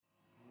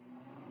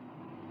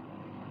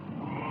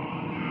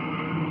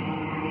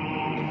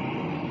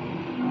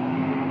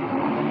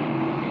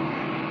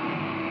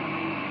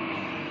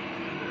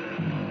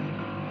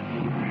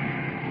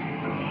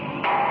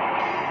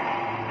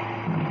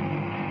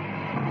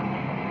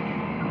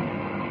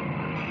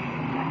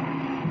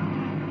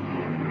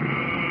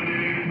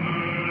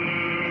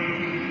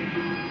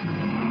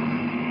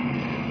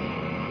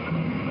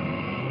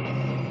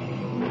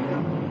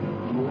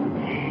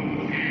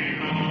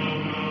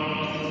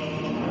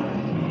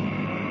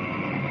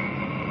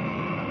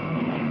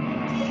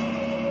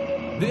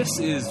This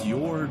is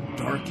Your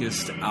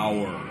Darkest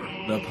Hour,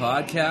 the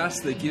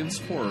podcast that gives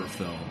horror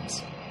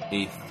films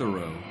a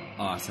thorough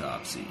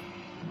autopsy.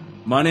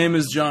 My name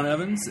is John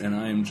Evans, and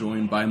I am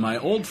joined by my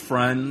old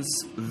friends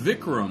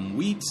Vikram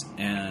Wheat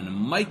and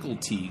Michael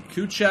T.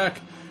 Kuchek.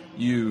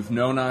 You've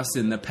known us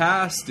in the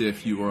past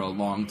if you are a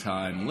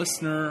long-time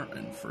listener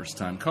and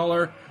first-time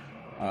caller.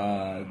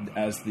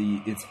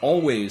 It's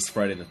always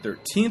Friday the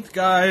 13th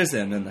guys,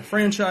 and then the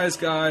franchise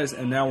guys,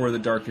 and now we're the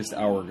Darkest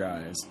Hour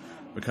guys,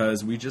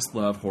 because we just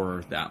love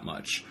horror that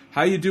much.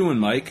 How you doing,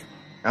 Mike?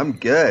 I'm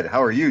good.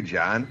 How are you,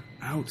 John?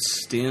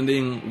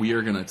 Outstanding. We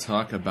are going to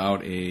talk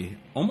about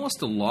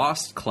almost a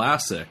lost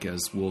classic,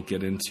 as we'll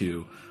get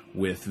into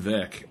with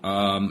Vic.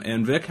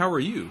 And Vic, how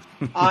are you?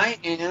 I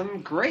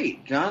am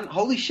great, John.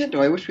 Holy shit,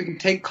 do I wish we could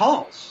take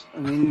calls. I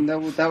mean,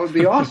 that would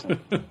be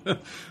awesome.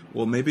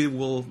 Well, maybe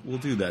we'll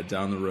do that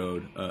down the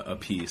road a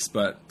piece.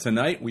 But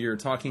tonight we are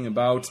talking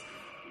about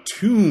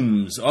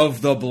Tombs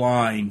of the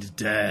Blind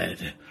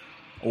Dead,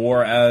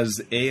 or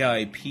as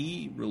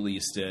AIP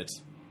released it,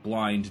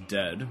 Blind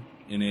Dead,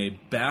 in a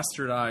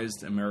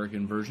bastardized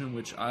American version,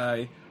 which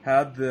I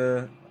had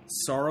the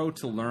sorrow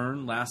to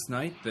learn last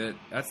night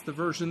that's the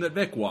version that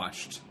Vic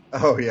watched.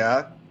 Oh,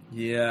 yeah?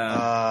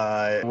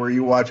 Yeah. Were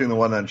you watching the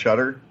one on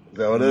Shudder? Is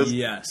that what it is?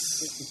 Yes.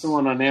 It's the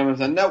one on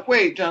Amazon. Now,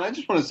 wait, John, I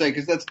just want to say,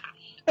 because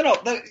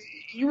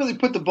you really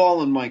put the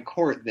ball in my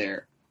court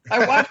there.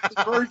 I watched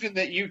the version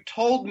that you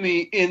told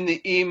me in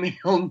the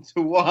email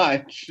to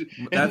watch,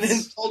 and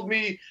then told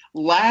me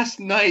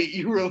last night.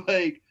 You were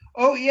like,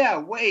 oh, yeah,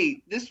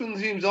 wait, this one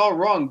seems all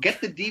wrong.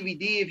 Get the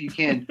DVD if you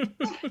can. How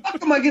the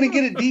fuck am I going to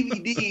get a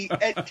DVD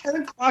at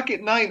 10 o'clock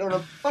at night on a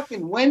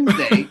fucking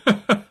Wednesday?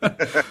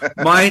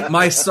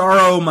 My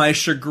sorrow, my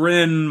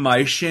chagrin,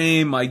 my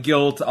shame, my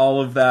guilt,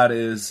 all of that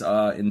is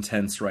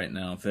intense right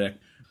now, Vic.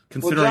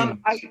 Considering... Well,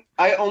 John,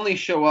 I only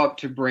show up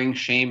to bring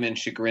shame and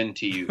chagrin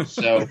to you.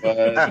 So,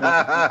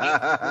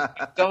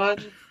 done.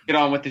 Get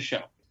on with the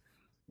show.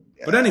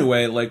 But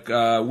anyway,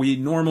 we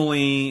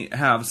normally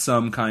have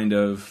some kind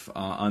of,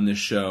 on this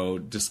show,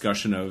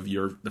 discussion of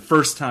the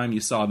first time you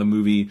saw the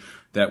movie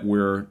that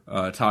we're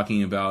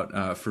talking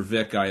about. For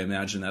Vic, I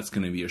imagine that's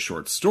going to be a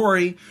short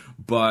story,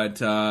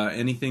 but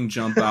anything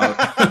jump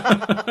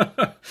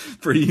out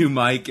for you,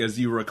 Mike, as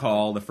you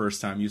recall the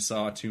first time you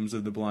saw Tombs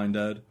of the Blind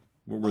Dead?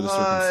 What were the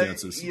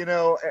circumstances?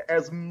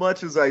 As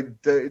much as I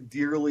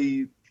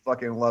dearly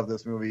fucking love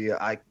this movie,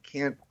 I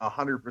can't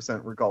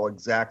 100% recall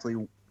exactly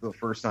the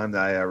first time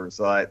that I ever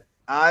saw it.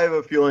 I have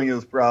a feeling it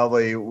was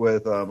probably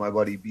with my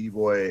buddy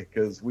B-Boy,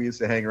 because we used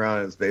to hang around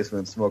in his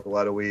basement, smoke a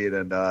lot of weed,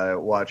 and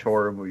watch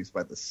horror movies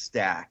by the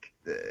stack.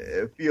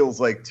 It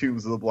feels like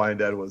Tombs of the Blind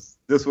Dead was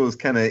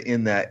kind of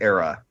in that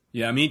era.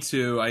 Yeah, me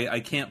too. I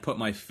can't put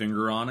my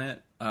finger on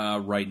it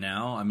right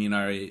now. I mean,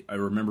 I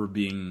remember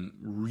being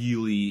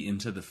really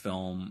into the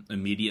film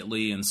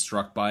immediately and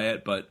struck by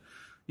it, but,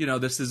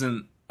 this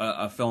isn't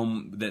a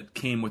film that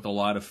came with a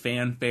lot of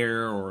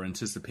fanfare or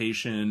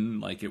anticipation.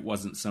 Like, it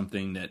wasn't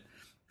something that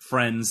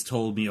friends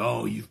told me,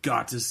 oh, you've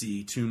got to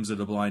see Tombs of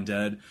the Blind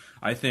Dead.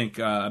 I think,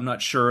 I'm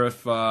not sure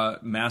if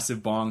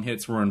massive bong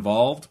hits were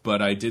involved,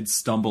 but I did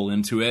stumble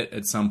into it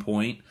at some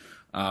point,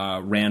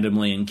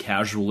 randomly and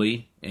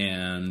casually,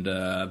 and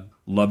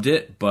loved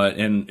it.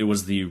 And it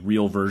was the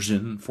real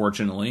version,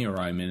 fortunately, or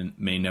I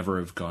may never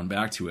have gone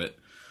back to it.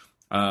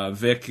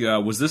 Vic,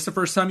 was this the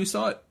first time you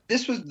saw it?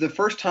 This was the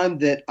first time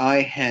that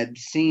I had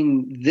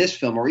seen this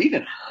film or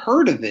even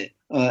heard of it.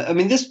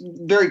 This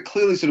very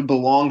clearly sort of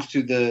belongs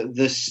to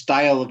the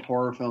style of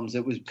horror films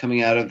that was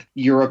coming out of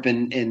Europe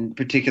and in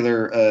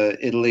particular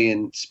Italy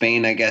and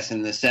Spain, I guess,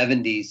 in the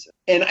 70s.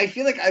 And I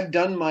feel like I've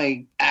done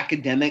my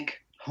academic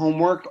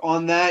homework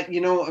on that.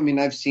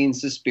 I've seen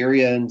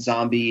Suspiria and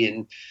Zombie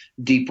and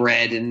Deep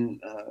Red. And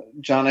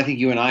John, I think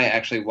you and I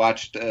actually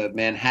watched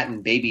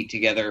Manhattan Baby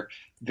together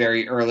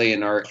very early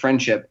in our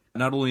friendship.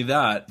 Not only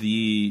that,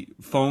 the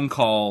phone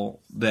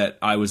call that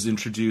I was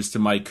introduced to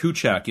Mike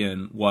Kuchek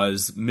in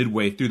was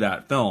midway through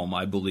that film,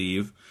 I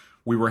believe.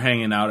 We were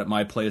hanging out at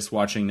my place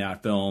watching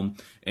that film,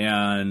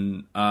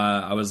 and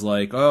I was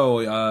like,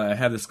 I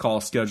have this call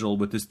scheduled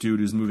with this dude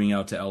who's moving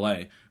out to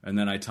L.A., and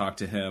then I talked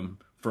to him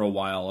for a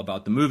while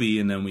about the movie,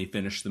 and then we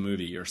finished the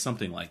movie, or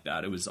something like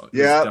that. It was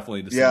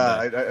definitely the same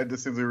day. I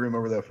distinctly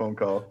remember that phone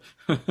call.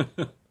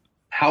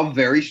 How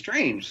very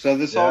strange. So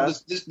this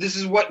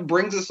is what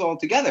brings us all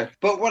together.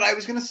 But what I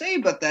was going to say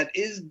about that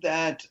is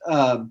that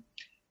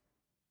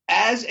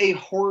as a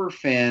horror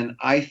fan,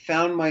 I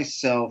found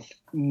myself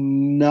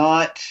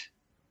not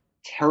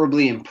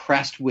terribly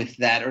impressed with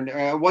that, or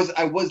I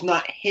was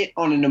not hit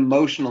on an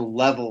emotional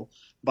level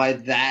by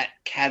that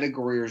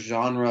category or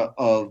genre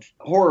of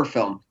horror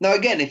film. Now,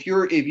 again, if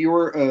you're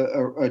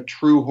a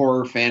true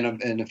horror fan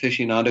of an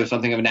aficionado,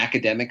 something of an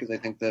academic, as I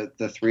think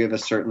the three of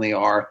us certainly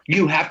are,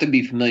 you have to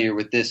be familiar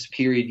with this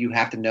period. You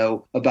have to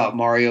know about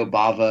Mario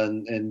Bava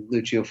and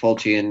Lucio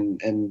Fulci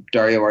and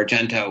Dario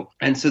Argento,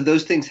 and so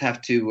those things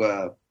have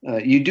to.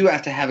 You do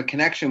have to have a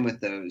connection with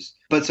those.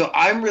 But so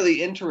I'm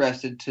really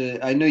interested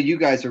I know you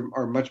guys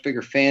are much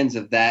bigger fans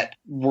of that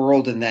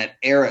world and that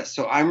era.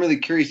 So I'm really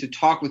curious to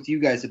talk with you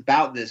guys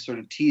about this, sort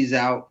of tease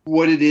out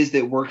what it is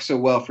that works so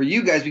well for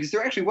you guys, because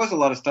there actually was a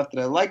lot of stuff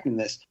that I liked in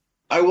this.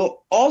 I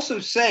will also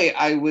say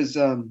I was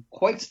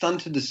quite stunned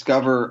to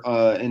discover,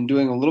 in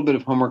doing a little bit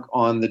of homework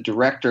on the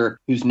director,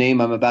 whose name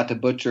I'm about to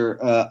butcher,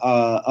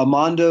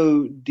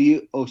 Armando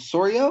de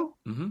Osorio.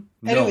 Mm-hmm.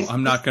 No, anyways,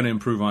 I'm not going to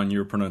improve on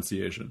your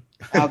pronunciation.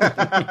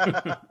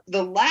 The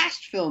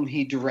last film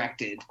he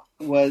directed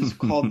was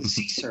called The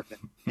Sea Serpent,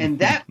 and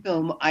that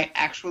film I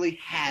actually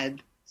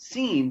had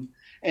seen,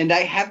 and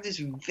I have this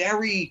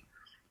very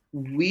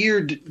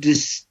weird,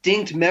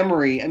 distinct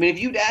memory. I mean, if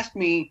you'd asked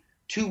me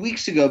 2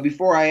 weeks ago,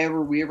 before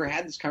we ever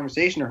had this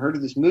conversation or heard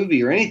of this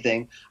movie or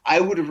anything, I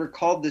would have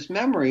recalled this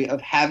memory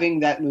of having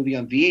that movie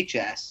on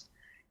VHS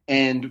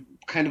and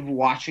kind of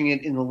watching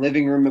it in the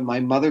living room and my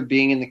mother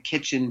being in the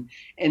kitchen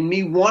and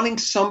me wanting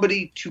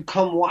somebody to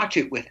come watch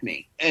it with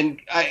me.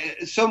 And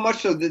so much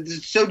so that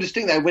it's so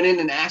distinct that I went in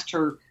and asked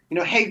her,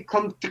 hey,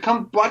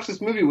 come watch this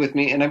movie with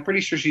me. And I'm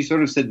pretty sure she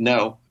sort of said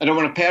no. I don't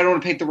want to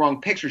paint the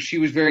wrong picture. She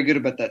was very good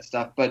about that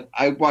stuff. But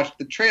I watched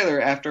the trailer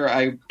after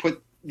I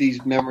put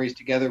these memories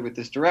together with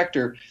this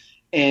director,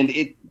 and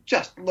it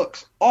just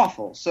looks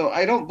awful. So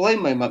I don't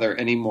blame my mother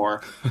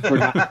anymore for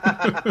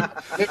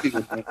not movie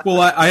with me.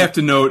 Well, I have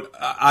to note,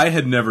 I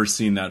had never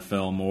seen that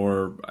film,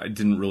 or I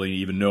didn't really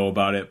even know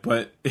about it,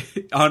 but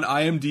on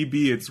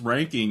IMDb, its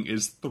ranking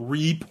is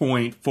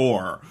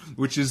 3.4,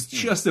 which is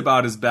just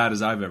about as bad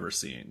as I've ever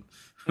seen.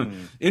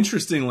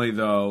 Interestingly,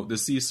 though, The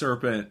Sea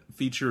Serpent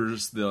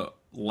features the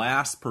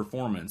last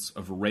performance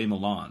of Ray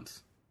Milland.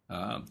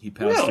 He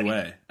passed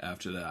away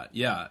after that.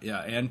 Yeah.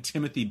 And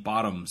Timothy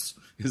Bottoms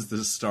is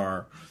the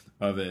star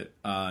of it,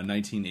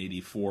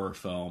 1984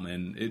 film,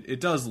 and it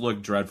does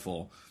look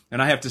dreadful.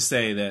 And I have to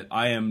say that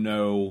I am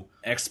no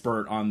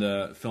expert on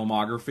the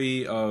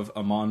filmography of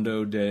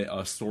Armando de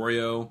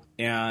Osorio,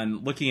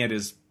 and looking at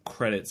his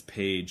credits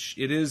page,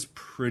 it is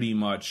pretty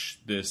much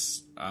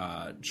this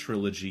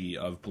trilogy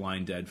of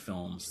Blind Dead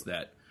films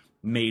that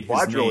made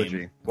his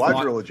name.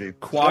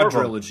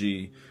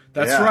 Quadrilogy.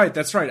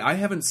 That's right. I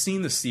haven't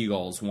seen the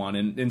Seagulls one,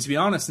 and to be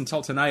honest,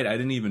 until tonight, I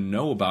didn't even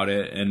know about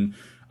it. And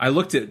I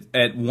looked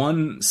at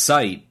one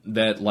site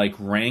that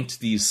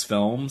ranked these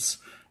films,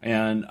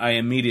 and I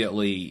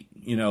immediately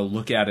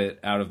look at it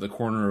out of the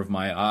corner of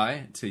my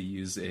eye, to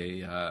use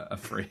a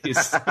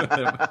phrase,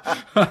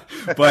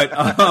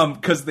 but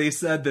because they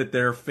said that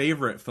their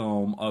favorite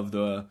film of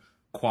the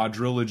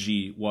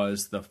quadrilogy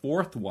was the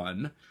fourth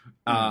one.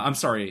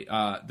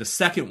 The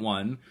second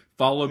one,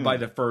 followed by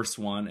the first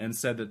one, and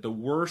said that the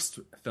worst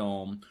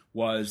film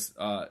was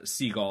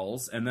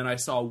Seagulls. And then I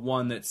saw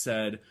one that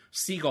said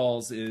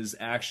Seagulls is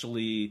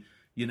actually,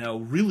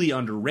 really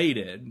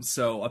underrated.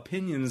 So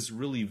opinions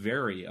really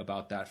vary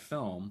about that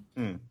film.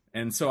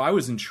 And so I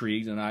was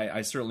intrigued, and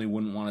I certainly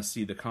wouldn't want to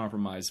see the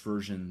compromised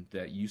version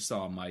that you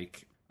saw,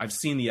 Mike. I've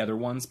seen the other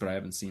ones, but I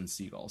haven't seen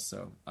Seagulls.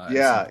 So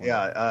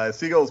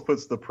Seagulls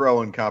puts the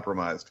pro in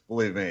compromised.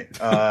 Believe me,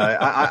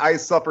 I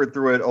suffered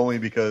through it only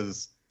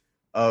because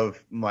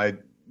of my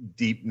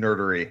deep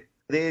nerdery.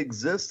 They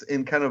exist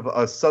in kind of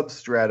a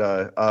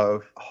substrata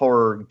of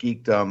horror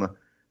geekdom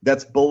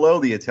that's below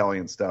the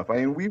Italian stuff. I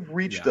mean, we've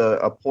reached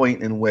a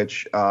point in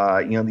which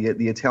the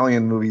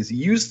Italian movies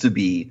used to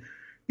be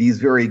these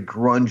very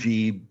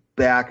grungy,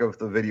 back of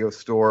the video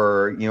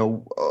store,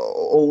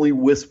 only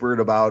whispered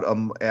about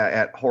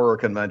at horror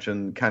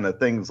convention kind of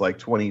things like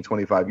 20,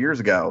 25 years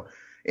ago.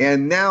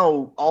 And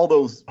now all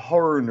those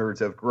horror nerds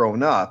have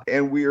grown up,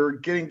 and we're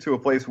getting to a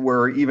place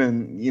where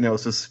even,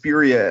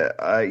 Suspiria,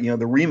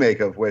 the remake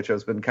of which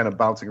has been kind of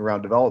bouncing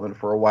around development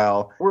for a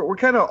while, we're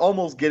kind of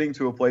almost getting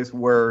to a place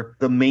where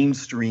the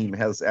mainstream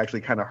has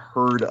actually kind of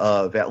heard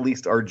of at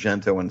least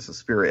Argento and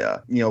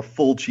Suspiria.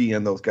 Fulci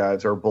and those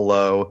guys are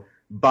below.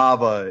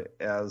 Bava,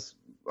 as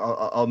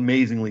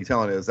amazingly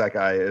talented as that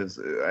guy is,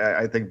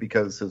 I think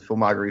because his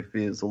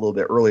filmography is a little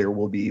bit earlier,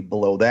 will be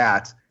below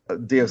that.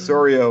 De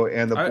Osorio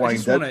and the Blind Dead films. I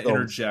just want to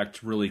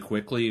interject really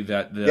quickly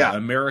that the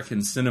American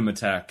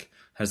Cinematheque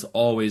has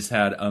always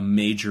had a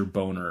major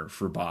boner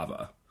for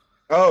Bava.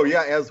 Oh,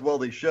 yeah, as well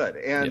they should.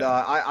 And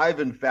I've,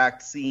 in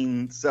fact,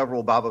 seen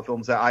several Bava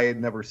films that I had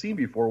never seen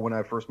before when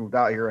I first moved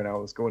out here, and I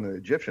was going to the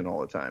Egyptian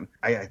all the time.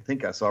 I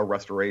think I saw a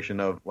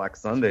restoration of Black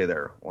Sunday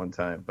there one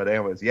time. But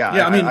anyways,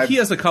 Yeah, he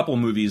has a couple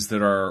movies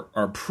that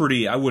are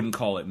pretty, I wouldn't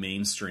call it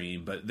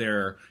mainstream, but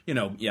they're,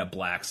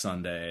 Black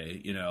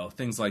Sunday,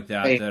 things like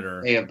that that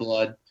are... Bay of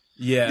Blood.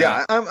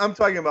 Yeah, I'm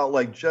talking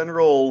about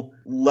general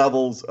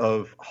levels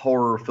of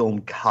horror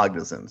film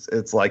cognizance.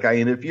 It's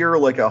if you're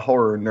a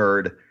horror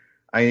nerd,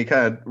 You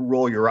kind of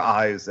roll your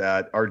eyes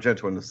at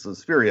Argento and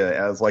Suspiria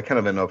as like kind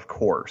of an of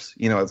course.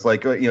 It's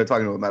like talking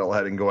to a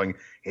metalhead and going,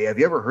 "Hey, have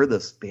you ever heard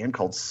this band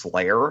called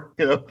Slayer?"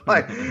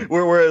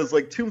 Whereas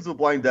like Tombs of the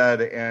Blind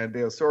Dead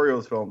and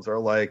Sorio's films are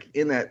like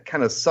in that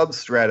kind of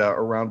substrata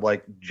around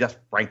like Jeff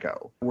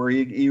Franco, where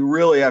you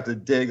really have to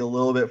dig a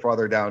little bit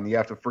farther down. You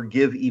have to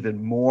forgive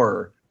even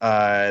more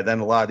than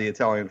a lot of the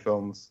Italian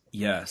films.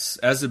 Yes,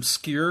 as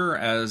obscure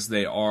as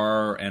they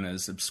are, and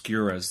as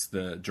obscure as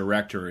the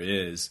director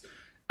is,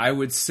 I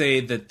would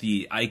say that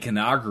the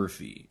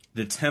iconography,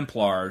 the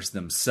Templars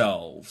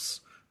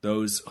themselves,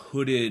 those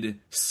hooded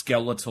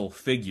skeletal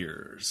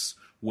figures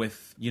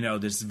with,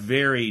 this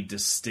very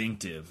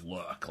distinctive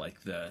look,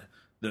 like the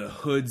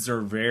hoods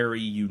are very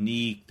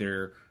unique.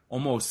 Their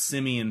almost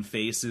simian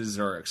faces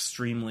are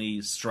extremely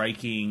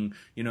striking.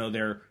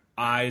 Their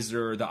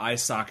the eye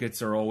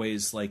sockets are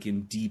always like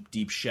in deep,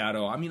 deep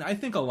shadow. I mean, I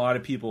think a lot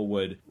of people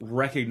would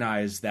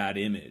recognize that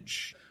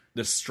image.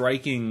 The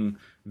striking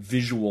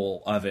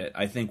visual of it,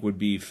 I think, would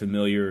be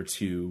familiar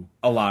to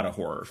a lot of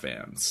horror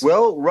fans.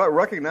 Well,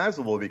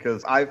 recognizable,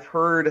 because I've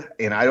heard,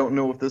 and I don't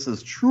know if this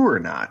is true or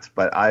not,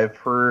 but I've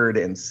heard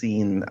and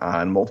seen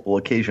on multiple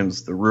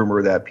occasions the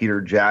rumor that Peter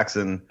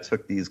Jackson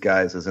took these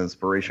guys as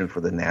inspiration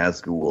for the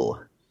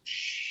Nazgul.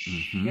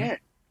 Shit,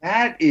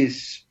 that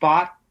is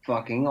spot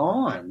fucking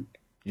on.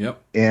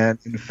 Yep. And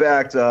in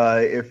fact,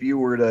 if you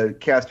were to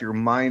cast your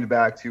mind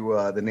back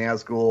to the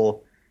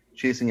Nazgul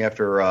chasing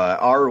after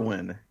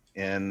Arwen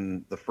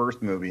in the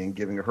first movie and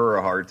giving her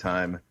a hard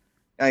time,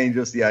 I mean,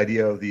 just the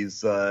idea of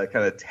these kind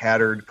of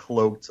tattered,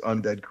 cloaked,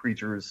 undead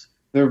creatures.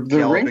 The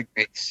ring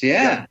race,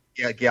 yeah.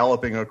 Yeah,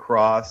 galloping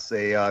across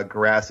a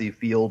grassy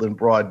field in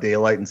broad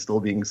daylight and still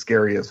being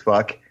scary as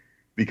fuck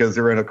because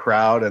they're in a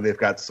crowd and they've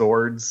got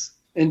swords.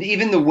 And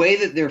even the way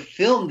that they're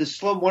filmed,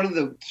 one of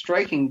the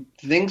striking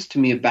things to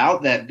me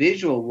about that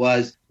visual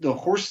was the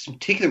horses in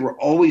particular were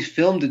always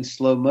filmed in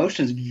slow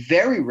motion. It's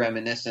very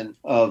reminiscent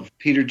of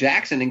Peter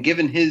Jackson. And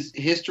given his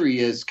history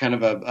as kind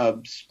of a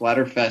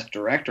splatterfest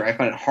director, I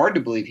find it hard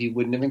to believe he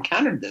wouldn't have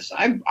encountered this.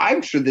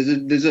 I'm sure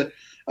there's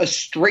a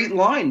straight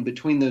line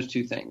between those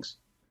two things.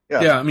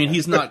 Yeah, I mean,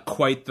 he's not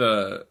quite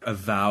the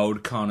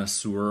avowed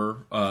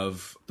connoisseur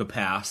of the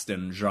past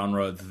and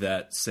genre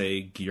that,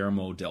 say,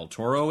 Guillermo del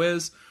Toro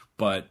is.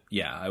 But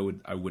yeah, I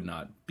would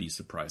not be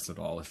surprised at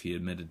all if he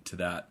admitted to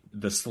that.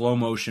 The slow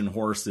motion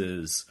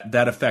horses,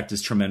 that effect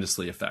is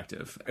tremendously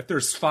effective. If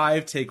there's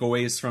 5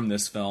 takeaways from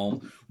this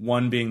film,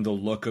 one being the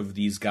look of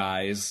these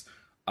guys,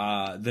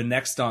 the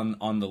next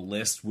on the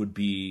list would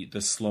be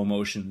the slow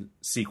motion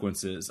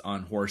sequences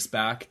on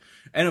horseback,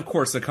 and of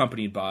course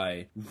accompanied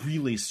by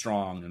really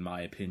strong, in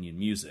my opinion,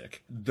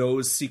 music.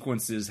 Those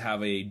sequences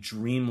have a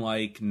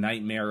dreamlike,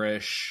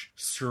 nightmarish,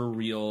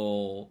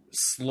 surreal,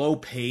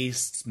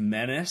 slow-paced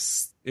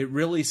menace. It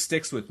really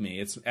sticks with me.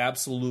 It's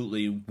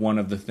absolutely one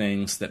of the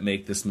things that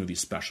make this movie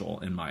special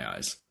in my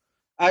eyes.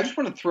 I just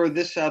want to throw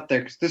this out there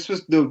because this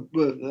was the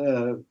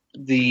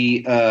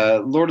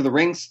Lord of the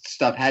Rings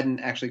stuff hadn't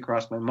actually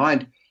crossed my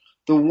mind.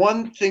 The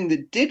one thing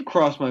that did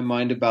cross my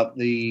mind about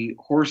the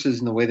horses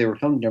and the way they were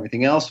filmed and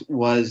everything else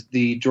was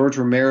the George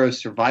Romero's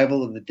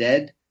Survival of the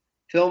Dead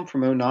film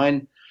from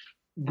 2009.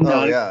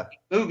 Not a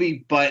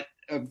movie, but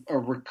a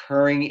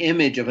recurring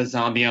image of a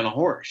zombie on a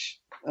horse.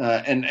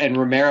 And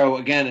Romero,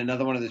 again,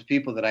 another one of those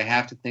people that I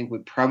have to think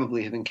would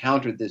probably have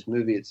encountered this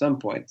movie at some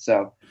point.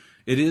 So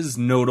it is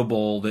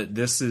notable that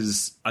this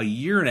is a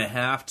year and a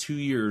half, 2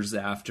 years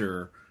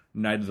after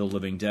Night of the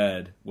Living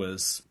Dead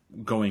was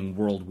going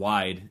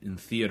worldwide in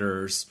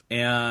theaters,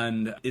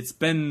 and it's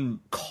been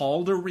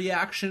called a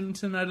reaction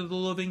to Night of the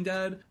Living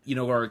Dead,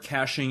 or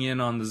cashing in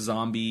on the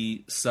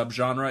zombie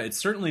subgenre. It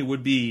certainly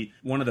would be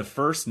one of the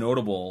first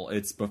notable.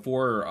 It's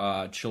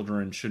before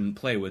Children Shouldn't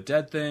Play with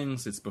Dead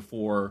Things. It's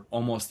before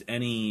almost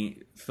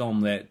any film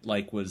that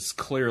was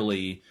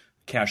clearly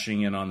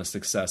cashing in on the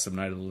success of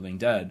Night of the Living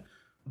Dead.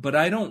 But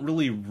I don't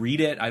really read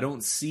it. I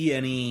don't see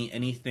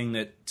anything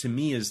that, to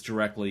me, is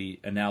directly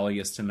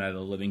analogous to Night of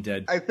the Living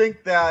Dead. I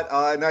think that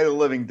Night of the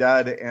Living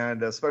Dead,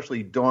 and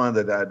especially Dawn of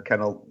the Dead,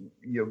 kind of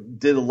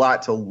did a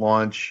lot to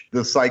launch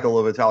the cycle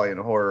of Italian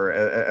horror,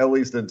 at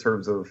least in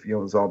terms of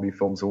zombie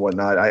films and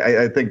whatnot.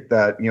 I think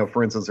that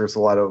for instance, there's a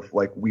lot of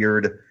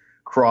weird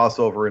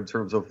crossover in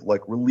terms of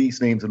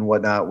release names and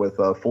whatnot with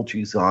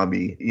Fulci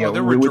Zombie.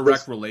 There were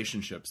direct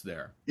relationships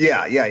there.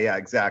 Yeah,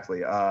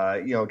 exactly.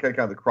 Kind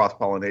of the cross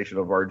pollination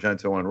of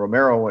Argento and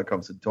Romero when it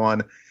comes to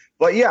Dawn.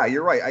 But yeah,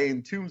 you're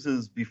right. Tombs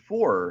is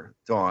before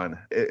Dawn.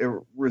 It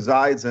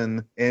resides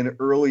in an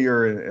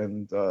earlier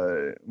and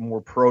more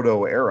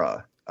proto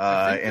era.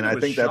 And I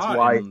think that's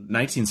why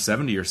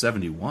 1970 or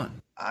 71.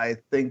 I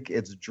think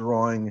it's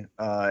drawing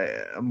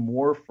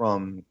more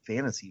from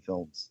fantasy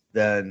films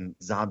than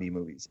zombie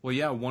movies. Well,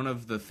 yeah, one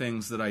of the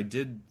things that I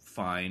did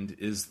find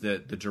is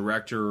that the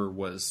director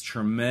was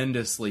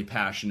tremendously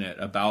passionate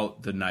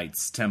about the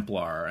Knights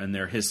Templar and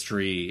their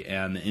history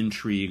and the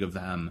intrigue of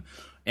them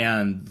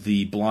and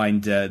the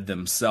Blind Dead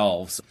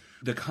themselves.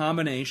 The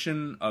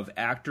combination of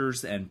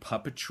actors and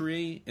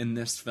puppetry in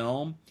this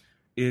film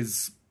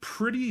is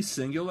pretty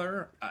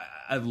singular.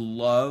 I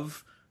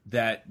love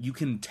that you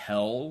can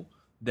tell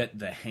that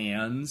the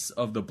hands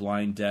of the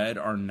blind dead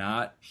are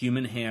not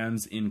human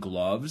hands in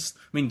gloves.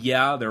 I mean,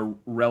 yeah, they're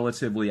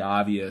relatively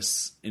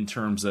obvious in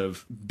terms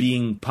of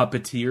being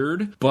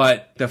puppeteered,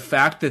 but the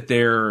fact that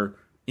they're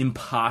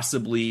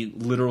impossibly,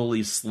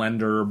 literally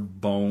slender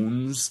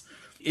bones,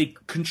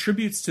 it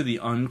contributes to the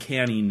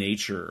uncanny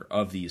nature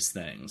of these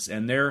things.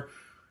 And they're,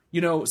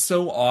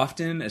 so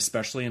often,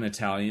 especially in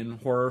Italian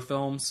horror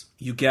films,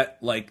 you get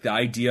like the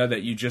idea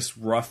that you just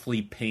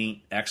roughly paint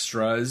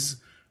extras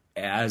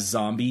as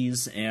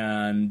zombies,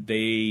 and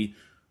they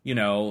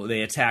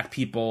attack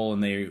people,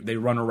 and they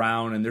run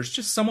around, and there's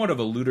just somewhat of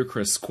a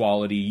ludicrous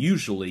quality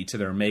usually to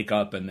their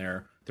makeup and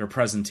their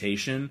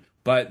presentation.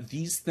 But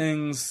these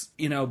things,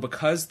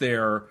 because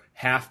they're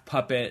half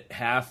puppet,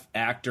 half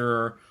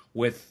actor,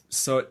 with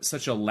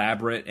such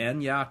elaborate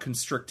and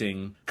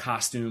constricting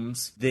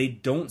costumes, they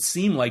don't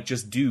seem like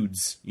just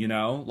dudes,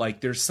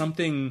 like there's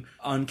something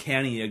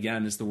uncanny,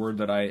 again, is the word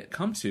that I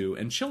come to,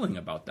 and chilling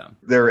about them.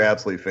 They're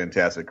absolutely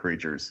fantastic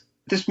creatures.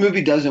 This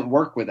movie doesn't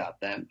work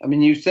without them. I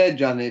mean, you said,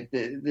 John, that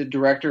the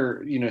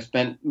director,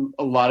 spent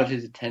a lot of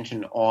his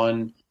attention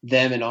on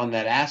them and on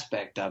that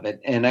aspect of it.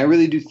 And I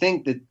really do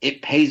think that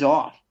it pays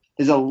off.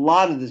 There's a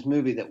lot of this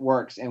movie that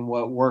works, and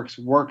what works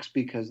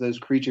because those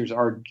creatures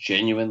are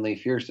genuinely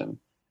fearsome.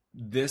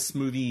 This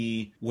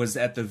movie was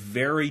at the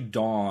very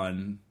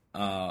dawn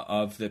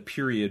of the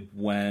period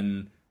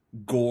when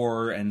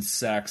gore and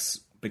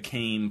sex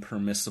became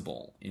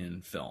permissible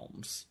in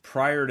films.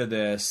 Prior to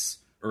this,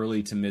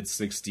 early to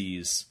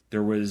mid-60s,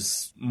 there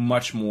was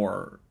much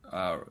more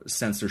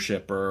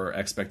censorship or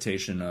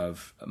expectation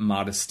of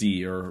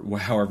modesty, or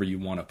however you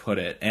want to put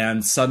it.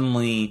 And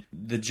suddenly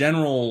the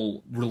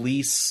general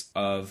release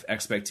of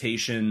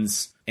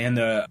expectations and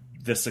the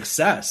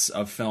success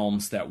of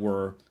films that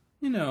were,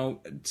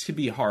 to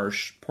be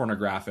harsh,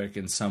 pornographic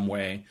in some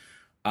way.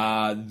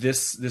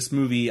 This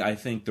movie, I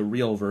think the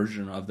real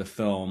version of the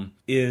film,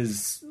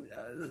 is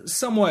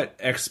somewhat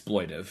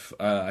exploitive.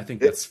 I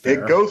think that's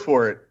fair. It goes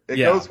for it. It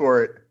goes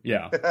for it.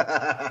 Yeah.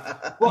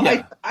 Well,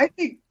 yeah. I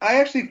think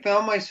I actually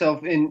found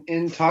myself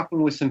in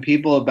talking with some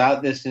people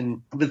about this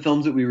in the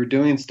films that we were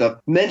doing and stuff,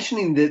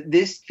 mentioning that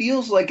this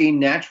feels like a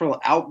natural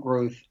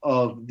outgrowth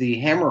of the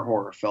Hammer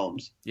horror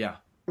films. Yeah.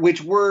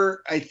 Which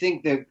were, I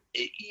think that,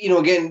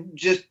 again,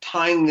 just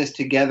tying this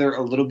together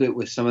a little bit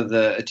with some of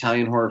the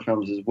Italian horror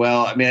films as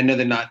well. I mean, I know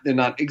they're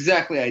not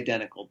exactly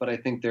identical, but I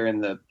think they're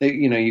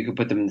you could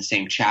put them in the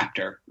same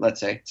chapter, let's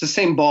say. It's the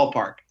same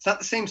ballpark. It's not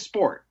the same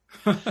sport.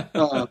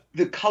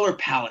 The color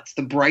palettes,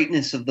 the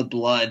brightness of the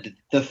blood,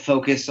 the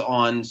focus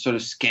on sort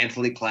of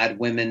scantily clad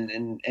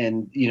women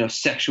and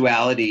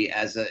sexuality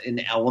as an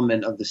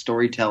element of the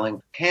storytelling.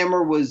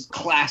 Hammer was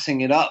classing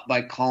it up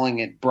by calling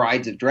it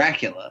Brides of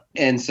Dracula.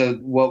 And so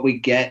what we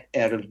get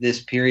out of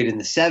this period in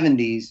the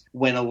 70s,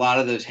 when a lot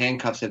of those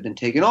handcuffs have been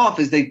taken off,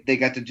 is they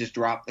got to just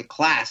drop the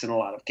class in a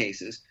lot of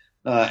cases.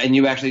 And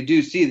you actually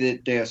do see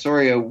that De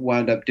Osorio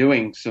wound up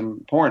doing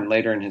some porn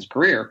later in his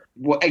career.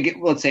 Well,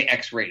 let's say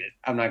X-rated.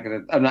 I'm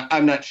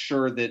not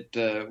sure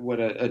that what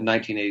a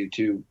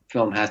 1982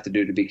 film has to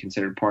do to be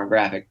considered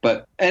pornographic.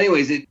 But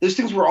anyways, those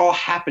things were all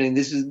happening.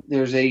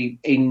 There's a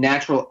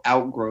natural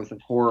outgrowth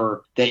of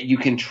horror that you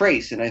can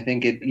trace, and I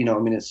think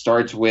it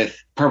starts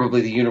with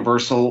probably the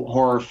Universal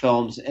horror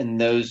films, and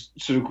those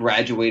sort of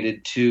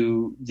graduated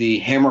to the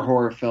Hammer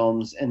horror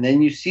films, and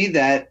then you see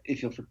that,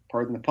 if you'll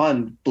pardon the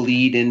pun,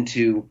 bleed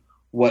into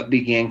what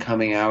began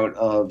coming out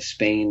of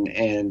Spain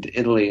and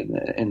Italy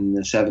in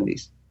the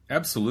 70s.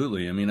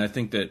 Absolutely. I mean, I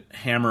think that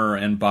Hammer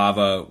and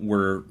Bava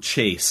were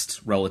chaste,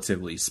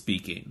 relatively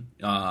speaking.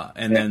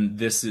 Then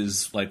this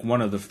is like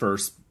one of the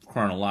first,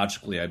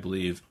 chronologically, I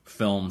believe,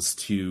 films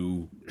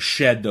to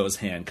shed those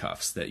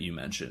handcuffs that you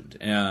mentioned.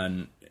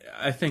 And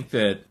I think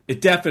that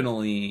it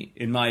definitely,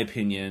 in my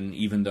opinion,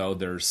 even though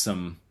there's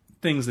some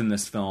things in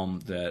this film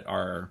that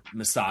are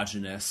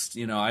misogynist,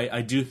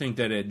 I do think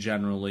that it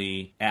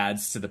generally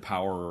adds to the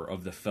power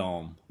of the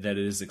film, that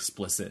it is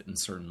explicit in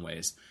certain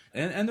ways.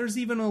 And there's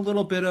even a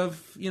little bit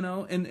of,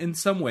 in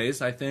some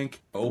ways, I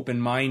think,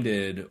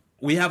 open-minded.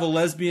 We have a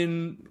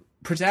lesbian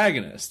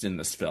protagonist in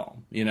this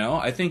film,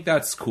 I think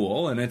that's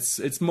cool. And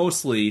it's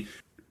mostly,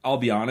 I'll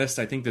be honest,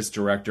 I think this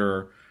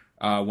director,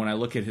 when I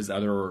look at his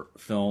other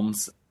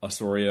films,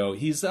 Osorio,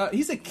 he's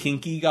a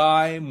kinky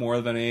guy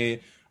more than a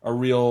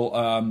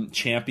real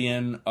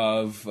champion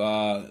of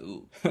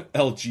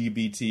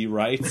LGBT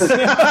rights.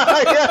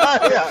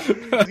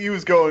 yeah. He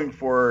was going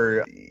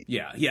for...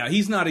 Yeah.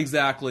 He's not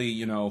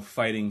exactly,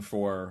 fighting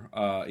for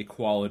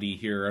equality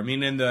here. I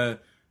mean, in the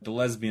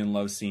lesbian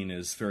love scene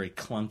is very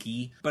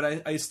clunky,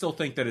 but I still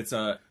think that it's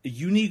a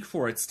unique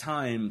for its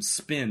time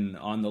spin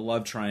on the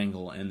love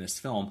triangle in this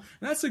film.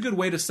 And that's a good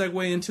way to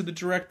segue into the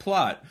direct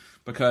plot,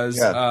 because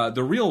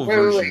the real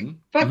version... Wait.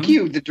 Fuck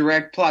you, the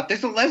direct plot.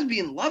 There's a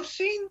lesbian love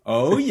scene?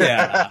 Oh,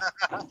 yeah.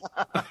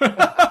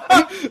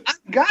 I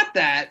got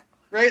that.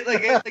 Right?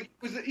 Like it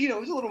was, it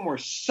was a little more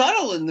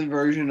subtle in the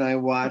version I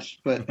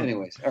watched, but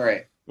anyways, all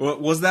right.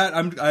 Was that?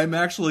 I'm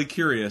actually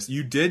curious.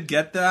 You did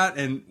get that,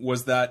 and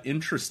was that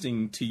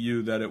interesting to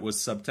you that it was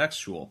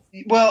subtextual?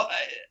 Well,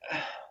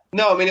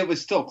 no, I mean, it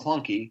was still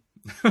clunky.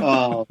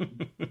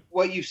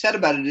 What you said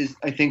about it is,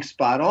 I think,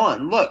 spot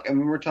on. Look, I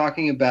mean, we're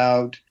talking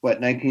about,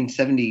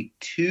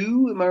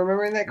 1972? Am I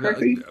remembering that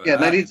correctly? Yeah,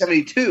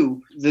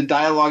 1972. The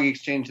dialogue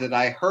exchange that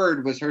I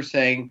heard was her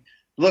saying,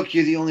 look,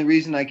 you're the only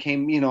reason I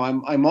came,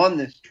 I'm on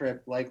this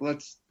trip. Like,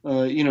 let's,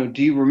 do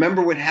you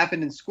remember what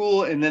happened in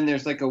school? And then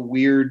there's like a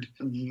weird,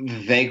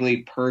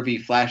 vaguely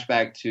pervy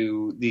flashback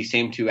to the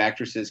same two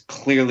actresses,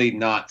 clearly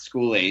not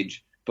school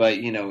age, but,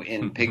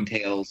 in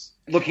pigtails,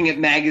 looking at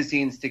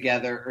magazines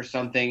together or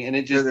something. And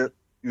it just...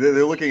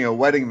 They're looking at a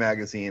wedding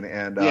magazine,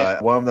 and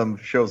one of them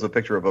shows a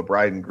picture of a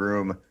bride and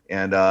groom,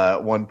 and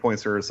one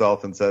points to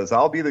herself and says,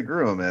 I'll be the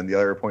groom, and the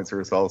other points to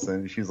herself,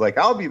 and she's like,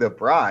 I'll be the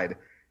bride.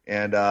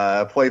 And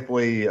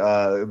playfully,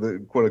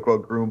 the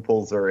quote-unquote groom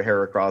pulls her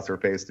hair across her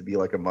face to be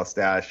like a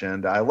mustache.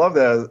 And I love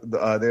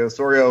that De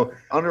Osorio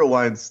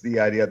underlines the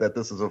idea that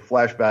this is a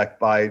flashback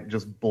by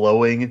just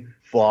blowing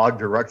fog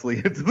directly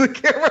into the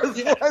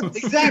camera's lens.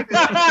 Exactly.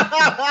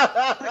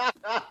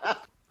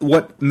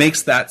 What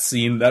makes that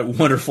scene, that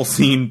wonderful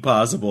scene,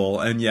 possible,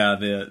 and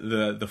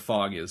the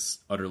fog is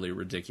utterly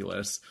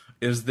ridiculous,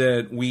 is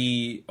that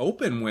we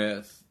open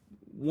with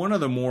one of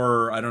the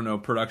more,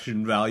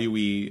 production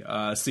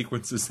value-y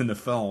sequences in the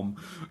film.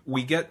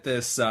 We get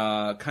this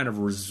kind of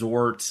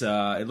resort.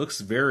 It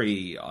looks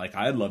very like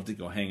I'd love to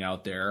go hang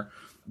out there.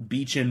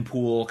 Beach and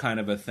pool kind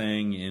of a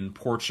thing in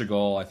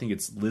Portugal. I think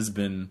it's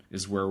Lisbon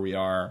is where we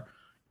are.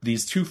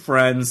 These two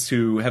friends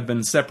who have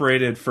been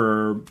separated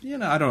for,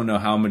 I don't know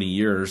how many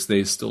years.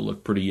 They still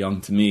look pretty young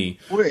to me.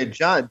 Wait,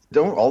 John,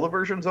 don't all the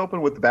versions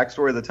open with the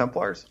backstory of the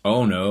Templars?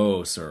 Oh,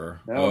 no,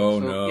 sir.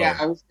 No.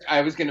 Yeah,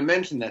 I was going to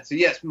mention that. So,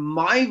 yes,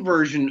 my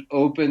version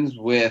opens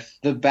with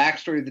the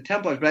backstory of the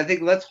Templars, but I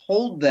think let's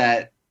hold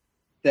that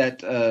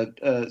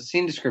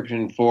scene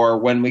description for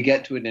when we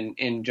get to it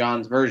in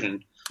John's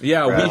version.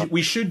 Yeah,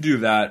 we should do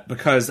that,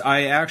 because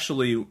I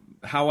actually...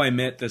 How I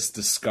met this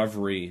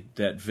discovery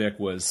that Vic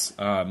was,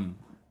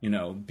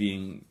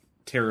 being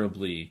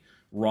terribly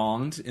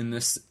wronged in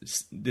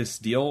this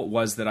deal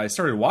was that I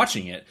started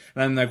watching it,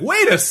 and I'm like,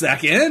 wait a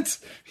second,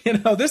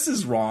 this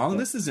is wrong,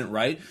 this isn't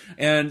right.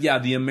 And yeah,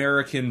 the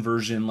American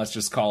version, let's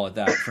just call it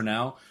that for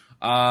now.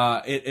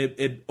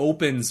 It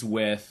opens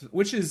with,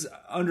 which is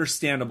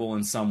understandable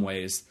in some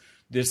ways,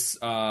 this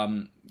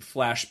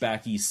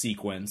flashbacky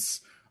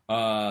sequence.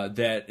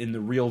 That in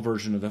the real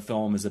version of the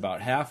film is about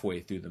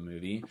halfway through the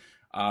movie,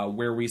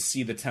 where we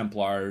see the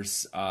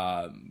Templars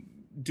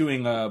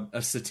doing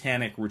a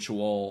satanic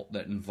ritual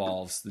that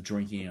involves the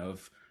drinking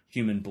of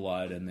human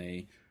blood, and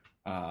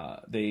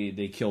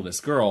they kill this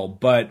girl.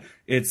 But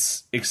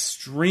it's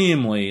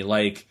extremely,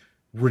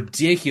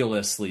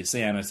 ridiculously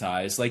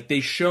sanitized. Like,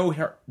 they show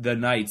the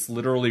knights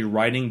literally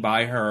riding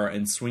by her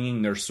and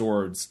swinging their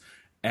swords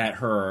at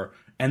her,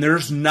 and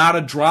there's not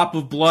a drop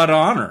of blood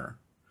on her.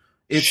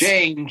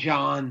 Shame,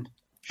 John.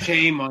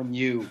 Shame on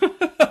you.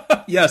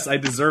 Yes, I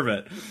deserve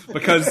it,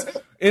 because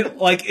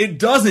it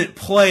doesn't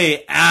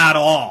play at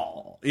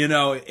all. It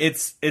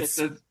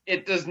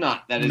does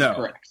not. That is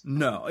correct.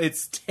 No,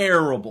 it's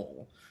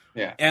terrible.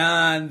 Yeah.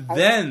 And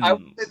then I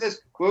would say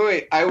this.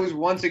 Wait. I was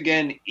once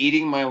again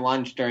eating my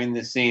lunch during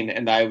this scene,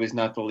 and I was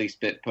not the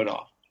least bit put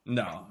off.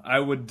 No,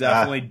 I would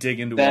definitely dig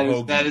into a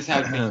hoagie. That is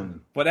how it is.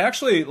 But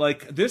actually,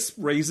 this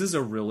raises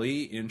a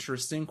really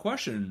interesting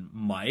question,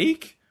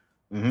 Mike.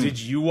 Mm-hmm. Did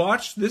you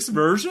watch this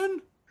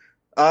version?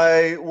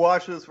 I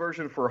watched this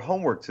version for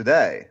homework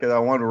today because I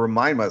wanted to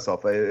remind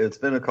myself. It's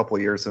been a couple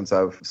of years since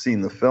I've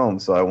seen the film,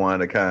 so I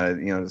wanted to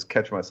kind of, just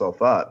catch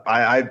myself up.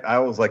 I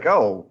was like,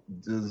 oh,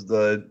 does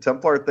the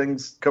Templar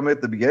things come at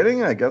the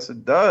beginning? I guess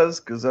it does,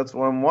 because that's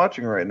what I'm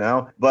watching right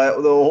now.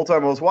 But the whole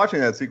time I was watching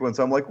that sequence,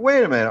 I'm like,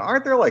 wait a minute,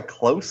 aren't there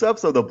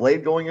close-ups of the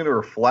blade going into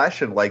her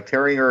flesh and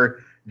tearing her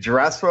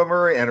dress from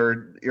her, and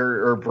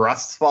her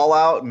breasts fall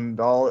out and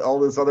all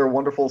this other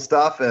wonderful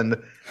stuff,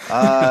 and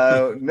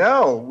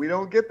no, we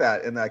don't get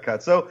that in that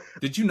cut. So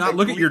did you not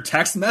look at your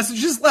text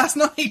messages last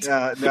night?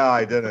 No,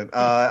 I didn't.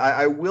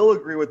 I will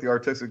agree with the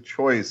artistic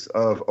choice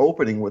of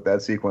opening with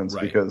that sequence,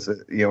 right, because it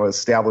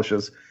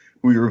establishes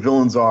who your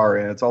villains are,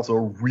 and it's also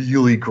a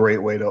really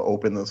great way to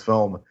open this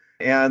film.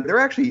 And there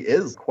actually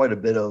is quite a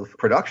bit of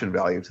production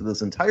value to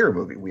this entire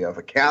movie. We have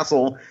a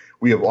castle,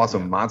 we have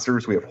awesome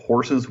monsters, we have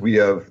horses, we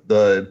have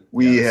the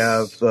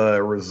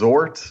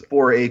resort.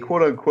 For a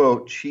quote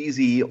unquote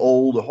cheesy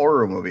old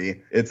horror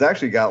movie, it's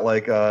actually got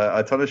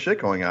a ton of shit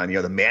going on.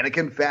 The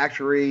mannequin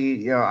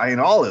factory,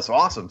 all this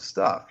awesome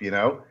stuff.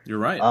 You're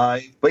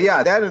right. But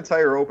yeah, that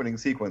entire opening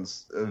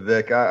sequence,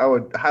 Vic, I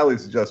would highly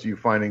suggest you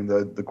finding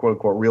the quote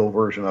unquote real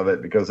version of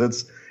it, because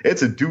it's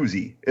a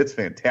doozy. It's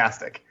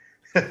fantastic.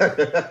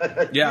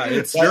 Yeah,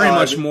 it's very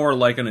much more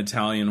like an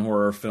Italian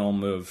horror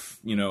film of,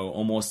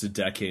 almost a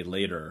decade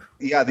later.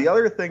 Yeah, the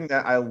other thing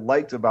that I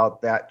liked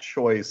about that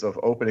choice of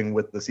opening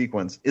with the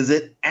sequence is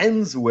it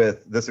ends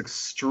with this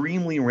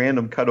extremely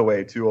random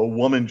cutaway to a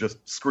woman just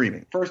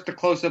screaming. First, the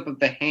close-up of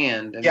the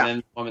hand, and then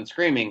the woman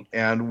screaming.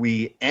 And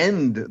we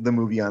end the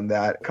movie on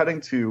that,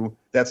 cutting to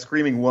that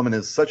screaming woman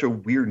is such a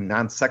weird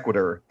non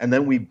sequitur, and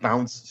then we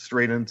bounce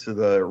straight into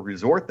the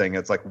resort thing.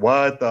 It's like,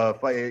 what the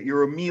fuck?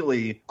 You're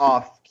immediately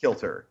off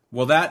kilter.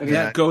 Well,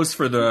 that goes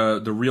for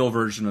the real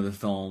version of the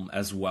film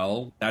as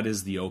well. That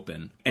is the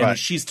open. And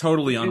she's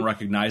totally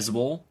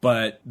unrecognizable,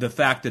 but the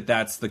fact that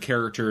that's the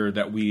character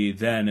that we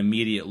then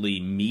immediately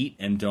meet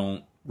and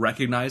don't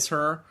recognize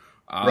her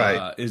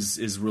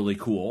is really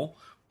cool.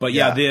 But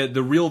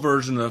the real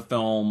version of the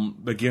film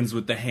begins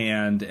with the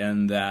hand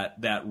and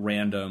that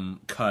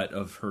random cut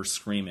of her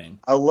screaming.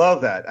 I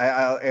love that.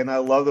 I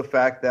love the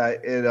fact that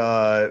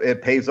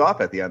it pays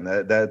off at the end.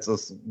 That's a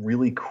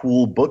really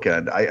cool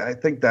bookend. I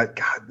think that,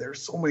 God,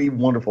 there's so many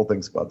wonderful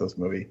things about this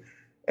movie.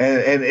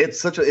 And it's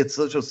such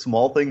a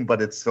small thing,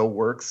 but it still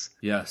works.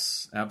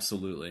 Yes,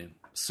 absolutely.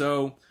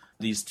 So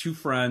these two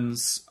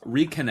friends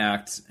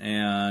reconnect,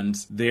 and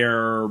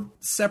they're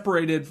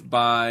separated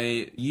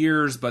by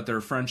years, but their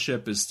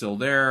friendship is still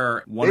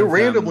there. They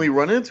randomly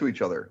run into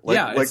each other.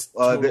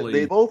 Totally...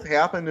 they both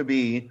happen to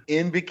be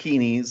in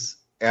bikinis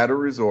at a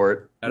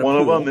resort. One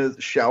of them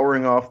is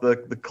showering off the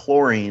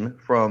chlorine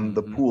from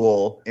the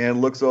pool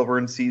and looks over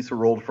and sees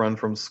her old friend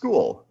from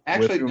school.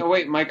 Actually, no,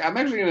 wait, Mike. I'm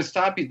actually going to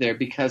stop you there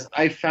because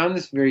I found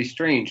this very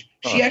strange.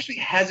 She actually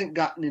hasn't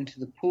gotten into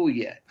the pool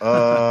yet.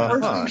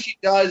 First thing she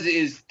does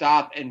is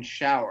stop and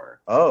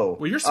shower. Oh.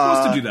 Well, you're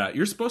supposed to do that.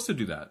 You're supposed to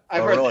do that.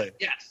 I've heard that.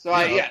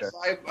 Yes.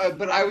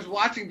 But I was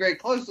watching very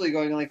closely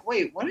going like,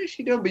 wait, what is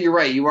she doing? But you're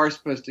right. You are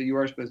supposed to do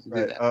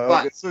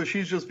that. So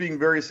she's just being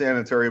very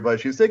sanitary, but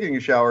she's taking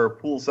a shower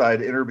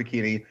poolside in her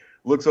bikini,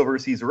 looks over,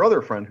 sees her other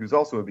friend who's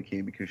also in a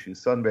bikini because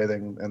she's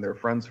sunbathing, and their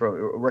friends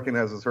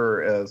recognizes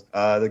her as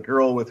the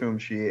girl with whom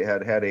she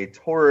had a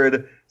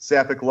torrid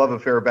sapphic love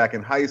affair back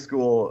in high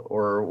school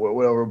or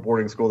whatever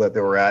boarding school that they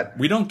were at.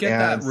 We don't get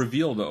that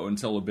reveal though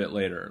until a bit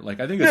later. Like,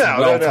 I think it's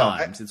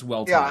well-timed. It's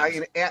well-timed. Yeah, I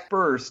mean, at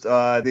first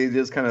they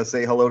just kind of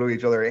say hello to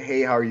each other.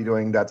 Hey, how are you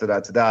doing? Da da da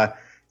da da.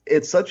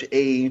 It's such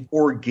a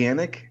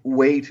organic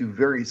way to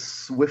very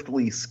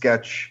swiftly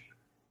sketch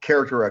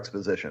character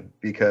exposition,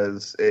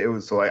 because it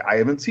was so I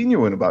haven't seen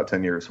you in about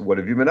 10 years. What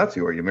have you been up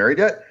to? Are you married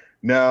yet?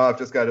 No, I've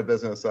just got a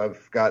business.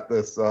 I've got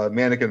this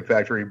mannequin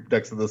factory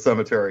next to the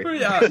cemetery.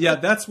 Yeah,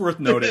 that's worth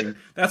noting.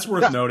 That's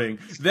worth noting.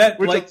 That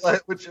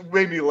which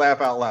made me laugh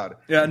out loud.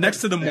 Yeah,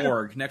 next to the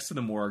morgue.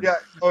 Yeah.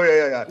 Oh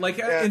yeah. Like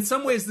in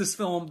some ways, this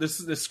film, this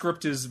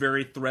script is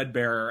very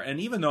threadbare, and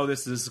even though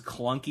this is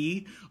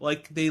clunky,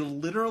 like they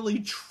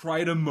literally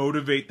try to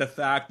motivate the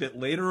fact that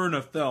later in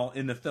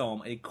the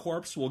film, a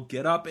corpse will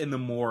get up in the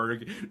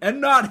morgue and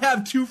not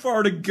have too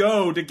far to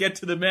go to get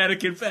to the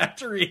mannequin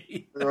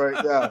factory.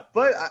 Right. Yeah,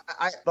 but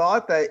I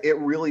thought that it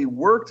really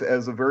worked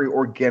as a very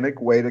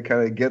organic way to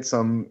kind of get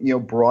some,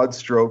 broad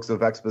strokes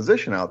of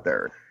exposition out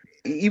there.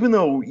 Even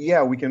though,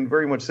 we can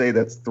very much say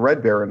that's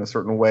threadbare in a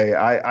certain way,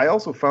 I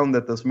also found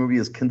that this movie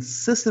is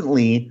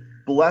consistently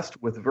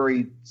blessed with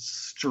very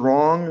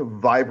strong,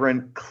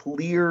 vibrant,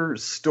 clear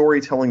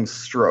storytelling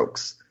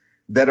strokes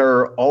that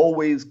are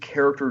always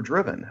character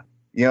driven.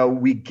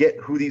 We get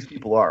who these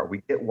people are.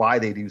 We get why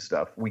they do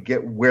stuff. We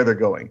get where they're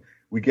going.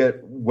 We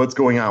get what's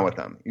going on with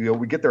them.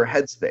 We get their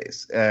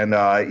headspace,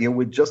 and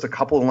with just a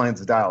couple of lines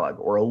of dialogue,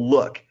 or a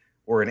look,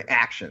 or an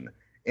action.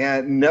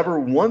 And never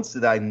once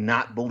did I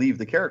not believe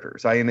the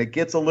characters. It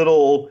gets a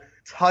little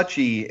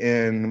touchy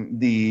in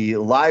the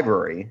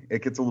library.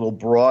 It gets a little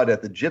broad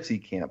at the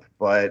gypsy camp,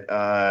 but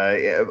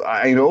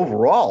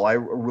overall, I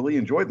really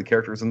enjoyed the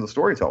characters and the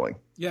storytelling.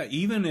 Yeah,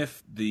 even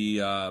if the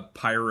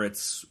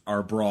pirates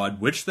are broad,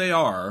 which they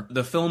are,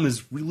 the film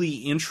is really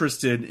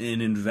interested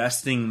in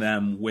investing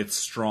them with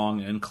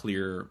strong and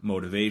clear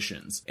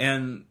motivations.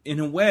 And in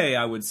a way,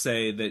 I would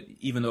say that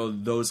even though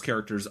those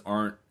characters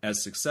aren't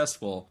as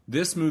successful,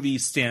 this movie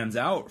stands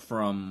out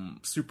from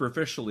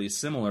superficially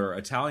similar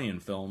Italian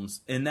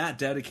films in that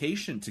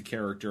dedication to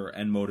character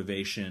and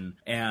motivation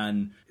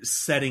and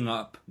setting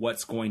up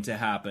what's going to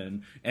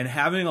happen and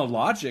having a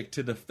logic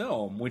to the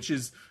film, which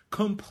is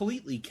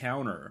completely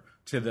counter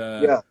to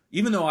the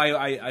even though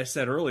I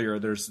said earlier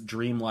there's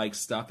dreamlike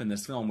stuff in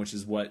this film, which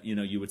is what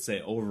you would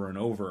say over and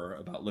over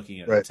about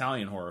looking at an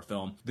Italian horror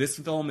film. This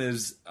film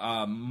is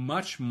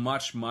much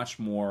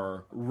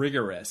more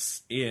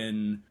rigorous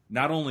in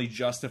not only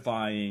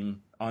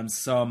justifying on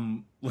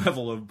some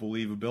level of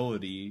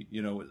believability,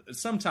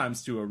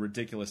 sometimes to a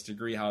ridiculous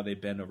degree how they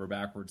bend over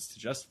backwards to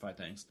justify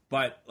things.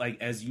 But like,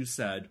 as you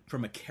said,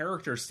 from a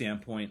character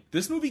standpoint,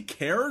 this movie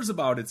cares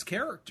about its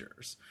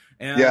characters.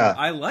 And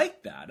I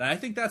like that. And I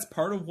think that's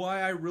part of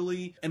why I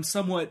really am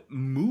somewhat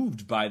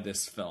moved by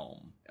this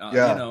film. And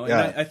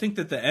I think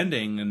that the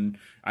ending, and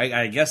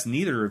I guess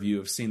neither of you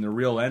have seen the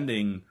real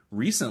ending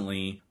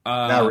recently.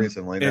 Not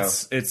recently, no.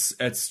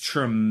 It's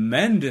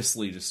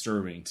tremendously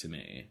disturbing to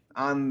me.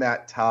 on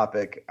that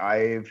topic,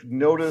 I've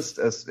noticed,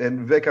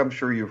 and Vic, I'm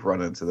sure you've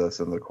run into this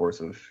in the course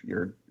of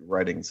your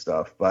writing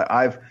stuff, but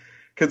I've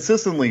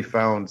consistently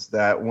found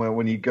that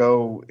when you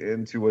go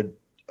into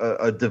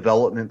a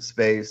development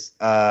space,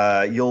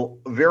 you'll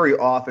very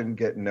often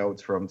get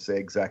notes from, say,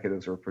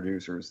 executives or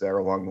producers that are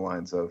along the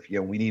lines of,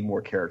 we need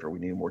more character, we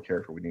need more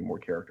character, we need more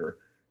character,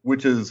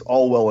 which is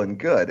all well and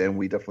good, and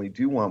we definitely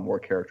do want more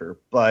character.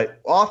 But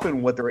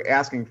often what they're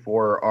asking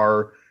for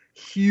are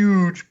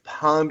huge,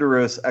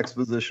 ponderous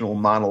expositional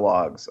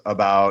monologues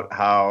about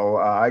how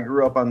I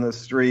grew up on this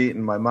street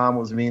and my mom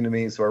was mean to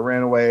me, so I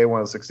ran away when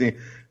I was 16. And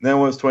then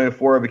when I was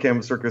 24, I became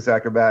a circus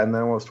acrobat, and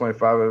then when I was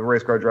 25, I was a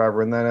race car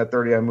driver, and then at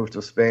 30, I moved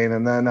to Spain,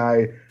 and then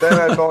I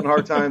felt in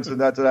hard times, and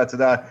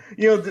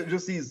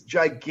just these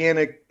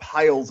gigantic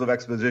piles of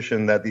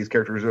exposition that these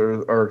characters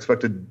are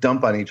expected to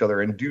dump on each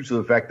other, and due to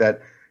the fact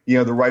that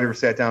the writer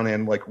sat down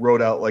and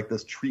wrote out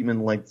this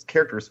treatment-length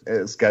character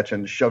sketch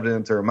and shoved it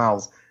into their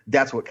mouths.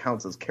 That's what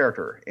counts as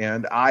character.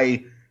 And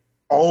I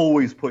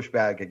always push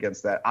back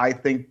against that. I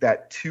think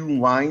that 2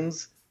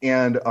 lines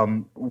and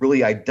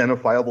really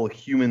identifiable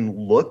human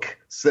look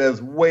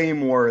says way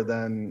more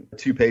than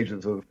 2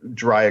 pages of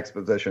dry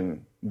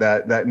exposition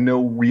that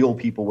no real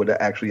people would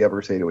actually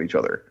ever say to each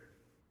other.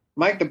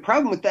 Mike, the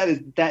problem with that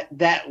is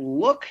that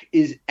look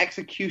is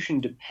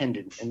execution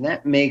dependent, and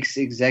that makes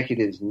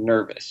executives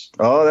nervous.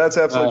 Oh, that's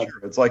absolutely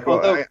true. It's like,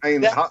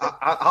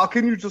 how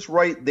can you just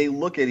write, they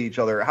look at each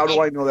other? How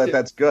do I know that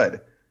that's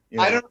good?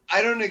 I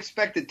don't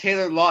expect that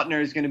Taylor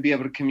Lautner is going to be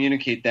able to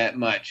communicate that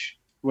much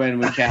when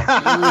we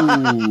cast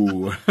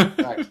him.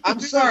 Right. I'm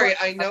sorry.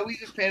 I know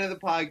he's a fan of the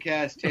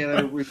podcast,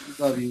 Taylor. We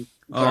love you.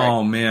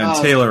 Oh,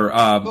 man. Taylor,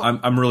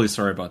 I'm really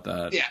sorry about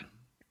that. Yeah.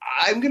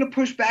 I'm going to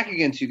push back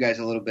against you guys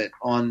a little bit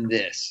on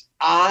this.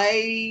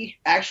 I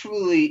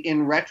actually,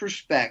 in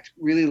retrospect,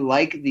 really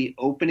like the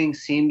opening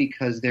scene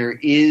because there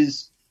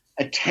is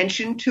a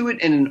tension to it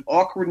and an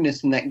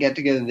awkwardness in that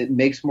get-together that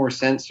makes more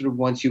sense sort of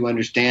once you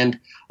understand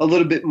a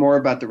little bit more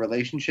about the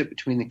relationship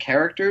between the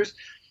characters.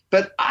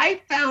 But I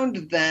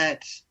found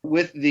that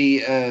with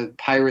the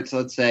pirates,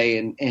 let's say,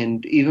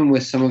 and even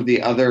with some of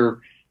the other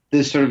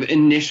this sort of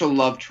initial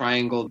love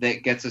triangle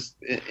that gets us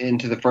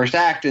into the first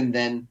act, and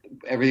then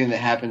everything that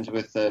happens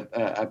with,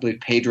 I believe,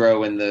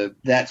 Pedro and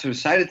that sort of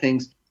side of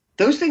things,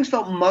 those things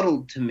felt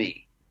muddled to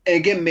me. And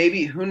again,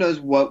 maybe who knows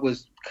what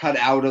was cut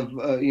out of,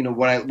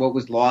 what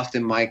was lost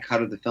in my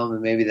cut of the film,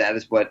 and maybe that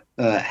is what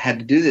had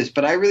to do this.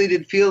 But I really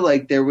did feel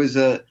like there was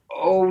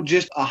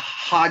just a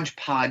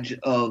hodgepodge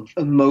of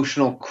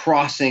emotional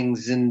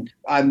crossings, and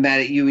I'm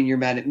mad at you and you're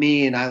mad at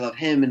me, and I love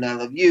him and I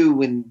love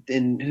you,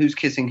 and who's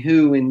kissing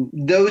who, and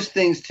those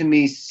things to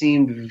me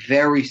seemed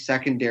very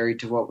secondary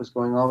to what was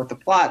going on with the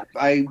plot.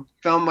 I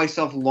found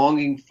myself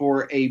longing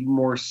for a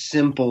more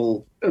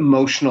simple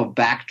emotional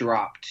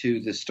backdrop to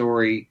the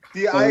story.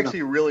 Yeah, I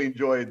actually really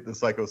enjoyed the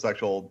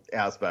psychosexual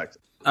aspect.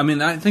 I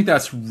mean, I think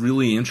that's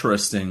really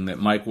interesting that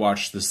Mike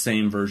watched the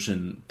same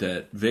version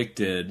that Vic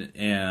did,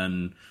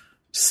 and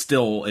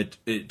still it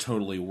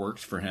totally worked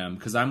for him.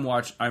 Because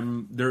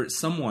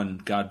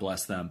someone, God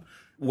bless them,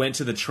 went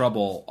to the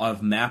trouble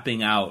of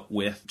mapping out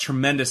with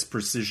tremendous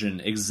precision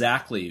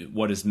exactly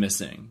what is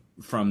missing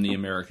from the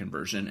American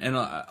version. And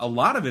a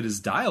lot of it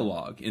is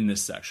dialogue in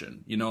this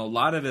section. A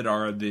lot of it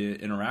are the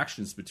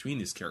interactions between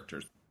these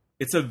characters.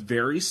 It's a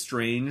very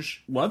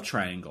strange love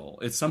triangle.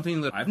 It's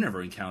something that I've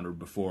never encountered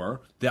before.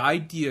 The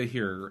idea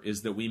here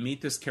is that we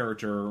meet this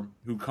character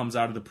who comes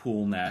out of the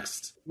pool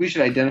next. We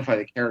should identify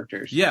the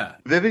characters. Yeah.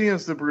 Vivian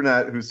is the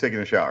brunette who's taking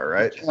a shower,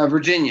 right?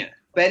 Virginia.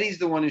 Betty's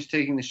the one who's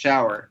taking the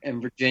shower,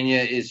 and Virginia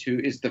is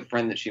the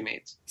friend that she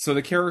meets. So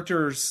the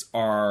characters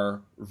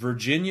are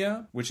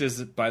Virginia, which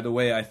is, by the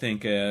way, I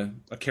think a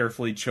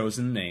carefully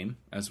chosen name,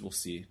 as we'll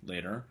see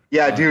later.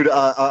 Yeah, dude,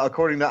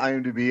 according to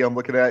IMDb, I'm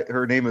looking at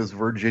her name is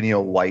Virginia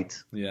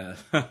White. Yeah.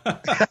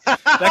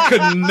 That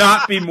could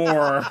not be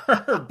more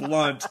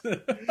blunt.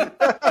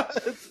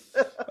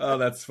 Oh,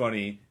 that's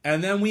funny.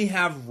 And then we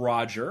have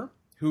Roger,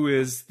 who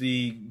is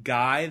the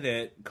guy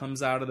that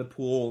comes out of the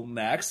pool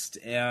next,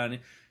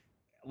 and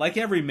like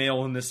every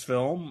male in this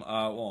film,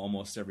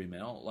 almost every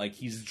male,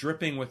 he's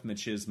dripping with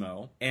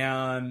machismo,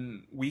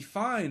 and we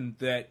find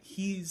that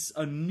he's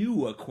a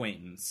new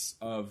acquaintance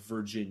of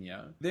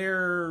Virginia.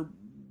 They're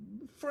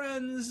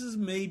friends,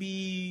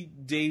 maybe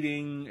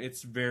dating.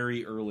 It's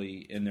very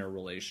early in their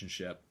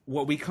relationship.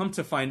 What we come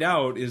to find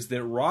out is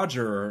that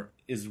Roger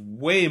is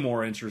way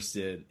more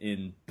interested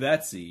in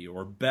Betty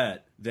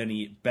than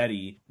he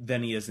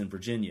is in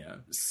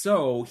Virginia.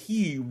 So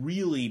he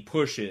really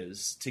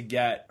pushes to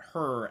get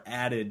her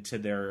added to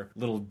their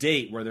little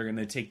date where they're going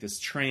to take this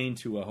train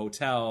to a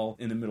hotel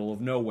in the middle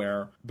of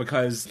nowhere,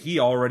 because he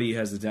already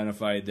has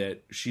identified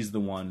that she's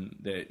the one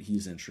that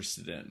he's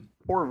interested in.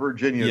 Poor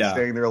Virginia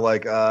staying there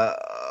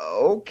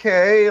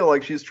okay,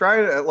 she's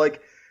trying to,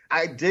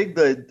 I dig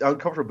the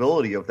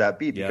uncomfortability of that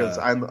beat because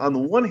Yeah. on the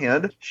one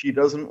hand, she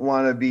doesn't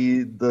want to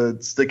be the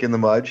stick in the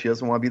mud. She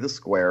doesn't want to be the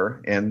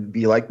square and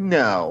be like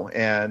no.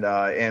 And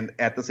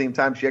at the same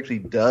time, she actually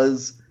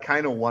does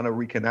kind of want to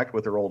reconnect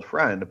with her old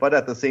friend. But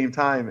at the same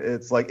time,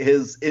 it's like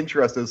his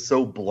interest is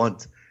so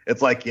blunt.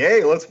 It's like,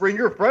 yay, let's bring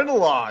your friend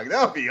along.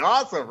 That would be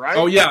awesome, right?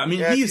 Oh yeah, I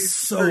mean And he's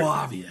so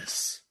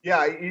obvious.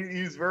 yeah,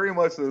 he's very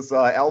much this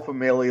alpha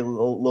male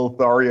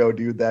Lothario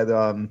dude that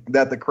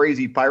the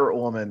crazy pirate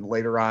woman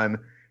later on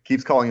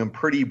keeps calling him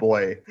pretty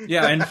boy.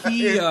 Yeah, and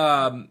he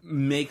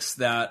makes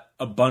that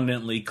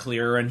abundantly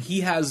clear, and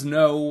he has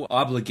no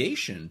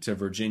obligation to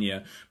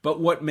Virginia. But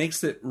what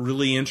makes it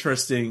really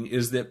interesting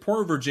is that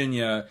poor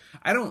Virginia,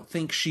 I don't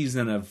think she's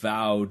an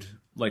avowed,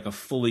 like a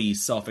fully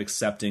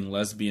self-accepting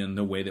lesbian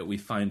the way that we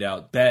find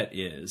out Bet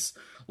is.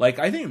 Like,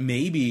 I think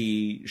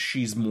maybe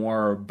she's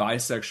more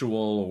bisexual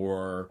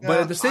or... Yeah, but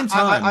at the same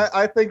time...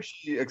 I think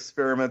she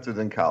experimented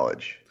in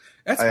college.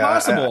 That's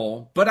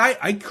possible, but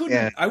I couldn't.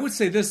 Yeah. I would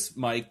say this,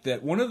 Mike,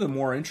 that one of the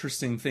more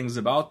interesting things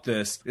about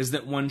this is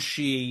that when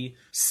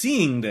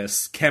seeing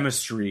this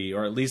chemistry,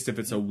 or at least if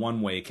it's a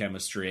one-way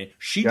chemistry,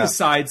 she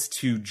decides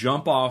to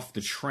jump off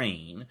the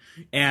train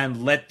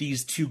and let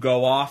these two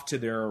go off to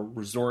their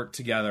resort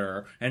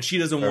together, and she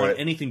doesn't want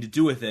anything to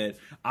do with it.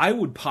 I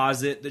would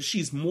posit that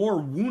she's more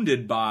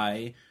wounded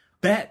by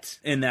Bet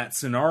in that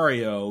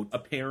scenario,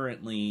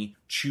 apparently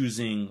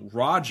choosing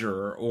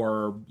Roger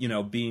or,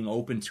 being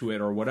open to it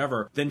or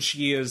whatever, than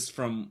she is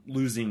from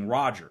losing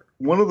Roger.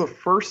 One of the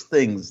first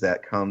things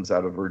that comes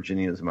out of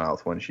Virginia's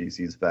mouth when she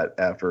sees Bet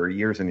after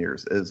years and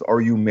years is,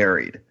 "Are you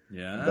married?"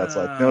 Yeah. That's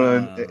like,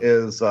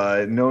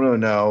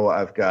 no.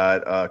 I've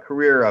got a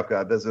career, I've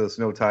got business,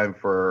 no time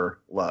for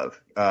love.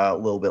 A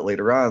little bit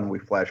later on, we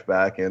flash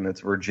back, and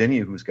it's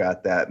Virginia who's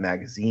got that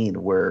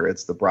magazine where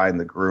it's the bride and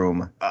the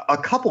groom. A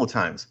couple of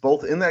times,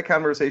 both in that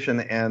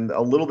conversation and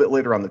a little bit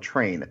later on the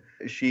train,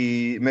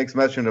 she makes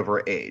mention of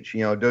her age.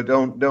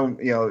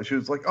 Don't. She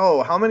was like,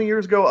 "Oh, how many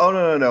years ago?"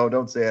 "Oh, no,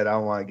 don't say it. I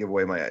don't want to give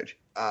away my age."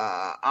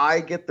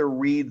 I get the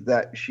read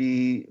that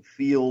she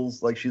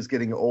feels like she's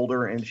getting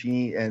older and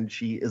she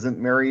isn't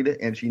married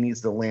and she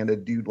needs to land a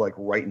dude like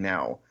right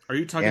now. Are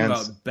you talking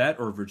about Bet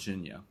or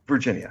Virginia?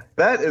 Virginia.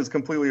 Bet is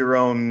completely her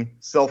own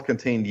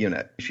self-contained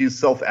unit. She's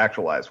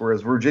self-actualized,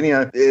 whereas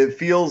Virginia, it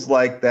feels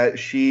like that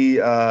she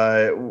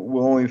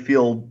will only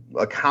feel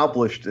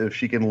accomplished if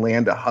she can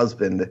land a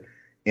husband,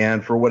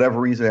 and for whatever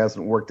reason it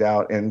hasn't worked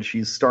out, and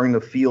she's starting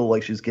to feel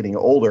like she's getting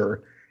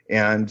older.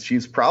 And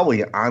she's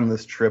probably on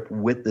this trip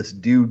with this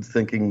dude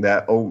thinking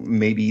that, oh,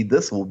 maybe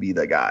this will be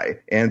the guy.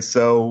 And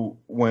so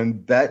when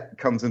Bet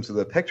comes into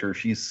the picture,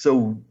 she's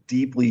so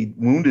deeply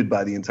wounded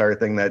by the entire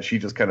thing that she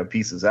just kind of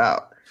pieces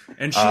out.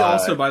 And she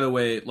also, by the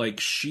way, like,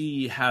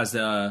 she has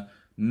a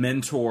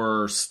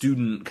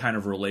mentor-student kind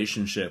of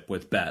relationship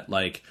with Bet.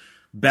 Like,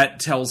 Bet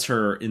tells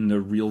her in the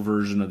real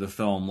version of the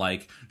film,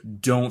 like,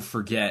 don't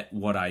forget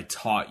what I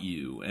taught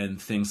you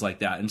and things like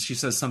that. And she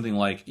says something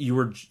like,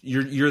 you're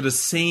the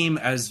same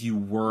as you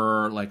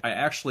were. Like, I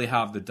actually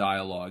have the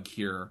dialogue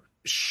here.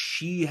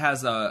 She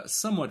has a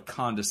somewhat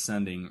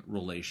condescending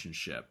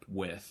relationship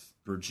with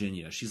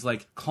Virginia. She's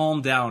like,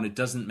 calm down, it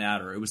doesn't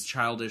matter. It was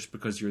childish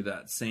because you're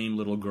that same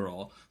little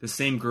girl, the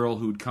same girl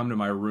who'd come to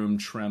my room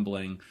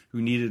trembling,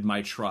 who needed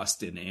my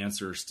trust and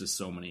answers to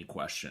so many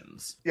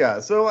questions.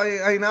 Yeah, so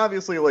I mean,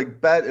 obviously, like,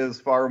 Bet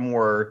is far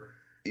more,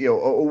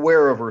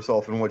 aware of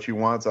herself and what she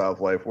wants out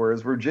of life,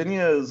 whereas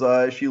Virginia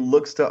is, she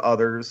looks to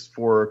others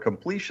for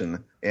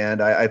completion,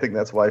 and I think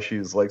that's why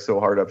she's, like,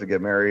 so hard up to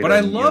get married. But I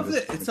love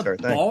that it's a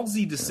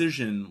ballsy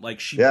decision. Like,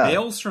 she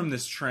bails from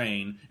this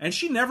train, and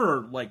she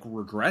never, like,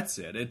 regrets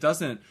it.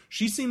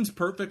 She seems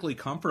perfectly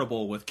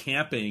comfortable with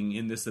camping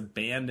in this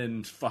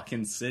abandoned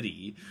fucking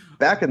city.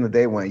 Back in the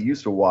day when I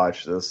used to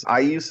watch this, I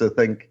used to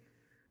think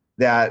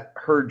that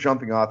her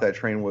jumping off that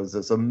train was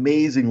this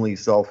amazingly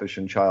selfish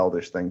and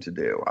childish thing to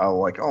do. I was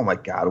like, oh my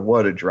God,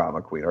 what a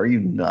drama queen. Are you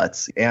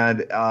nuts?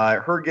 And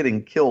her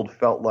getting killed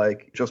felt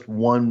like just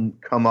one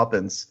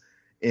comeuppance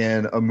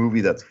in a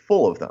movie that's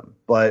full of them.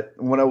 But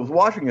when I was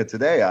watching it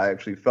today, I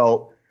actually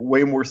felt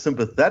way more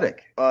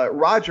sympathetic.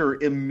 Roger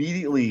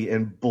immediately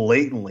and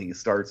blatantly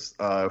starts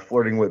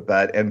flirting with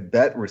Bet, and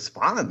Bet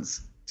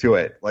responds to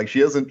it. Like,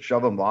 she doesn't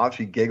shove him off.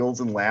 She giggles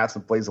and laughs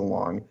and plays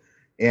along.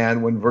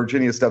 And when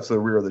Virginia steps to the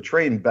rear of the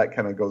train, Bet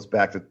kind of goes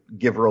back to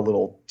give her a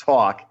little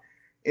talk.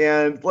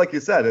 And like you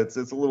said, it's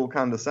a little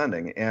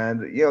condescending.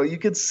 And, you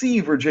could see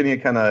Virginia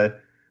kind of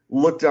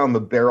look down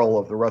the barrel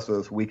of the rest of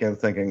this weekend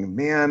thinking,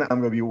 man, I'm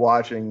going to be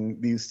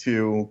watching these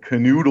two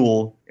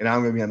canoodle, and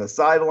I'm going to be on the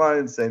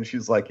sidelines. And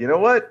she's like, you know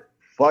what?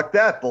 Fuck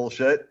that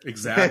bullshit.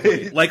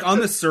 Exactly. Like, on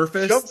the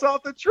surface, jumps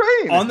off the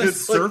train. On the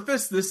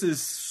surface, this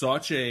is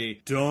such a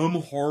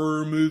dumb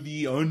horror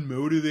movie,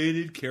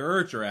 unmotivated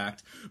character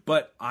act.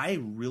 But I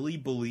really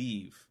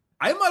believe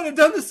I might have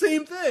done the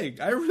same thing.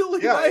 I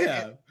really might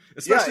have.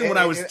 Especially when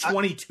I was and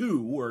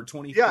 22 or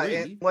 23. Yeah,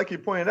 and like you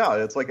pointed out,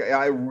 it's like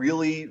I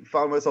really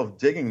found myself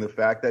digging the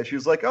fact that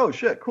she's like, oh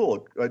shit,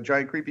 cool, a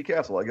giant creepy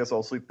castle. I guess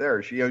I'll sleep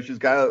there. She's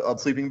got a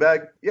sleeping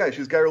bag. Yeah,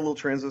 she's got her little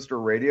transistor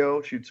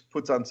radio. She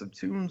puts on some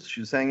tunes.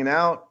 She's hanging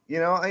out.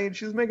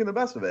 She's making the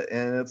best of it.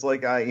 And it's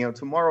like,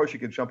 tomorrow she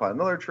could jump on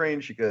another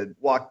train. She could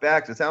walk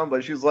back to town,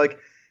 but she's like,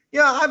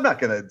 yeah, I'm not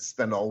going to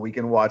spend all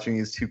weekend watching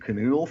these two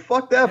canoodle.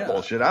 Fuck that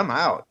bullshit. I'm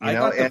out. I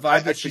got the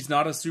vibe that she's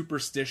not a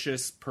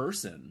superstitious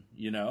person,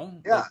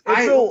 Yeah.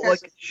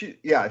 She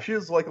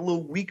is like a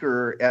little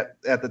weaker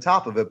at the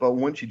top of it, but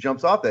when she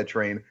jumps off that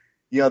train,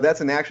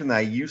 that's an action that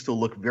I used to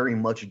look very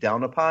much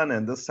down upon,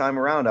 and this time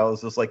around I was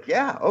just like,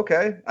 yeah,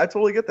 okay, I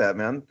totally get that,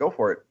 man. Go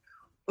for it.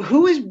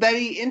 Who is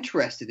Betty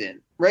interested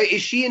in? Right?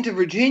 Is she into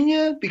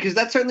Virginia? Because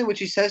that's certainly what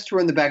she says to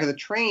her in the back of the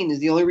train, is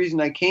the only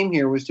reason I came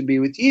here was to be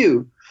with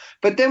you.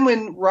 But then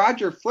when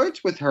Roger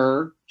flirts with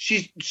her,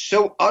 she's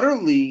so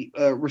utterly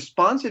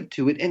responsive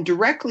to it and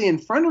directly in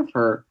front of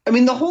her. I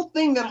mean, that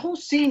whole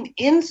scene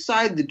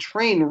inside the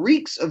train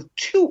reeks of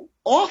two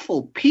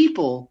awful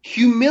people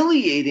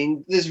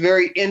humiliating this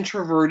very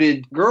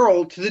introverted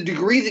girl to the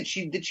degree that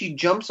she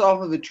jumps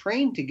off of the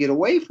train to get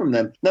away from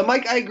them. Now,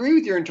 Mike, I agree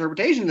with your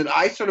interpretation that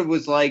I sort of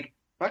was like,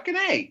 fucking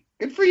A.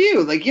 Good for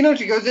you. Like,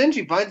 she goes in,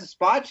 she finds a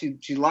spot,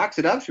 she locks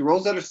it up, she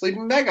rolls out her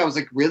sleeping bag. I was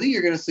like, really?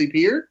 You're going to sleep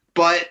here?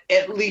 But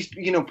at least,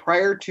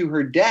 prior to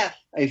her death,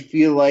 I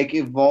feel like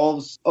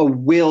evolves a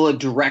will, a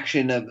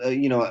direction,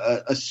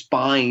 a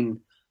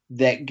spine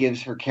that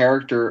gives her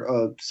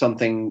character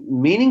something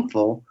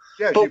meaningful.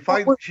 Yeah,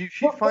 but she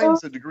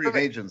finds a degree of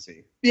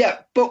agency. Yeah,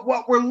 but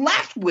what we're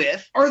left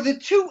with are the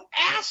two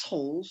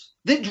assholes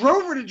that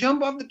drove her to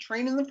jump off the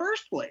train in the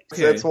first place.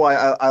 Okay. That's why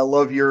I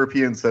love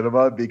European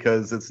cinema,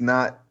 because it's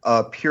not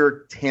a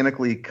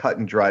puritanically cut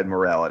and dried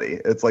morality.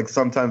 It's like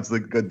sometimes the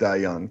good die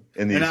young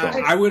in these films.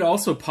 I would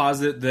also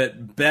posit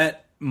that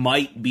Bet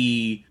might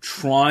be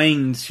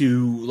trying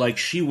to,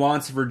 she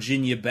wants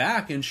Virginia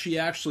back, and she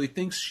actually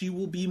thinks she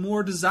will be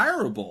more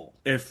desirable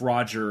if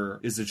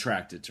Roger is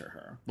attracted to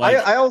her.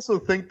 I also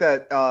think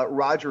that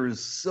Roger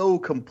is so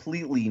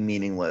completely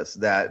meaningless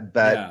that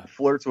Bet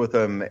flirts with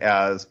him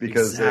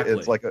because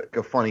it's like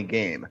a funny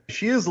game.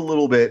 She is a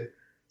little bit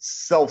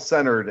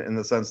self-centered in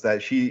the sense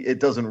that it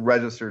doesn't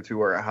register to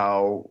her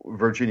how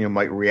Virginia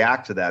might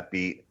react to that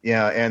beat.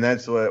 Yeah, and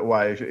that's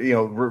why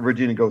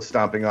Virginia goes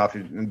stomping off,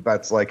 and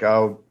Bet's like,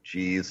 oh,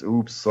 geez,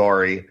 oops,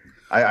 sorry.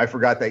 I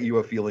forgot that you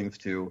have feelings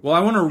too. Well,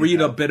 I want to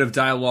read a bit of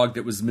dialogue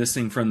that was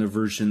missing from the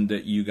version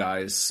that you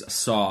guys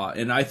saw,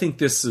 and I think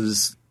this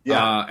is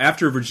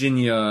after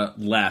Virginia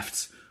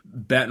left,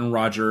 Bet and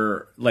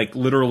Roger,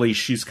 literally,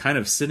 she's kind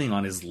of sitting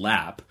on his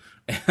lap,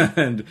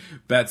 and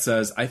Bet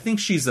says, I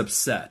think she's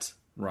upset.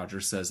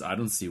 Roger says, I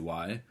don't see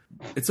why.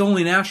 It's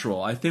only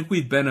natural. I think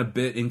we've been a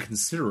bit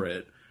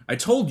inconsiderate. I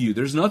told you,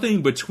 there's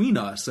nothing between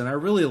us, and I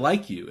really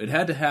like you. It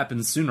had to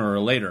happen sooner or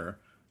later.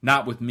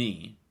 Not with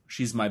me.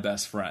 She's my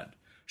best friend.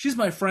 She's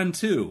my friend,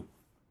 too.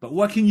 But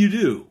what can you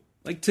do?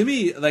 To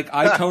me,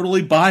 I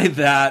totally buy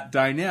that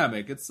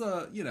dynamic. It's,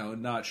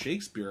 not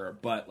Shakespeare,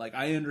 but,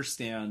 I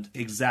understand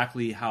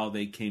exactly how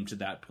they came to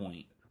that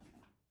point.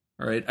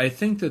 All right, I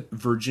think that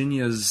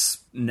Virginia's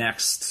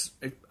next,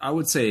 I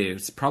would say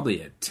it's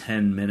probably a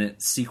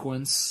 10-minute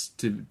sequence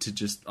to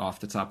just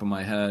off the top of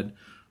my head.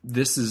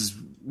 This is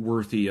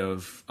worthy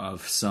of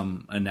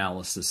some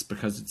analysis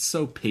because it's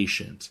so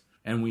patient,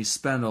 and we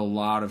spend a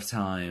lot of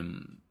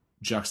time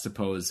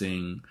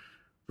juxtaposing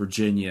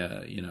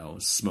Virginia,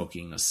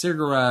 smoking a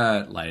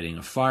cigarette, lighting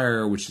a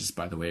fire, which is,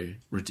 by the way,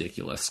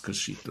 ridiculous because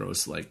she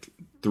throws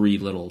 3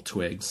 little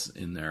twigs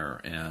in there,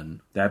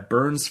 and that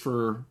burns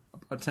for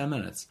about 10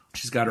 minutes.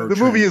 She's got her. The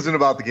movie isn't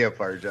about the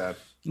campfire, John.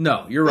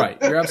 No, you're right.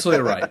 You're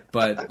absolutely right.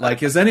 But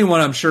as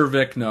anyone, I'm sure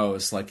Vic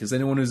knows, as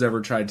anyone who's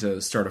ever tried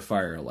to start a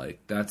fire,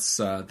 that's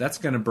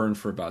going to burn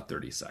for about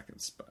 30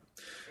 seconds. But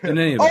in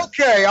any event,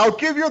 okay, I'll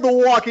give you The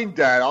Walking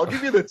Dead. I'll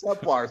give you the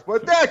Templars,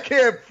 but that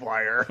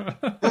campfire.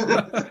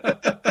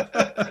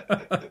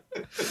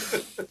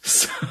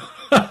 So,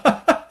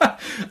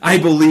 I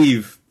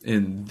believe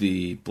in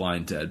the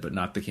Blind Dead, but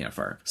not the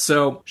campfire.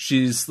 So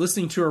she's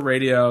listening to her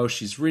radio.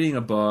 She's reading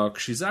a book.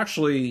 She's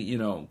actually,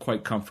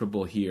 quite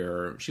comfortable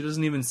here. She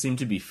doesn't even seem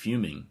to be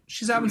fuming.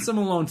 She's having some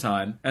alone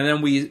time. And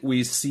then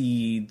we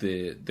see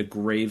the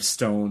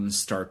gravestones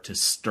start to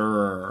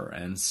stir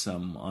and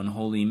some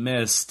unholy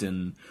mist,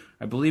 and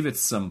I believe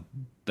it's some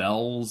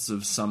bells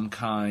of some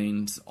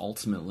kind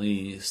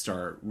ultimately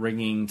start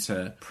ringing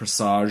to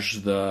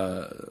presage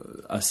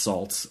the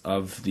assault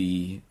of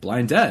the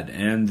Blind Dead.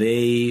 And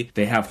they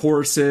have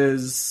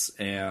horses,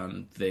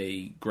 and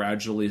they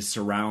gradually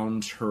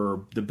surround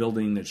the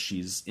building that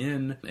she's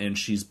in, and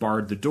she's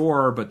barred the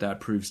door, but that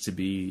proves to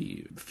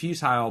be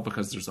futile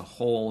because there's a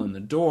hole in the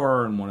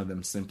door, and one of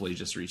them simply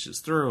just reaches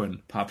through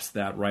and pops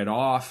that right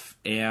off.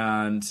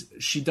 And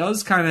she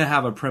does kind of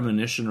have a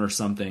premonition or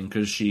something,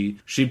 because she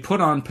put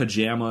on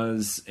pajamas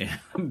pajamas,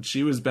 and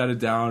she was bedded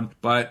down,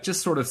 but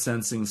just sort of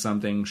sensing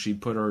something, she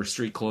put her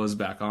street clothes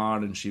back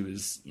on, and she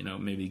was,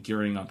 maybe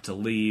gearing up to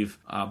leave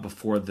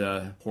before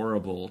the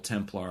horrible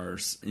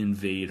Templars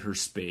invade her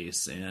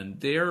space, and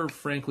they're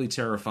frankly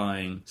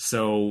terrifying.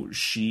 So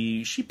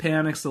she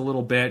panics a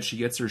little bit. She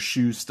gets her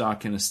shoe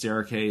stuck in a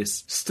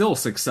staircase, still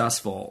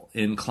successful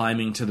in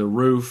climbing to the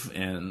roof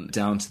and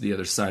down to the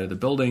other side of the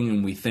building,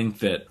 and we think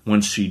that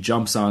when she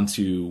jumps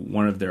onto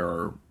one of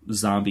their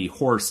zombie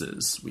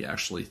horses, we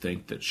actually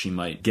think that she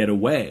might get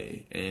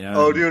away. And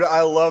oh, dude,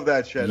 I love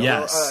that shit.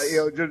 Yes.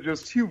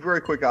 Just two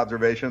very quick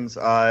observations.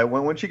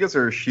 When she gets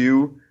her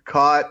shoe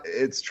caught,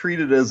 it's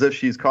treated as if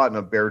she's caught in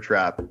a bear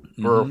trap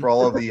for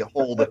all of the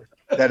hold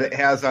that it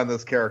has on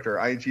this character.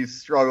 She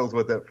struggles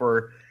with it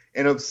for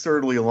an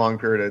absurdly long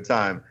period of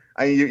time.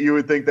 You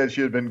would think that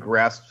she had been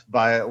grasped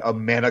by a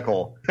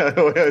manacle.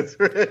 Well,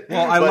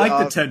 I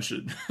like the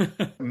tension.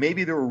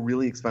 Maybe they were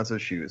really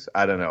expensive shoes.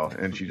 I don't know.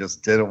 And she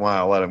just didn't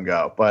want to let them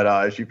go.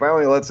 But she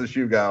finally lets the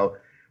shoe go,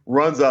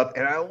 runs up.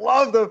 And I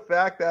love the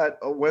fact that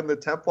when the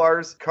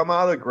Templars come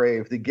out of the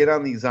grave, they get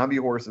on these zombie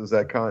horses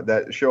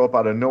that show up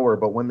out of nowhere.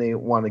 But when they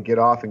want to get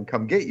off and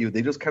come get you,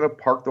 they just kind of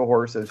park the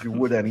horse as you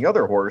would any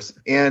other horse.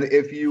 And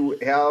if you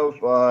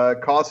have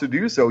cause to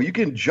do so, you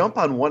can jump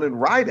on one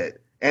and ride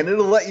it, and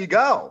it'll let you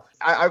go.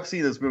 I've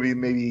seen this movie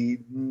maybe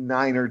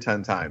 9 or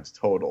 10 times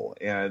total,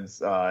 and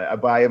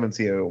but I haven't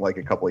seen it in like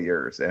a couple of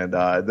years. And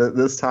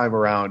this time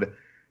around,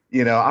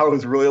 I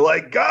was really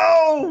like,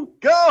 go!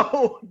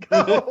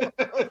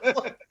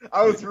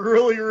 I was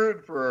really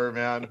rooting for her,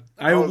 man.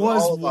 I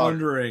was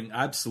wondering,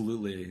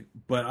 absolutely,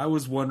 but I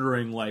was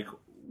wondering, like,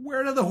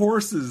 where do the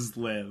horses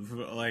live?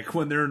 Like,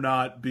 when they're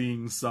not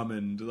being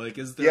summoned? Like,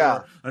 is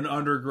there an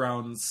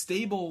underground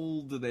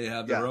stable? Do they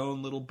have their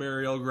own little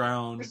burial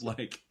ground?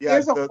 Like,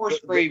 there's a horse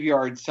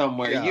graveyard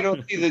somewhere. Yeah. You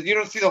don't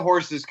see the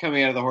horses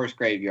coming out of the horse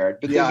graveyard,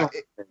 but there's a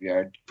horse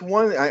graveyard.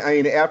 I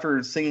mean,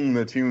 after singing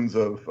the tunes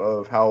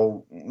of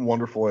how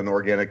wonderful and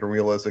organic and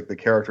realistic the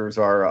characters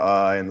are,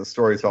 and the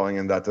storytelling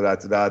and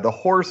the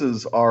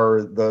horses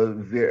are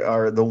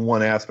the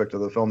one aspect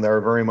of the film that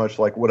are very much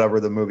like whatever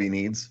the movie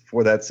needs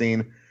for that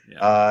scene.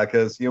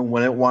 Because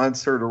when it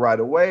wants her to ride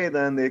away,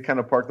 then they kind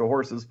of park the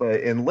horses. But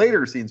in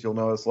later scenes, you'll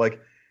notice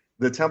like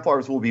the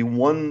Templars will be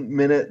 1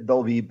 minute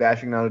they'll be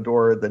bashing down a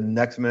door, the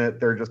next minute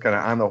they're just kind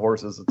of on the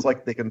horses. It's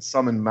like they can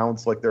summon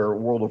mounts like they're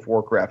World of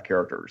Warcraft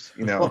characters.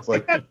 It's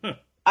like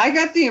I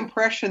got the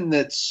impression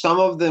that some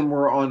of them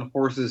were on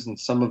horses and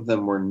some of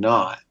them were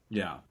not.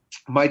 Yeah.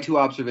 My two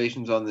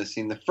observations on this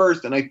scene. The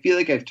first, and I feel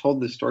like I've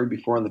told this story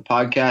before on the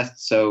podcast,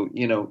 so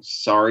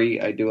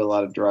sorry, I do a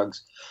lot of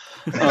drugs.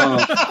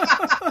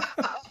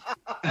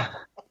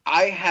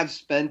 I have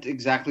spent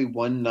exactly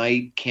one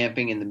night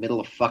camping in the middle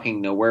of fucking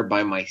nowhere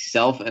by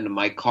myself, and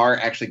my car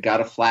actually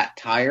got a flat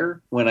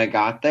tire when I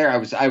got there. I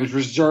was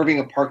reserving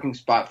a parking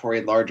spot for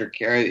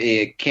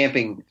a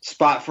camping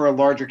spot for a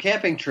larger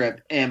camping trip,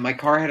 and my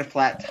car had a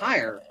flat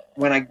tire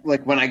when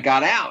I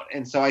got out.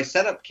 And so I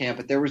set up camp,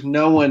 but there was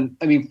no one,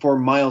 for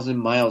miles and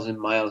miles and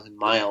miles and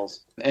miles.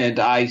 And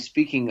I,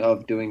 speaking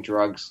of doing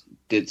drugs,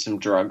 did some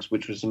drugs,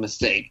 which was a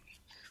mistake.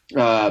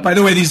 By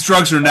the way, these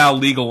drugs are now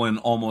legal in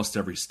almost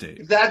every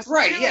state. That's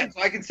right. Yeah,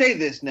 so I can say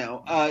this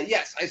now.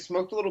 Yes, I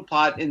smoked a little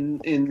pot in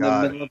the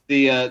middle of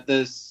the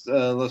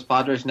Los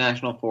Padres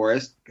National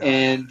Forest,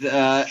 and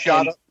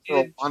shot up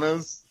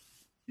marijuanas.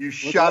 You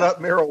shot up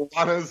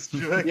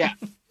marijuanas. Yeah,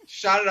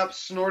 shot it up,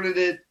 snorted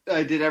it.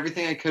 I did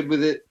everything I could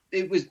with it.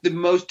 It was the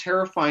most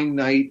terrifying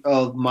night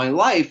of my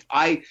life.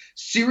 I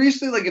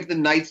seriously, if the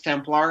Knights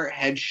Templar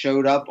had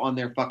showed up on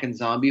their fucking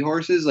zombie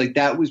horses,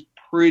 that was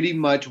pretty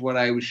much what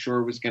I was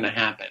sure was going to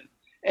happen.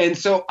 And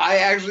so I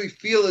actually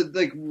feel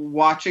it,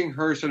 watching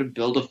her sort of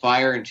build a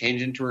fire and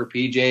change into her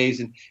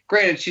PJs. And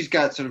granted, she's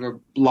got sort of a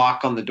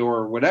lock on the door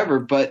or whatever,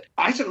 but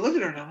I sort of looked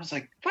at her and I was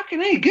like, fucking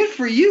hey, good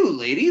for you,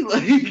 lady.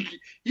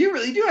 You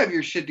really do have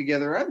your shit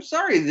together. I'm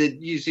sorry that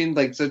you seemed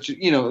like such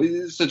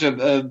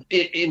a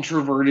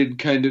introverted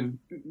kind of,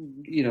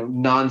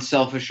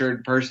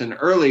 non-self-assured person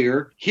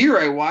earlier. Here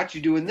I watch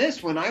you doing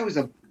this when I was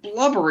a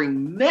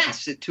blubbering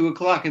mess at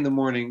 2:00 in the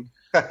morning.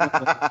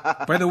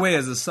 By the way,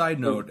 as a side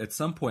note, at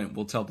some point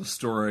we'll tell the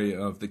story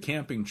of the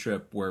camping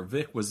trip where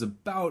Vic was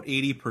about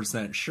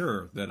 80%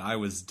 sure that I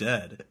was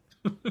dead.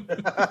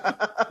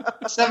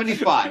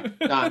 75.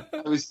 John,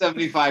 I was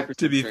 75%.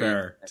 To be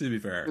fair.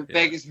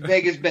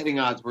 Vegas betting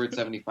odds were at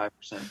 75%.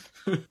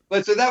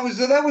 But so that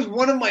was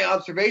one of my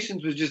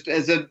observations, was just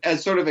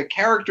as sort of a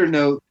character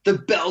note, the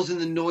bells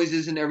and the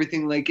noises and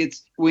everything.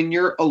 It's when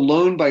you're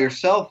alone by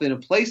yourself in a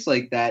place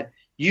like that,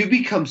 you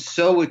become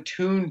so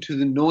attuned to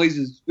the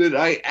noises that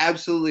I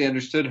absolutely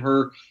understood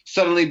her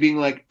suddenly being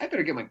like, I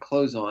better get my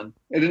clothes on.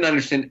 I didn't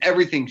understand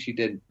everything she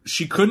did.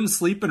 She couldn't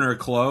sleep in her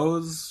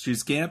clothes.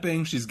 She's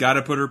camping. She's got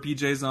to put her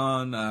PJs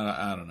on.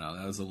 I don't know.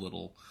 That was a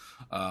little...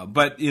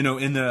 but,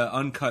 in the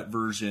uncut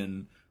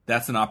version,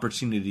 that's an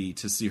opportunity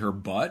to see her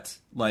butt.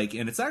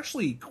 And it's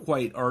actually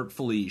quite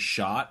artfully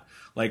shot.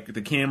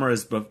 The camera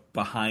is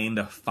behind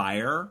a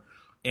fire.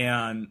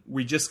 and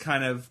we just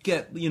kind of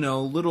get,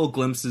 little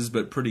glimpses,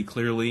 but pretty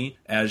clearly,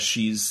 as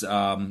she's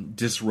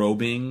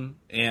disrobing,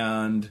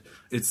 and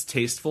it's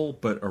tasteful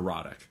but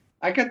erotic.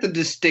 I got the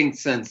distinct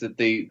sense that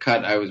the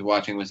cut I was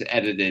watching was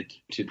edited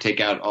to take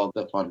out all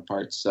the fun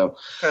parts. So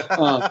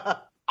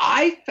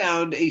I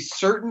found a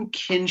certain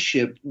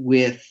kinship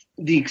with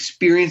the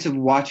experience of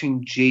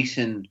watching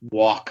Jason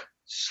walk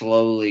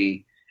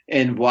slowly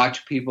and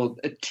watch people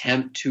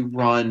attempt to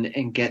run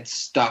and get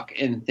stuck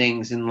in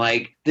things, and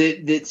like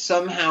that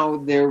somehow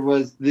there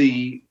was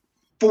the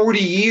 40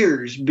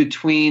 years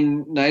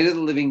between Night of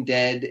the Living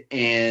Dead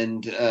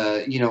and,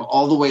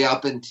 all the way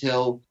up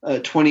until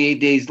 28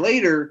 Days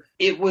Later,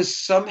 it was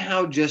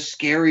somehow just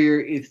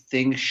scarier if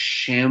things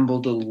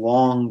shambled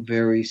along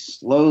very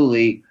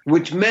slowly,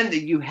 which meant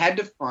that you had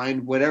to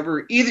find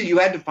either you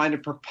had to find a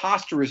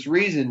preposterous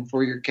reason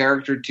for your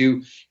character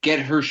to get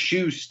her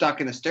shoe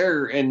stuck in a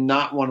stair and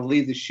not want to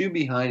leave the shoe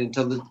behind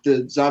until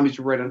the zombies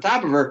were right on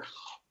top of her,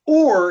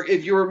 or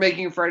if you were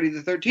making a Friday the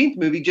 13th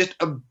movie, just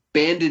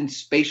abandon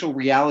spatial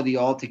reality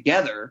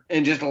altogether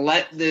and just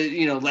let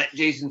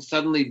Jason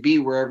suddenly be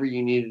wherever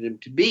you needed him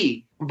to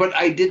be. But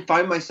I did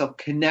find myself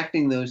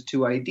connecting those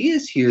two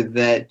ideas here,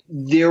 that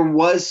there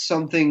was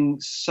something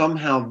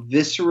somehow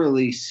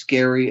viscerally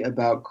scary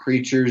about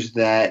creatures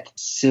that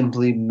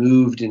simply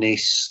moved in a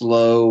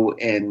slow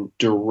and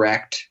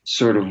direct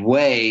sort of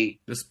way.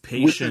 This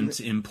patient,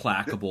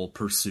 implacable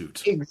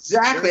pursuit.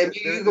 Exactly. I mean,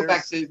 you go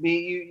back to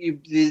me.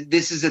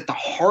 This is at the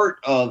heart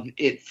of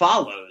It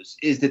Follows,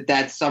 is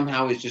that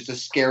somehow is just a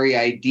scary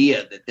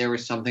idea that there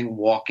is something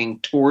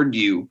walking toward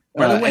you.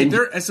 By the way,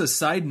 as a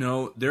side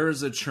note, there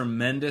is a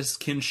tremendous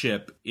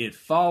kinship. It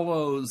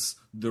Follows,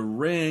 The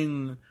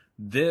Ring,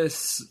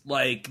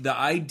 the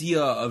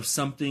idea of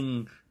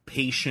something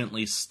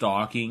patiently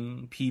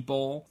stalking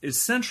people is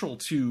central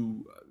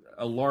to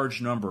a large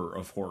number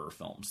of horror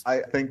films. I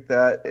think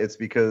that it's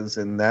because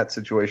in that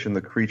situation,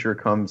 the creature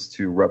comes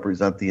to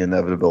represent the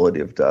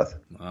inevitability of death.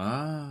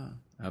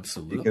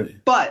 Absolutely.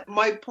 But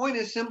my point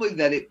is simply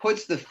that it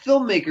puts the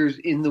filmmakers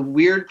in the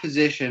weird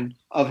position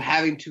of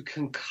having to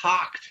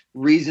concoct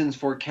reasons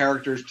for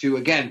characters to,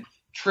 again,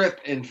 trip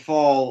and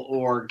fall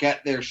or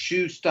get their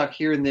shoes stuck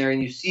here and there.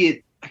 And you see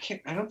it.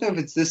 I don't know if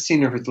it's this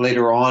scene or if it's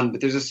later on,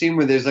 but there's a scene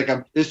where there's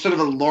sort of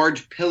a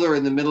large pillar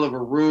in the middle of a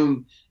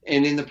room.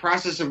 And in the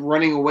process of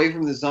running away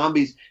from the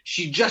zombies,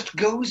 she just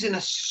goes in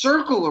a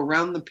circle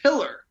around the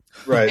pillar.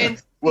 Right. And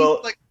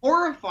she's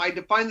horrified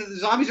to find that the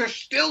zombies are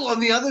still on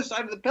the other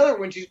side of the pillar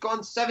when she's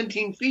gone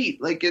 17 feet.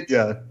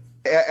 Yeah.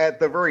 At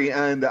the very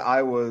end,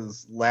 I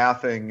was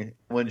laughing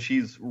when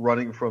she's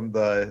running from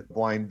the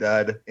blind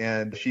dead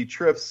and she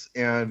trips,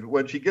 and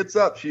when she gets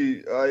up,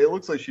 it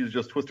looks like she's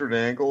just twisted an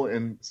ankle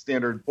in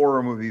standard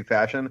horror movie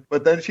fashion,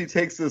 but then she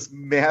takes this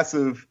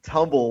massive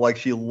tumble, like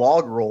she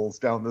log rolls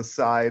down the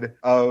side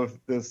of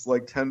this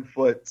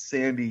 10-foot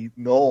sandy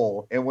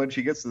knoll, and when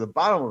she gets to the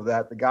bottom of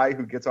that, the guy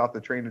who gets off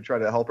the train to try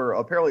to help her,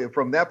 apparently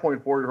from that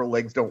point forward her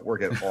legs don't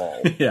work at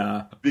all.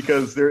 Yeah,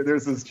 because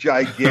there's this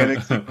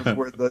gigantic sequence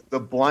where the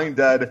blind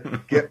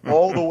dead get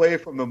all the way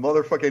from the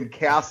motherfucking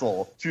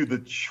castle to the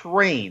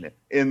train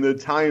in the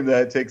time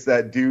that it takes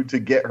that dude to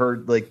get her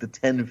the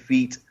 10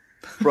 feet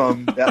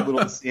from that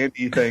little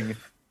sandy thing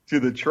to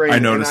the train. I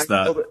noticed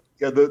that.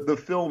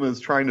 The film is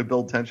trying to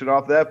build tension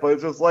off that, but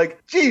it's just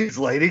geez,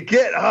 lady,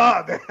 get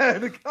up,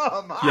 man,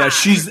 come on. Yeah,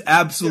 she's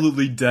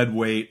absolutely dead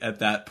weight at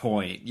that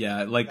point.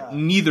 Yeah,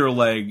 neither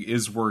leg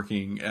is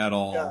working at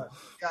all.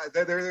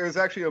 Yeah, there's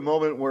actually a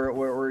moment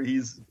where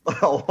he's he's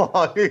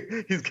got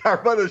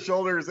her by the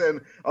shoulders,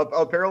 and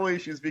apparently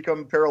she's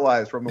become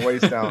paralyzed from the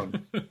waist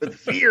down with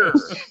fear.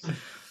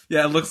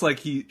 Yeah, it looks like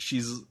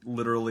she's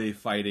literally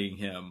fighting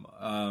him.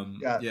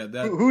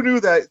 Who knew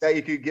that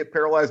you could get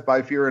paralyzed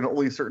by fear in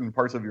only certain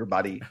parts of your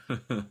body?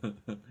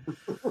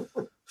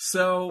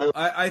 So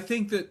I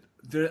think that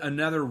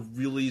another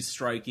really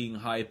striking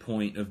high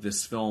point of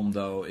this film,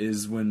 though,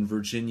 is when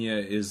Virginia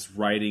is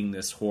riding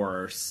this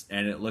horse,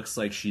 and it looks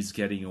like she's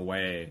getting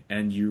away,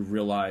 and you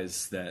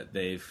realize that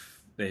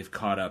they've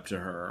caught up to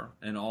her,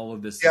 and all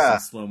of this is in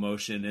slow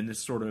motion, and this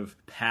sort of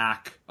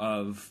pack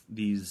of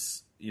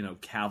these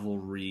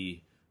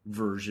cavalry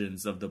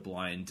versions of the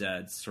blind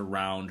dead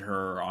surround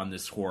her on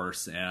this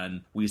horse,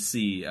 and we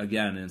see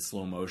again in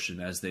slow motion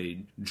as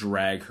they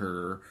drag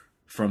her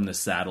from the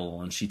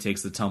saddle and she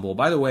takes the tumble.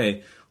 By the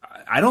way,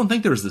 I don't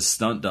think there's a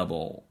stunt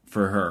double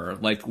for her.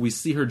 We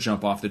see her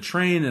jump off the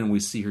train and we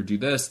see her do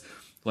this.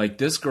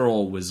 This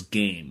girl was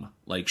game.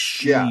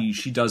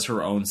 She does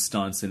her own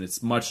stunts, and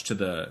it's much to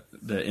the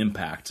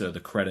impact, the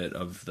credit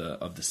of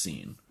the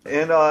scene.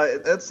 And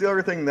that's the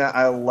other thing that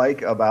I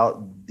like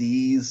about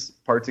these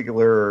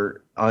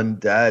particular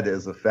undead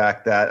is the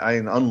fact that,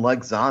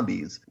 unlike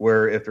zombies,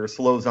 where if they're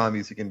slow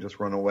zombies, you can just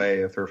run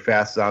away. If they're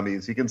fast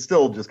zombies, you can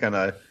still just kind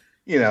of,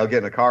 get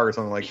in a car or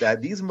something like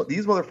that. These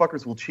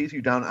motherfuckers will chase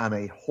you down on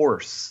a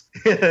horse.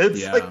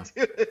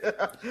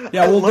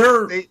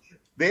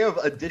 They have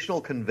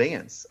additional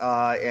conveyance,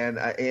 and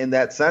in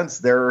that sense,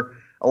 they're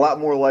a lot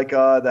more like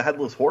the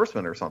Headless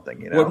Horseman or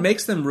something. You know, what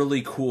makes them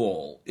really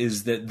cool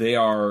is that they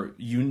are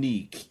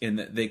unique in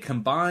that they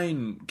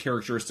combine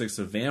characteristics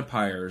of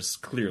vampires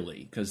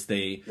clearly, because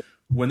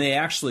when they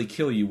actually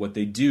kill you, what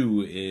they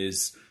do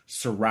is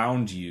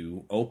surround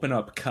you, open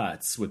up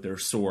cuts with their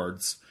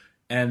swords,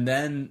 and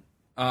then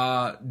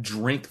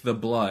drink the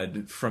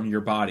blood from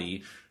your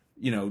body.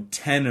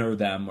 10 of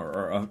them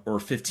or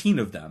 15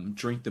 of them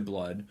drink the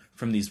blood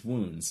from these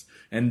wounds.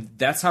 And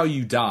that's how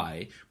you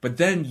die. But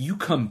then you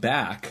come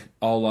back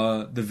a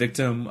la the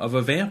victim of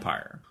a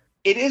vampire.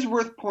 It is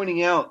worth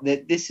pointing out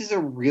that this is a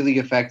really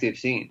effective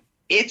scene.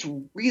 It's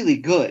really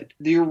good.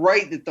 You're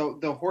right that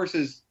the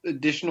horse's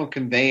additional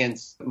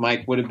conveyance,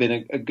 Mike, would have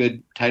been a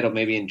good title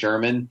maybe in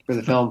German for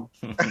the film.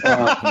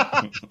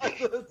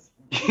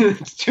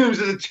 Tombs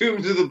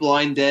of the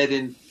Blind Dead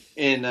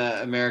in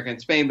America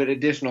and Spain, but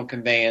additional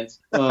conveyance.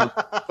 But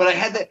I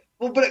had that.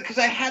 Well, because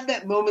I had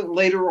that moment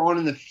later on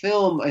in the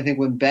film, I think,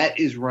 when Bet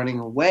is running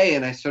away,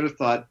 and I sort of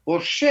thought,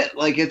 well, shit,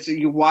 like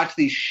you watch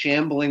these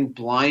shambling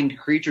blind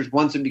creatures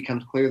once it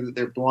becomes clear that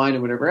they're blind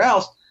and whatever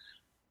else,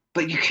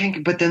 but you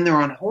can't. But then they're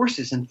on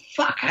horses, and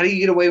fuck, how do you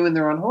get away when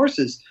they're on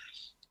horses?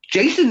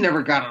 Jason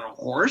never got on a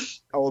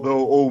horse.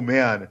 Although, oh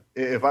man,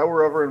 if I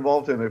were ever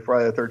involved in a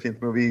Friday the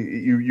 13th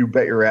movie, you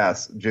bet your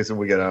ass Jason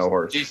would get on a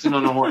horse. Jason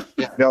on a horse,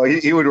 yeah. No,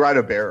 he would ride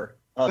a bear.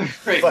 Right,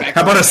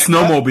 how about a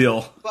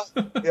snowmobile? But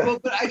again,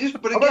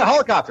 how about a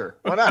helicopter?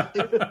 Why not?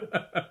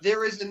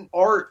 There is an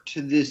art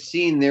to this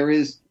scene. There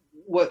is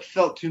what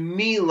felt to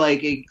me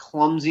like a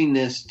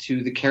clumsiness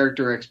to the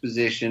character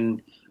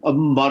exposition, a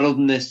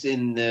muddledness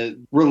in the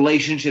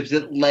relationships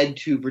that led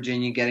to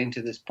Virginia getting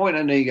to this point.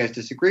 I know you guys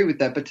disagree with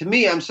that, but to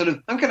me, I'm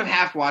kind of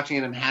half watching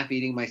it. I'm half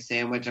eating my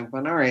sandwich. I'm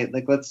going, all right,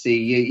 like, let's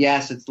see.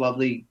 Yes, it's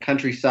lovely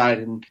countryside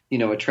and,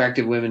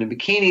 attractive women in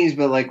bikinis,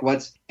 but like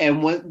once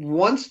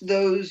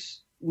those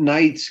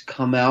knights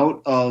come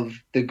out of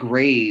the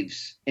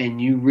graves and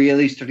you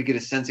really start to get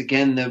a sense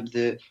again,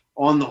 the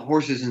on the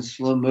horses in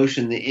slow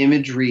motion, the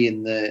imagery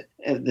and the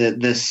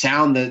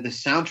sound, the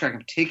soundtrack in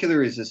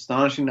particular is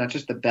astonishing. Not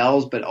just the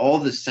bells, but all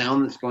the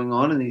sound that's going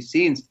on in these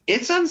scenes.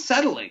 It's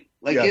unsettling.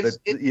 Like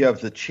you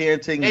have the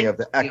chanting, you have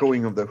the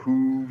echoing of the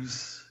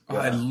hooves. Yeah.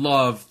 I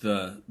love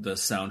the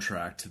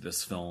soundtrack to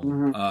this film.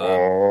 Mm-hmm.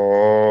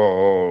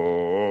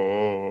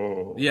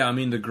 Yeah, I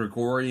mean the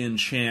Gregorian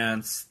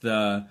chants,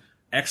 the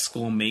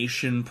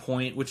exclamation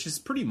point, which is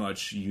pretty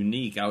much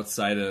unique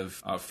outside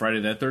of Friday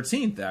the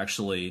 13th,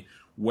 actually,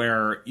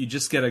 where you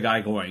just get a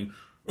guy going,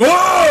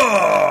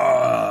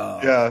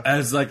 "Whoa!"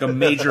 as like a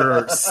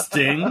major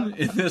sting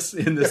in this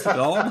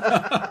film.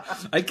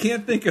 I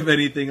can't think of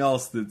anything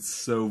else that's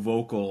so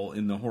vocal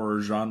in the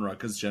horror genre,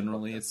 because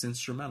generally it's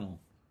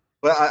instrumental.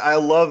 But I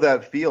love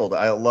that field.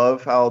 I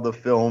love how the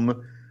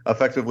film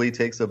effectively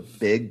takes a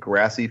big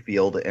grassy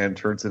field and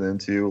turns it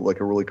into like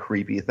a really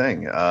creepy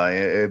thing.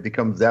 It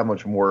becomes that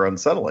much more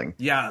unsettling.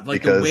 Yeah,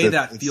 like the way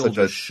that field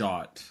is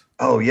shot.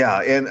 Oh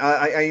yeah, and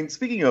I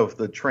speaking of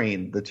the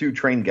two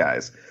train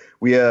guys,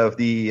 we have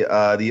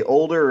the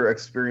older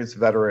experienced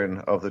veteran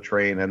of the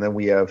train, and then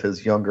we have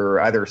his younger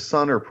either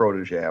son or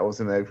protege. I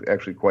wasn't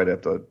actually quite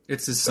at the.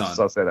 It's his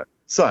son.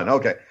 Son,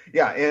 okay,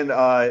 yeah,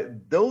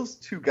 and those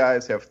two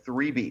guys have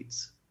 3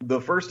 beats.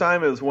 The first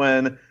time is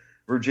when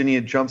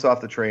Virginia jumps off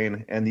the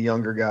train, and the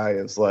younger guy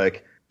is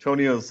like,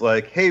 Tonio's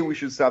like, hey, we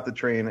should stop the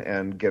train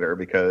and get her,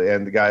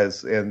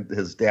 and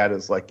his dad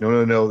is like,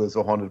 no, there's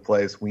a haunted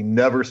place. We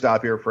never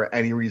stop here for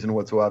any reason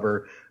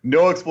whatsoever.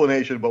 No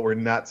explanation, but we're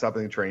not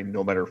stopping the train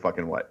no matter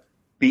fucking what.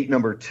 Beat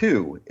number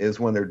 2 is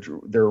when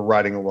they're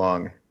riding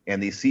along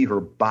and they see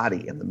her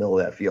body in the middle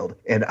of that field.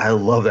 And I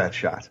love that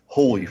shot.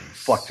 Holy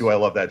fuck, do I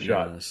love that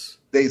shot. Yes.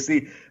 They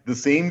see the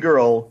same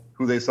girl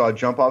who they saw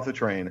jump off the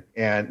train,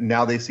 and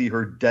now they see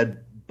her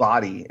dead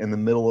body in the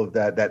middle of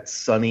that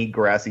sunny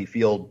grassy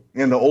field,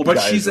 and the old guy.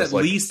 But she's at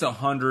least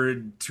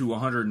 100 to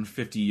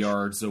 150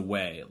 yards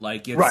away.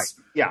 Like it's right,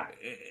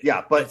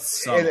 yeah. But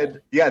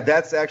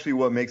that's actually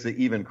what makes it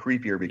even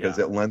creepier, because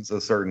it lends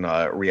a certain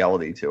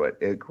reality to it.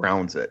 It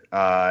grounds it,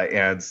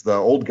 and the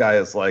old guy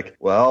is like,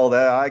 well,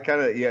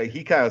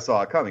 he kind of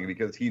saw it coming,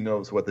 because he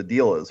knows what the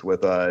deal is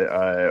with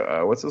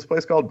what's this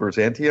place called,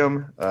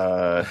 Byzantium?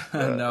 No,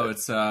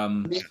 it's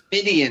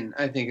Midian,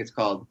 I think it's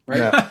called, right?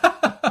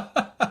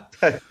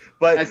 Yeah.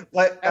 But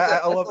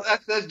I love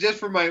that's just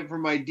for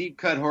my deep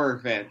cut horror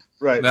fans.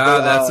 Right.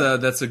 No,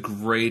 that's a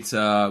great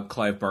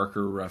Clive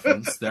Barker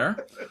reference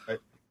there. Right.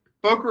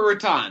 Boca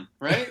Raton,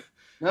 right?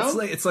 No,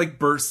 it's like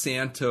Bert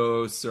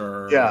Santos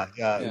or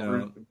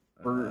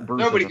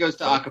nobody goes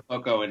to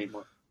Acapulco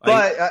anymore.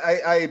 But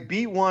I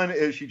beat 1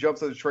 is she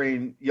jumps on the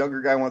train.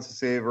 Younger guy wants to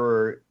save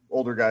her.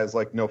 Older guy is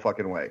like, no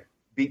fucking way.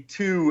 Beat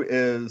 2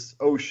 is,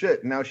 oh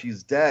shit, now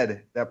she's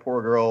dead. That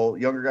poor girl.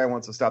 Younger guy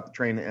wants to stop the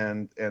train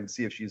and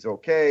see if she's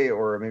okay,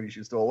 or maybe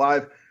she's still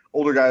alive.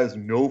 Older guy is,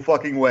 no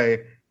fucking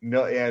way.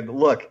 No, and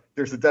look,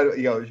 there's a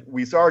dead.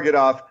 We saw her get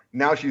off.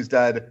 Now she's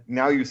dead.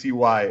 Now you see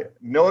why.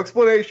 No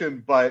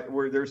explanation, but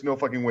there's no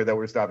fucking way that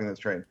we're stopping this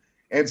train.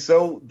 And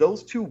so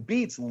those 2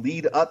 beats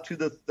lead up to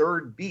the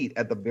 3rd beat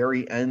at the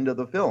very end of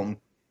the film,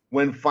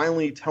 when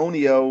finally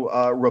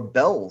Tonio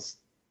rebels.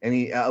 And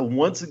he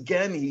once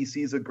again, he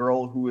sees a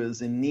girl who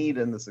is in need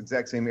in this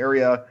exact same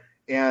area.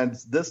 And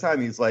this time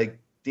he's like,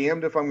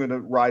 damned if I'm going to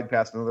ride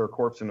past another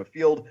corpse in a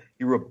field.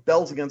 He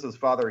rebels against his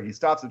father. He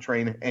stops the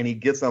train, and he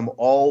gets them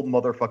all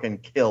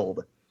motherfucking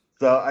killed.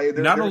 So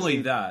not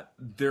only that,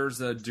 there's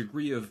a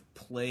degree of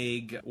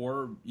plague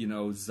or,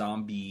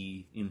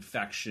 zombie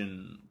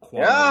infection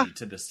quality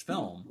to this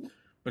film.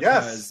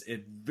 Because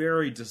it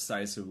very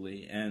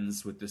decisively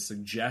ends with the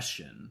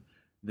suggestion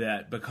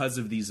that because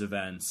of these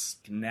events,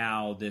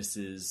 now this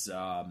is,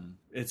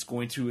 it's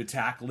going to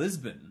attack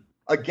Lisbon.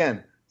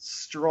 Again,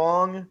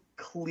 strong,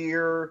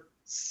 clear,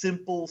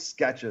 simple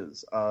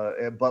sketches,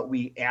 but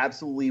we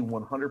absolutely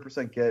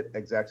 100% get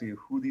exactly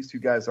who these two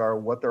guys are,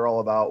 what they're all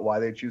about, why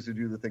they choose to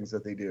do the things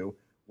that they do,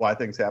 why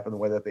things happen the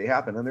way that they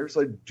happen, and there's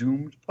a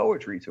doomed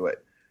poetry to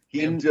it.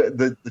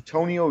 The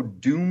Tonio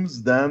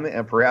dooms them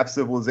and perhaps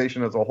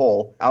civilization as a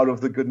whole out of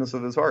the goodness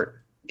of his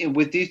heart.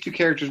 With these two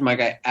characters,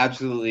 Mike, I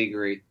absolutely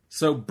agree.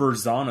 So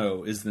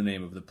Berzano is the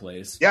name of the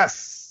place.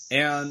 Yes,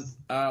 and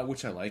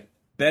which I like.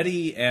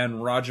 Betty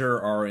and Roger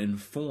are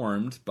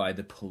informed by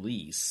the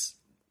police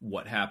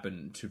what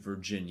happened to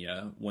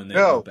Virginia when they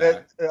go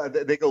back.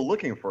 They go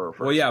looking for her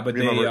first. Well, yeah, but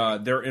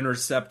they're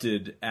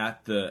intercepted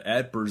at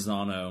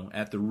Berzano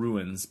at the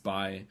ruins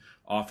by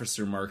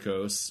Officer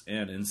Marcos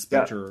and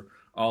Inspector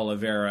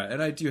Oliveira.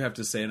 And I do have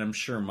to say, and I'm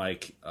sure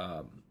Mike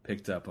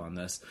picked up on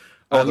this.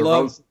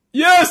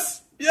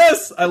 Yes,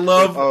 I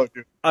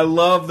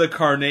love the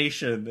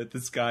carnation that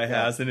this guy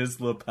has in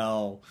his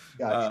lapel.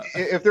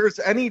 If there's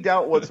any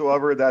doubt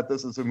whatsoever that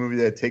this is a movie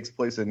that takes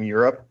place in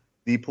Europe,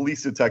 the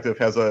police detective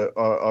has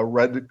a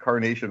red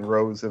carnation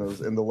rose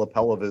in the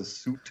lapel of his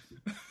suit.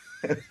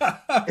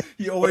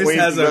 He always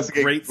has a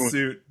great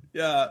suit.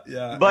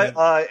 Yeah. But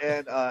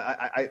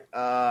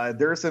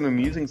there's an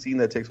amusing scene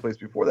that takes place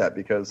before that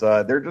because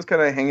they're just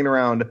kind of hanging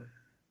around,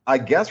 I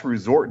guess,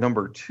 resort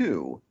number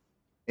 2.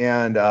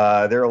 And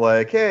they're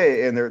like,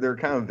 hey, and they're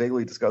kind of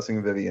vaguely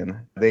discussing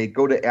Vivian. They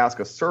go to ask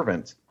a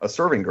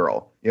serving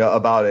girl,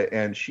 about it,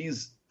 and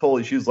she's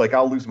like,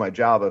 I'll lose my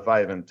job if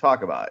I even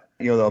talk about it.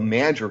 The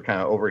manager kind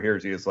of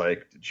overhears. He's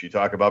like, did she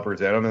talk about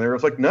Berzano? And they're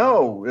just like,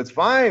 no, it's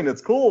fine,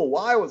 it's cool.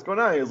 Why? What's going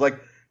on? He's like,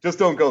 just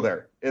don't go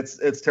there.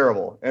 It's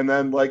terrible. And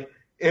then, like,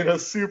 in a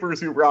super,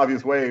 super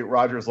obvious way,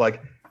 Roger's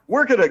like,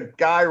 where could a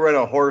guy rent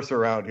a horse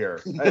around here?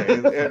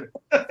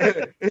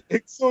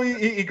 So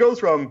he goes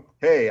from,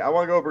 hey, I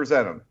want to go to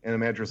Berzano. And the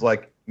manager's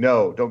like,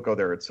 no, don't go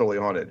there. It's totally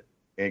haunted.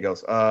 And he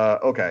goes,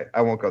 okay,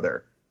 I won't go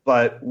there.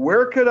 But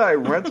where could I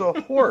rent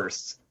a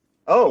horse?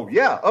 Oh,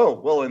 yeah. Oh,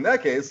 well, in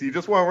that case, you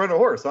just want to rent a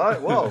horse, huh?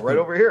 Well, right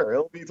over here.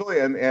 It'll be totally.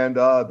 And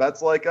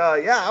Beth's like,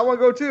 yeah, I want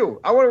to go too.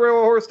 I want to rent a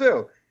horse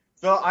too.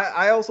 So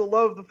I also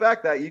love the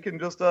fact that you can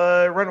just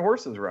rent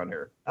horses around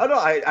here. I don't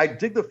know. I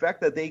dig the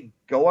fact that they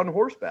go on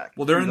horseback.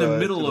 Well, they're in the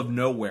middle of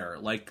nowhere.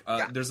 Like,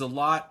 there's a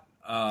lot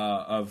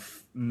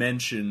of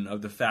mention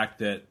of the fact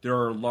that there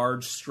are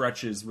large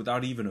stretches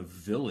without even a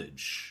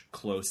village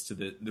close to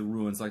the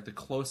ruins. Like, the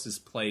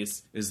closest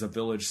place is a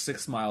village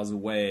 6 miles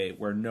away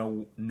where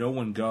no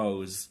one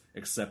goes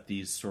except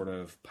these sort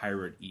of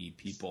pirate-y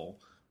people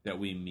that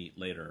we meet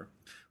later.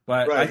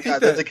 But right. I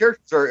think that the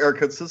characters are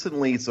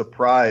consistently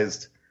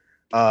surprised.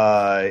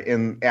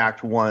 In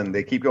Act 1,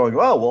 they keep going,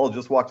 well, we'll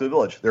just walk to the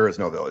village. There is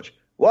no village.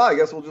 Well, I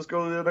guess we'll just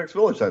go to the next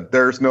village then.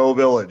 There's no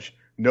village.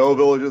 No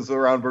villages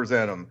around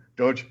Berzano.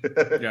 Don't you?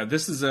 Yeah,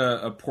 this is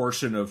a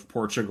portion of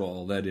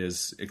Portugal that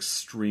is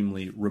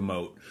extremely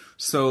remote.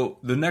 So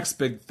the next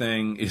big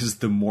thing is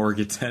the morgue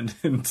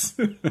attendant.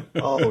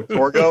 Oh,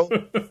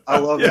 Torgo? I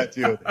love that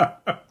too.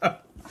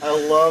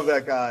 I love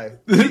that guy.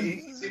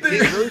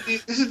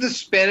 This is the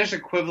Spanish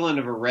equivalent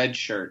of a red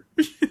shirt.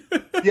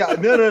 Yeah,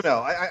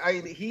 no.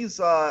 He's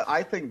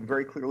I think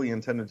very clearly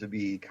intended to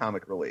be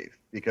comic relief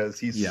because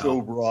he's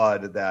so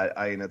broad that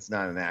it's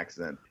not an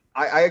accident.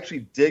 I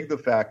actually dig the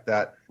fact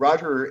that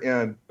Roger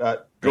and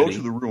go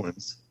to the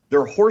ruins.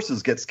 Their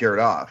horses get scared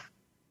off,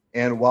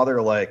 and while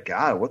they're like,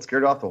 God, what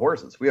scared off the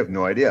horses? We have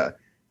no idea.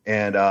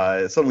 And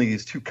suddenly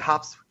these two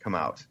cops come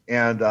out,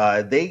 and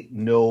they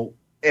know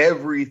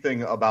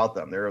everything about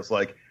them. They're just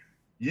like,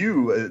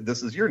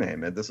 this is your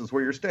name, and this is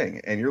where you're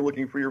staying, and you're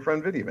looking for your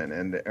friend Vidiman.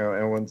 And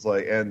everyone's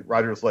like, and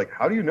Roger's like,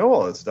 how do you know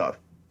all this stuff?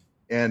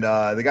 And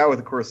the guy with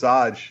the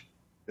corsage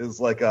is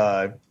like,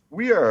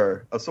 we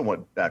are a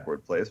somewhat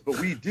backward place, but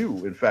we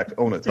do, in fact,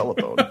 own a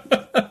telephone.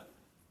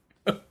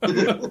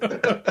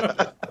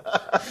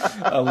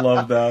 I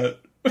love that.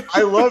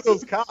 I love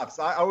those cops.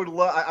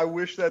 I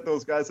wish that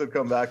those guys had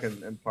come back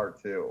in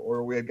part 2,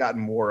 or we had gotten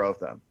more of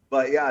them.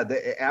 But yeah,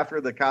 after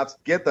the cops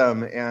get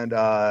them and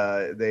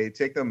they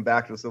take them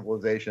back to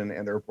civilization,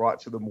 and they're brought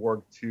to the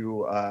morgue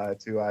to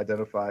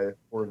identify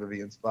poor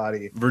Vivian's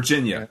body.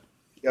 Virginia.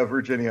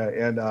 Virginia.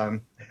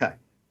 And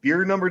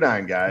beer number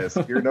 9, guys.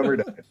 Beer number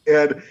 9.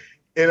 And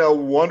in a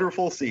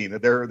wonderful scene,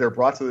 they're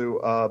brought to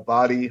a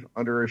body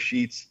under a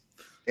sheet,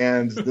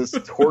 and this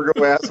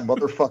Torgo-ass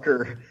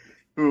motherfucker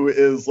who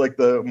is like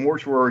the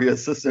mortuary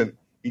assistant,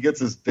 he gets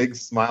this big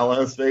smile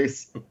on his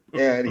face,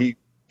 and he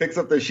picks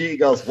up the sheet,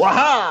 goes,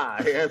 "Waha!"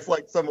 And it's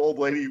like some old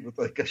lady with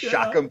like a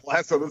shotgun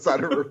blast on the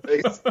side of her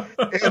face.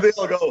 And they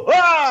all go,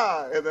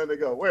 "Ah!" And then they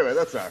go, "Wait a minute,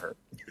 that's not her."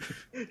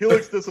 He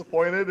looks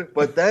disappointed,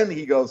 but then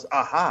he goes,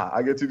 "Aha,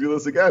 I get to do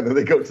this again." And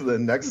they go to the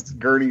next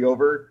gurney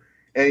over,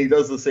 and he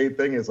does the same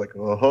thing. It's like,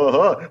 "Oh, ha,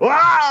 ha,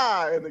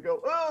 ah!" And they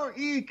go, "Oh,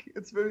 eek,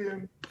 it's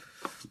Vivian."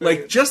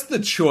 Like, just the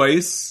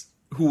choice,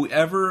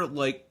 whoever,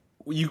 like,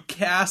 you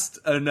cast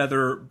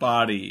another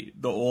body,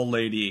 the old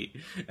lady,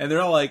 and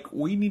they're all like,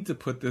 we need to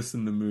put this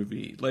in the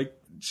movie. Like,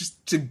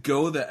 just to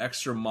go the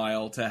extra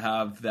mile to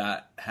have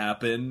that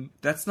happen,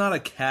 that's not a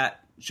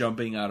cat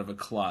jumping out of a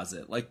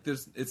closet. Like,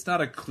 it's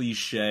not a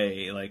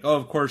cliche, like, oh,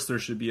 of course there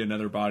should be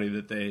another body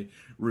that they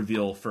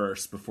reveal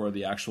first before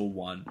the actual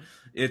one.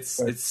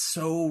 It's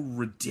so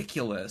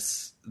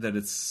ridiculous that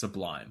it's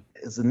sublime.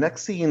 Is the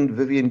next scene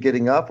Vivian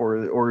getting up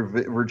or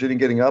Virginia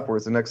getting up, or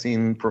is the next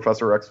scene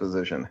Professor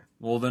Exposition?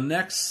 Well, the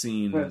next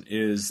scene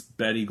is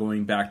Betty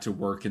going back to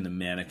work in the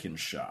mannequin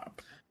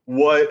shop.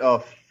 What a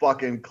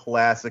fucking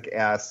classic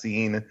ass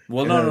scene.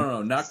 Well,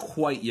 no, not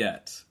quite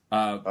yet.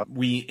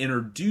 We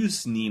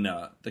introduce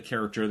Nina, the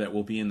character that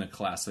will be in the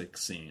classic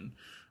scene,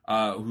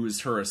 who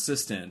is her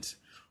assistant,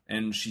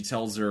 and she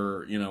tells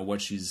her,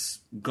 what she's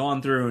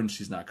gone through, and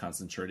she's not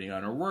concentrating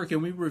on her work,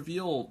 and we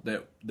reveal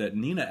that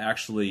Nina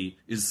actually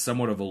is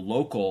somewhat of a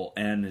local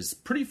and is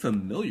pretty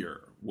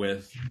familiar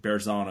with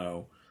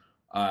Berzano,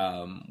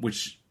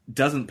 which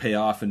doesn't pay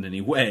off in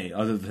any way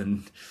other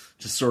than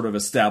just sort of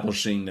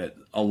establishing that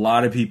a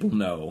lot of people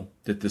know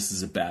that this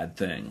is a bad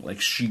thing.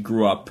 Like, she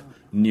grew up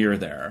near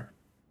there.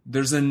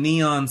 There's a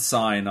neon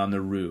sign on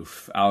the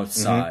roof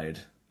outside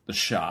the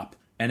shop,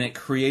 and it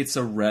creates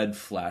a red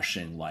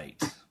flashing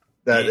light.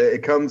 That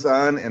it comes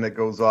on and it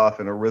goes off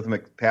in a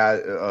rhythmic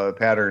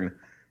pattern.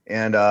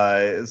 And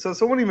so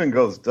someone even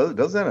goes,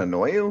 does that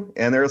annoy you?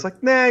 And they're just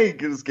like, nah, you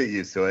can just get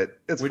used to it.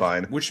 It's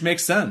fine. Which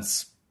makes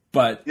sense.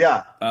 But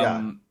yeah.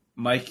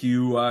 Mike,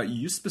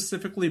 you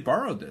specifically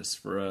borrowed this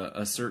for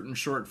a certain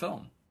short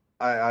film.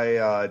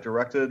 I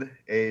directed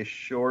a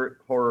short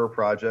horror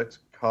project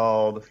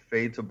called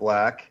Fade to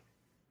Black,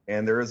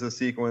 and there is a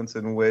sequence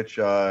in which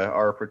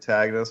our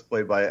protagonist,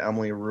 played by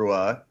Emily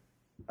Rua,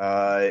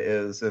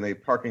 is in a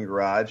parking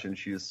garage, and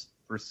she's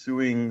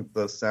pursuing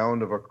the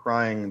sound of a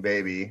crying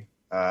baby,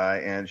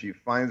 and she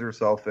finds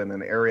herself in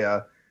an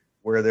area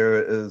where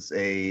there is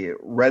a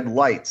red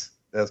light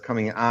that's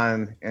coming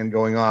on and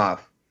going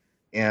off.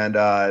 And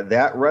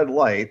that red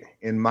light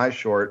in my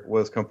short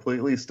was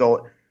completely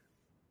homaged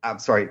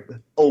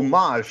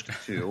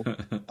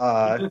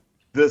to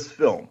this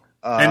film.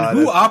 And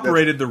who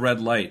operated the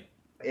red light?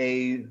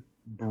 A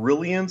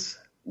brilliant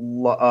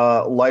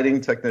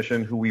lighting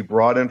technician who we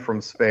brought in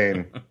from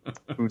Spain,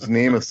 whose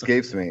name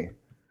escapes me.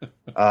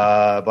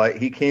 But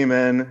he came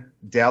in,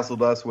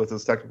 dazzled us with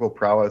his technical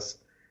prowess,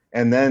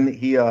 and then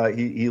he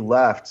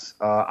left,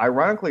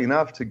 ironically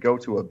enough, to go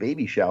to a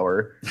baby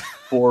shower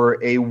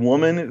for a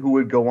woman who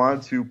would go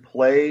on to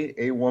play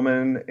a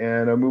woman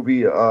in a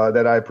movie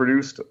that I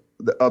produced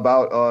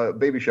about a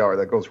baby shower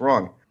that goes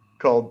wrong,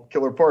 called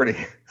Killer Party.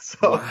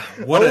 So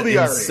what an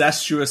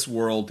incestuous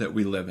world that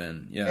we live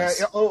in.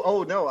 Yes.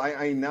 No.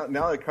 I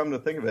now I come to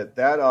think of it,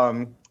 that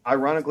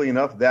ironically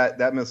enough,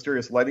 that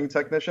mysterious lighting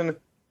technician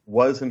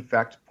was in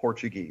fact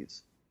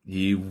Portuguese.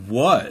 He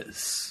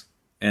was,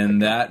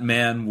 and that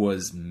man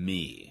was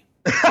me.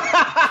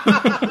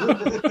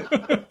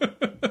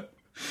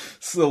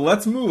 So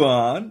let's move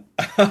on.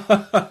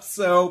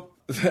 So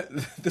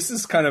this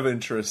is kind of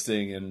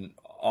interesting and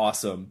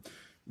awesome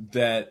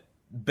that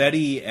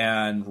Betty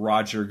and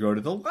Roger go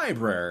to the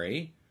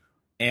library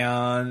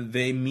and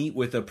they meet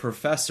with a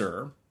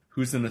professor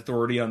who's an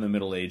authority on the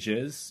Middle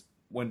Ages.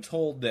 When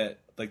told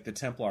that, like, the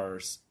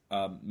Templars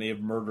may have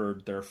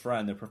murdered their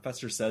friend, the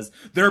professor says,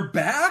 "They're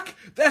back?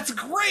 That's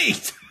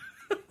great!"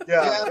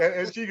 Yeah,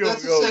 and she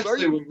goes, "That's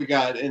essentially what we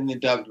got in the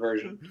dubbed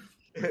version."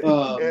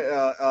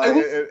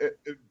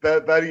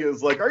 Betty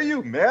is like, "Are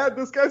you mad?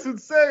 This guy's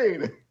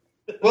insane."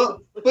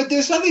 Well, but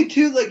there's something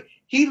too, like,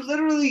 he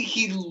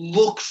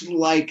looks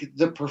like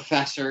the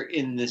professor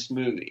in this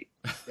movie.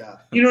 Yeah.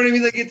 You know what I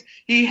mean? Like,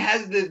 he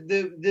has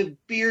the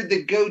beard,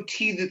 the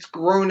goatee that's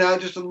grown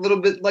out just a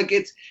little bit. Like,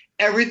 it's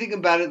everything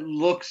about it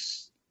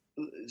looks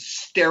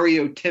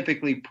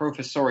stereotypically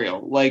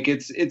professorial. Like,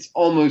 it's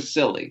almost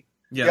silly.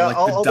 Yeah, like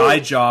the dye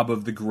job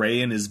of the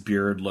gray in his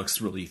beard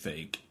looks really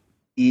fake.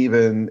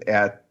 Even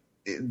at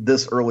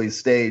this early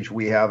stage,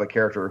 we have a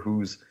character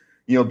who's,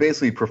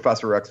 basically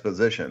Professor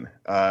Exposition,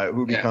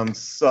 who becomes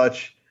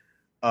such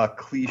a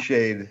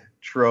cliched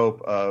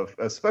trope of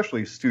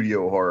especially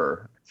studio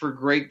horror. For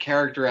great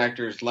character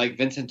actors like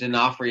Vincent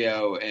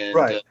D'Onofrio and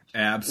right.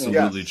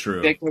 Absolutely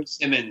true. Nicholas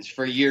Simmons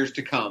for years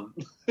to come.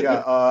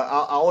 Yeah,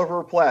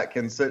 Oliver Platt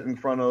can sit in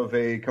front of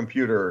a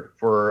computer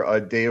for a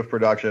day of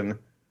production,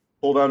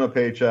 pull down a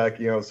paycheck,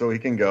 so he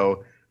can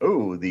go.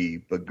 oh, the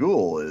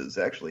Bagul is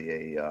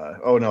actually a.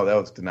 Oh no, that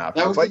was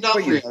D'Onofrio. That was But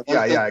D'Onofrio.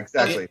 yeah, That's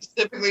exactly.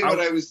 specifically what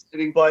I was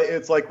saying. But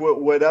it's like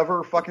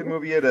whatever fucking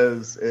movie it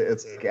is.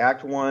 It's like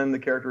Act 1, the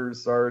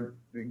characters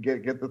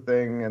get the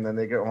thing, and then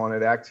they get on.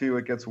 At Act 2,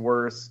 it gets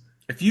worse.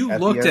 If you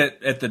looked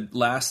at the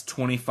last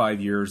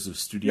 25 years of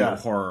studio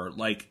horror,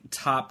 like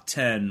top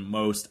 10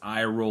 most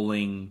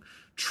eye-rolling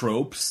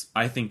tropes,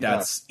 I think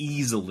that's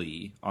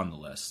easily on the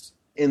list.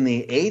 In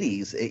the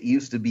 80s, it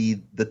used to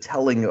be the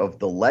telling of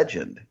the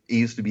legend. It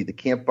used to be the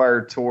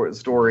campfire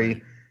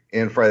story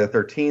in Friday the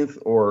 13th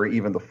or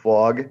even the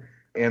fog.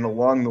 And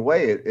along the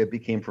way, it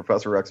became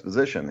Professor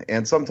Exposition.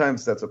 And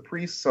sometimes that's a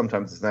priest,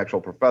 sometimes it's an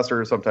actual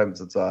professor,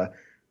 sometimes it's a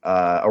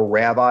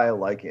rabbi,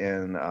 like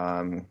in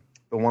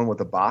the one with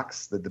the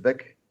box, the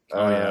Dybbuk.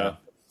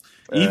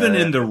 Even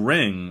in The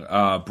Ring,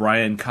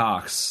 Brian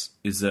Cox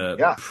is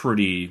a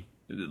pretty,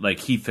 like,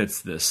 he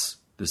fits this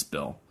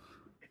bill.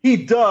 He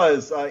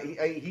does.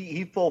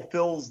 He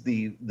fulfills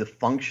the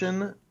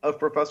function of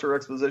Professor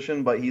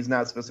Exposition, but he's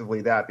not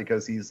specifically that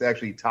because he's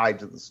actually tied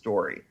to the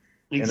story.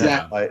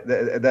 Exactly.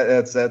 And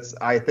that's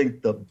I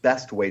think the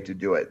best way to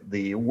do it.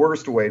 The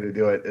worst way to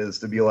do it is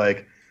to be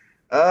like,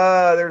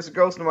 there's a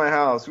ghost in my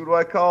house. Who do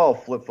I call?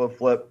 Flip, flip,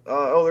 flip.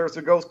 Oh, there's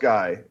a ghost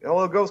guy.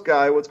 Hello, ghost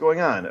guy. What's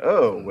going on?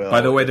 Oh, well. By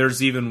the way,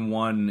 there's even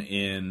one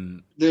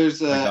in...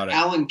 There's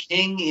Alan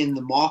King in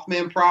the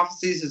Mothman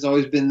Prophecies has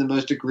always been the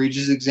most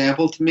egregious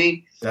example to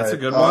me. That's a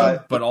good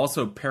one. But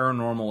also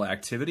Paranormal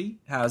Activity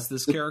has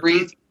this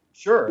character.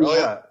 Sure. Oh,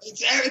 yeah.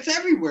 It's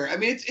everywhere. I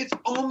mean, it's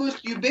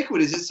almost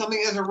ubiquitous. It's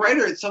something, as a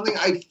writer, it's something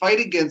I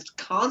fight against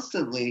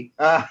constantly.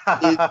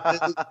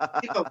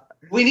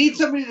 We need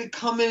somebody to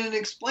come in and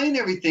explain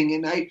everything.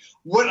 And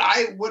what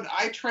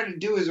I try to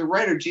do as a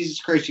writer, Jesus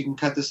Christ, you can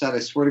cut this out, I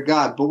swear to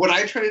God. But what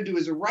I try to do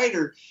as a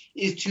writer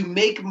is to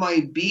make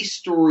my B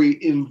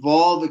story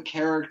involve a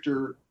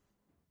character,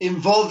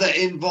 involve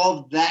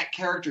that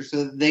character,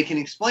 so that they can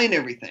explain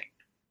everything.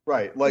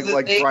 Right, like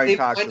Brian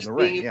Cox in The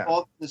Ring.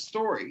 Involved in the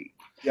story.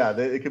 Yeah,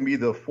 it can be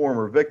the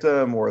former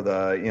victim or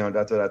the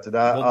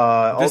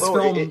This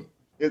although film...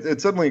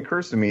 it suddenly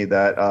occurs to me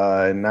that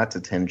not to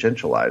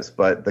tangentialize,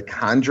 but the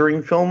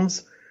Conjuring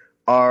films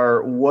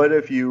are what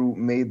if you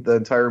made the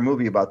entire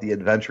movie about the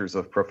adventures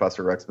of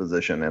Professor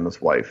Exposition and his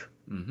wife?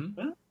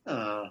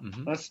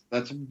 Mm-hmm.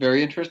 That's a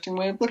very interesting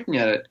way of looking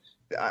at it.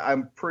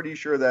 I'm pretty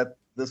sure that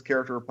this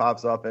character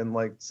pops up in,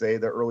 like, say,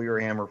 the earlier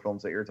Hammer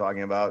films that you're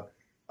talking about.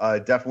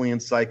 Definitely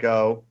in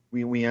Psycho.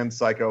 We end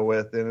Psycho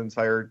with an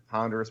entire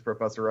ponderous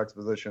Professor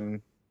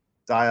Exposition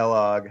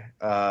dialogue.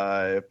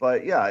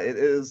 But yeah, it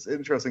is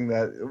interesting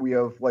that we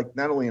have, like,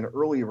 not only an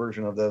early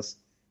version of this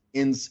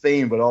in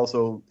Spain, but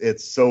also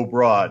it's so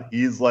broad.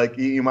 He's like,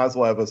 you might as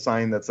well have a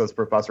sign that says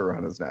Professor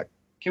on his neck.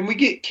 Can we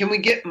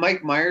get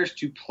Mike Myers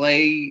to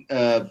play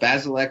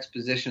Basil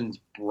Exposition's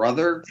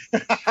brother,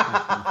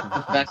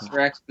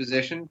 Professor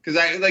Exposition?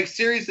 Because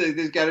seriously,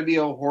 there's got to be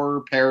a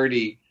horror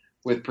parody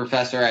with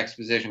Professor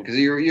Exposition, because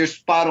you're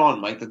spot on,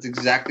 Mike. That's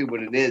exactly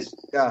what it is.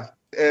 Yeah,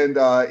 and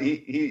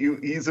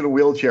he's in a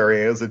wheelchair.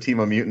 He has a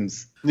team of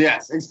mutants.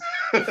 Yes.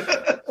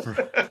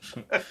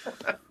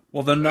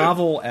 Well, the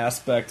novel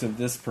aspect of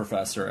this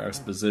Professor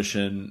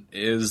Exposition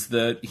is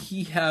that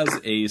he has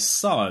a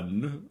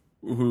son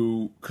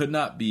who could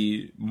not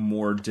be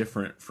more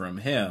different from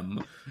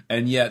him,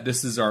 and yet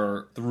this is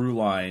our through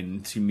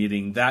line to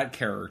meeting that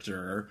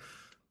character.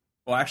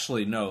 Well,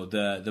 actually, no.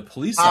 The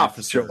police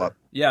officer. Show up.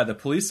 Yeah, the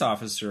police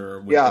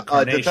officer with the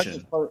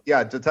carnation.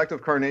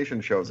 Detective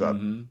Carnation shows up.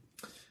 Mm-hmm.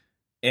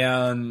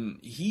 And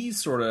he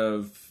sort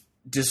of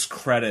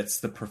discredits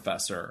the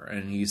professor,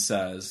 and he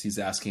says, he's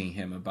asking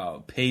him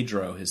about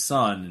Pedro, his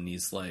son, and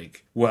he's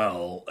like,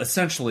 well,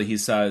 essentially he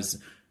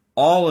says,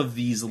 all of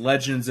these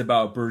legends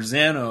about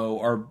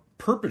Berzano are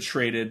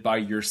perpetrated by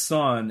your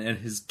son and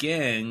his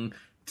gang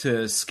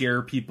to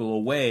scare people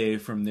away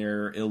from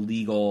their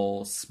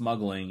illegal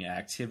smuggling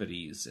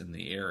activities in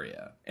the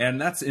area. And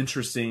that's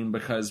interesting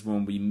because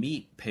when we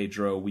meet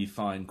Pedro, we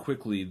find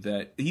quickly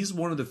that he's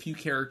one of the few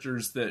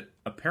characters that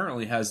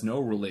apparently has no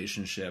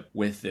relationship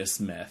with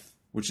this myth,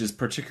 which is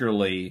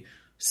particularly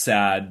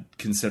sad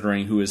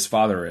considering who his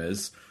father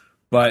is.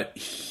 But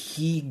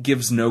he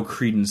gives no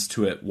credence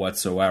to it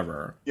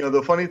whatsoever. You know,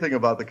 the funny thing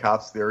about the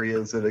cops theory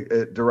is that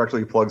it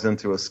directly plugs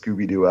into a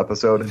Scooby-Doo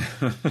episode.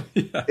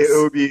 Yes.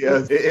 It would be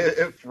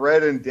if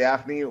Fred and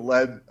Daphne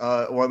led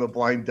one of the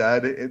blind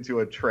dead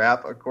into a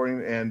trap,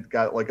 and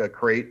got like a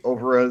crate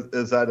over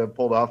his head and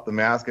pulled off the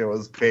mask, and it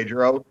was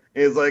Pedro.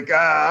 He's like,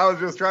 I was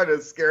just trying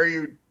to scare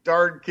you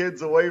darn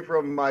kids away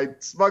from my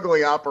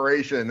smuggling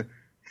operation.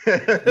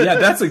 Yeah,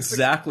 that's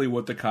exactly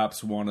what the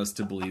cops want us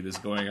to believe is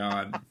going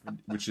on,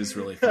 which is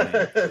really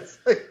funny.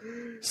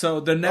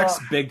 So the next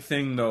big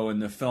thing, though, in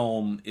the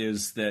film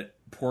is that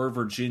poor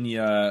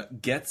Virginia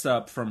gets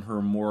up from her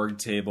morgue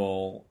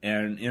table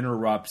and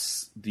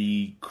interrupts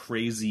the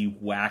crazy,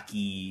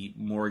 wacky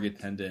morgue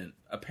attendant.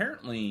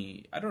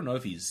 Apparently, I don't know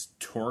if he's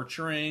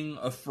torturing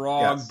a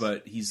frog,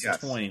 but he's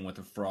toying with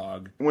a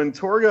frog. When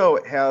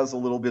Torgo has a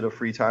little bit of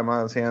free time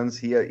on his hands,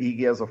 he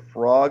has a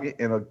frog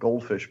in a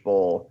goldfish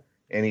bowl.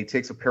 and he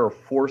takes a pair of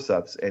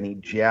forceps and he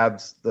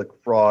jabs the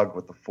frog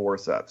with the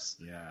forceps.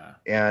 Yeah.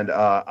 And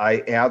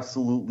I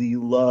absolutely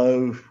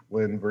love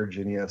when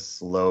Virginia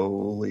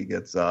slowly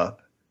gets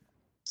up,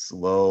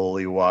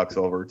 slowly walks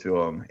over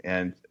to him,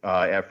 and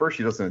at first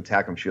she doesn't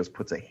attack him. She just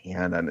puts a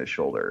hand on his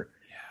shoulder.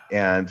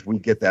 Yeah. And we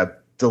get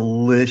that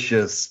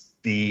delicious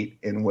beat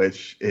in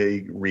which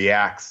he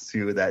reacts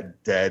to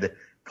that dead,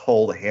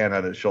 cold hand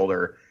on his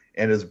shoulder,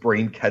 and his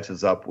brain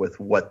catches up with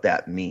what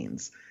that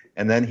means.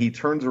 And then he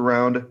turns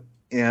around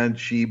and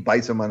she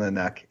bites him on the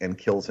neck and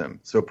kills him.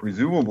 So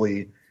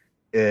presumably,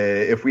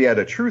 if we had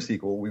a true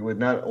sequel, we would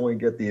not only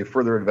get the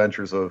further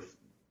adventures of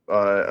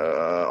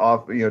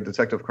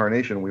Detective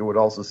Carnation, we would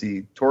also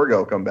see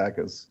Torgo come back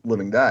as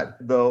living dead.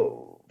 The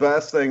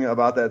best thing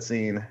about that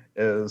scene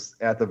is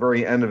at the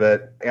very end of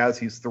it, as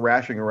he's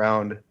thrashing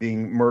around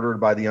being murdered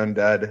by the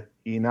undead,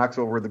 he knocks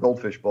over the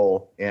goldfish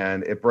bowl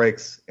and it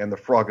breaks and the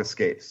frog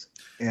escapes.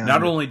 And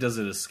not only does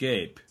it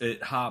escape,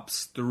 it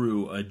hops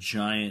through a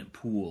giant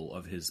pool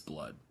of his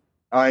blood.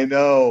 I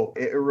know.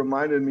 It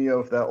reminded me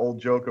of that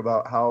old joke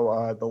about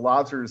how the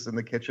lobsters in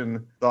the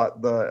kitchen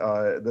thought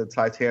the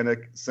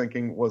Titanic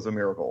sinking was a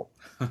miracle.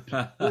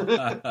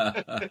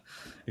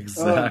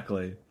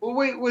 Exactly. Well,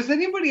 wait, was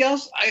anybody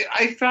else?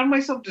 I found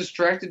myself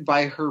distracted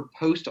by her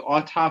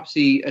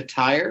post-autopsy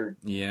attire.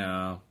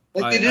 Yeah.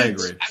 Like I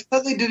agree. I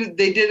thought they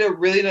did a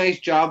really nice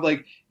job.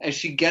 Like, as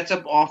she gets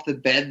up off the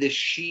bed, the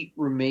sheet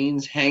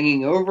remains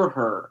hanging over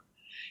her.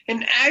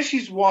 And as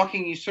she's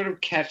walking, you sort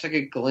of catch like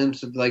a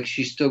glimpse of like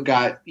she's still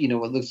got,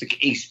 what looks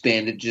like ace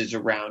bandages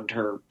around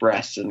her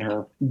breasts and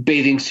her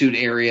bathing suit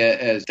area,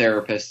 as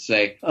therapists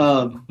say.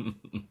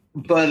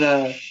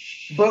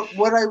 But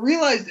what I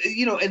realized,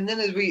 and then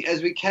as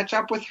we catch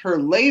up with her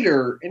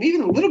later, and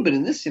even a little bit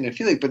in this scene, I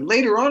feel like, but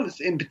later on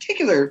in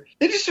particular,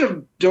 they just sort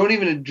of don't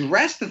even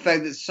address the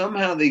fact that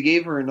somehow they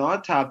gave her an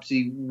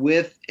autopsy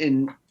with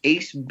an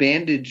ace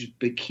bandage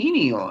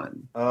bikini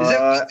on.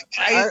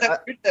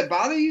 Did that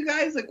bother you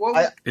guys? Like, what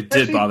was it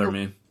did bother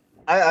me.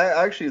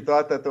 I actually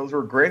thought that those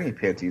were granny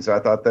panties. I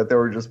thought that they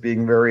were just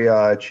being very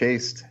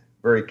chaste,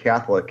 very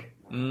Catholic.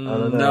 I don't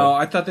know. No,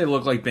 I thought they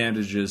looked like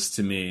bandages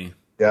to me.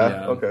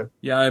 Yeah. Okay.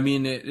 Yeah, I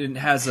mean, it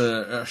has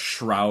a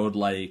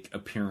shroud-like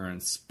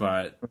appearance,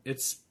 but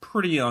it's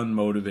pretty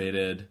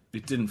unmotivated.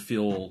 It didn't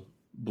feel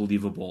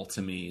believable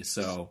to me.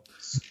 So,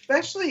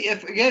 especially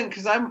if, again,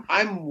 because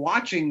I'm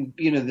watching,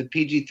 the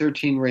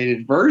PG-13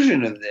 rated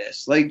version of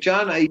this. Like,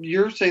 John,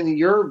 you're saying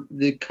that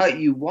the cut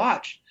you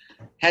watched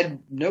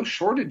had no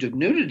shortage of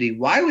nudity.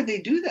 Why would they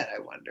do that,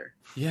 I wonder?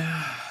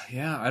 Yeah,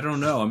 I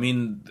don't know. I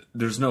mean,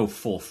 there's no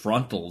full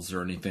frontals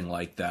or anything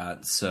like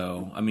that.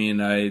 So, I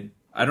mean,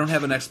 I don't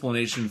have an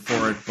explanation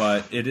for it,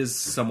 but it is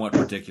somewhat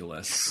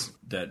ridiculous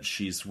that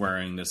she's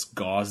wearing this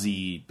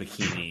gauzy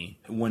bikini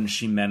when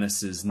she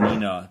menaces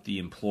Nina, the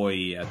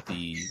employee at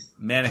the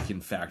mannequin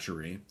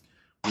factory.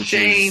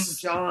 Shame,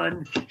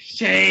 John.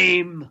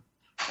 Shame.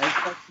 I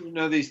expect you to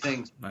know these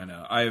things. I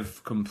know.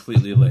 I've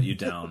completely let you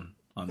down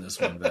on this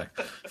one, Vic.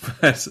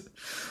 But,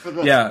 for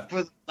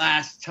the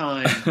last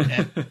time.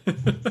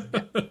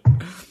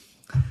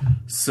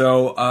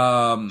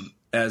 So,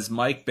 as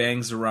Mike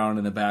bangs around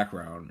in the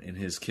background in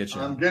his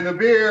kitchen. I'm getting a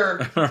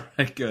beer. All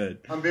right, good.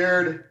 I'm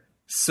beard.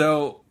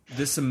 So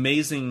this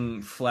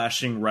amazing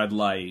flashing red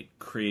light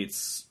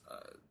creates,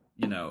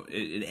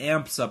 it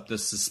amps up the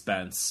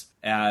suspense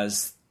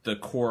as the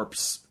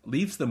corpse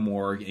leaves the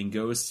morgue and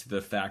goes to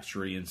the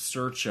factory in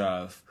search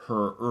of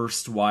her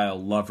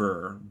erstwhile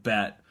lover,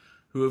 Bet,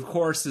 who of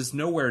course is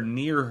nowhere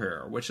near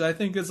her, which I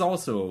think is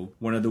also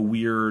one of the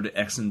weird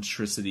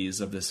eccentricities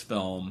of this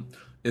film.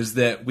 Is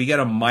that we get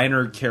a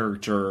minor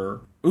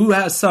character who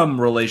has some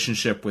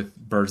relationship with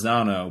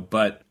Berzano,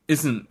 but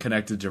isn't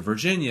connected to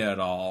Virginia at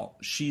all.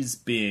 She's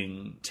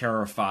being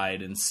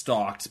terrified and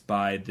stalked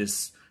by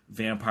this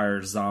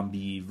vampire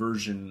zombie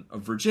version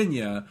of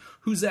Virginia,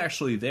 who's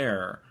actually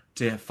there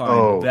to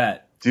find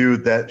Bet.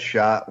 Dude, that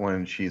shot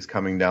when she's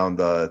coming down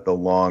the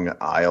long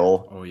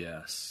aisle. Oh,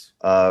 yes.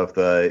 Of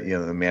the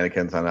the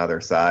mannequins on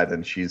either side,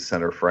 and she's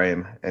center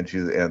frame, and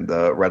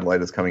the red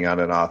light is coming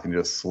on and off, and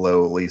just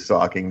slowly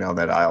stalking down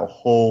that aisle.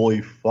 Holy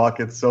fuck,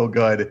 it's so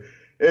good!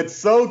 It's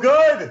so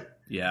good.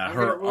 Yeah,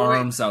 her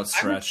arms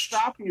outstretched. I would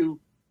stop you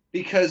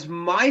because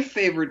my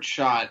favorite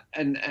shot,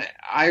 and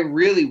I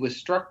really was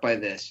struck by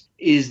this,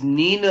 is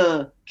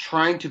Nina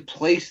trying to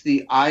place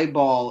the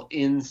eyeball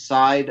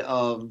inside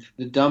of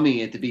the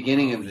dummy at the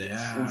beginning of this.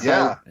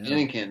 Yeah. The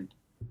mannequin.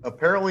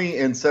 Apparently,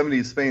 in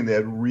 70s Spain, they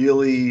had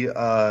really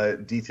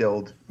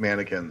detailed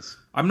mannequins.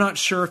 I'm not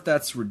sure if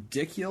that's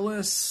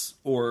ridiculous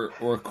or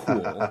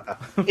cool.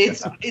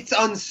 It's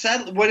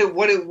unsettling.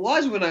 What it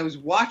was when I was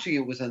watching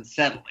it was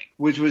unsettling,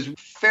 which was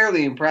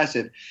fairly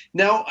impressive.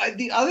 Now,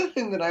 the other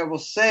thing that I will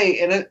say,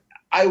 and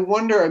I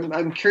wonder,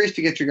 I'm curious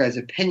to get your guys'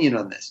 opinion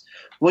on this.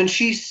 When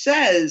she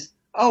says,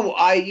 "Oh,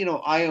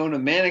 I own a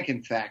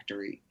mannequin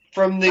factory,"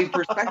 from the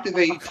perspective of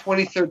a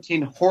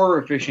 2013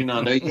 horror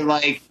aficionado, you're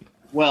like,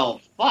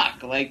 well,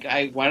 fuck. Like,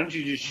 why don't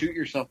you just shoot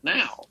yourself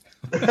now?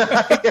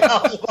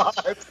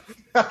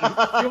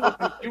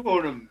 You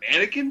own a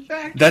mannequin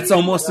factory? That's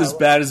almost as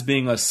bad as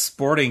being a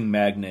sporting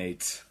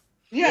magnate.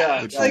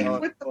 Yeah, Yeah, like yeah.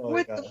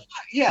 with the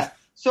yeah.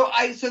 So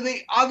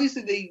they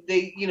obviously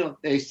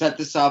they set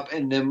this up,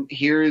 and then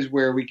here is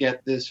where we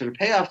get this sort of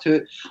payoff to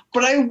it.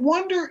 But I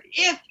wonder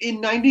if in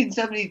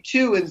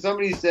 1972, and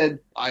somebody said,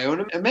 "I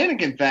own a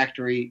mannequin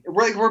factory,"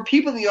 were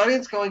people in the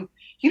audience going,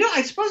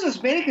 I suppose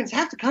those mannequins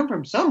have to come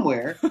from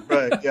somewhere.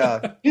 Right,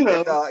 yeah.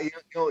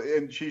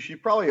 And she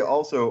probably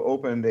also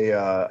opened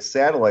a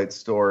satellite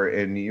store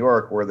in New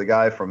York where the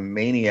guy from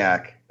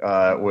Maniac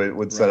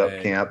would set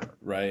up camp.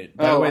 Right.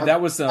 By the way, that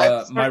was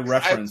my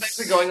reference. I was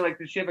actually going like,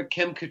 does she have a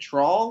Kim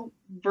Cattrall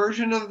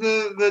version of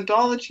the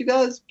doll that she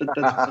does? But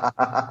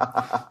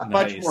that's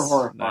much more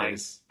horrifying.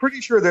 Nice.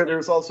 Pretty sure that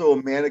there's also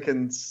a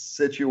mannequin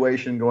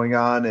situation going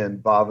on in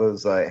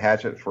Bava's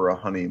Hatchet for a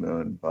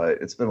Honeymoon,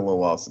 but it's been a little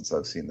while since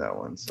I've seen that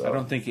one. So I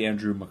don't think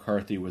Andrew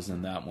McCarthy was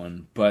in that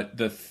one, but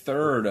the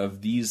third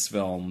of these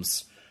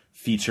films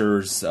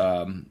features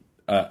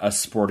a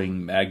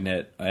sporting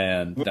magnet,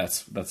 and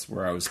that's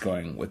where I was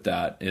going with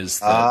that.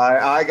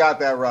 I got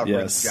that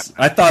reference. Yes,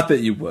 yeah. I thought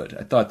that you would.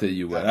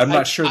 I'm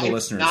not sure the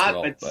listeners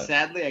will. But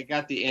sadly, I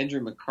got the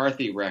Andrew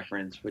McCarthy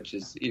reference, which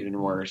is even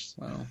worse.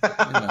 Well,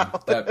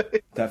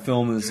 that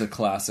film is a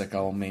classic.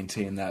 I'll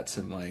maintain that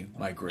to my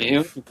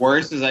grave.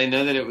 Worse is I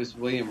know that it was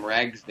William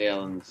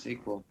Ragsdale in the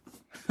sequel.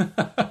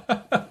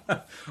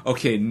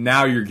 Okay,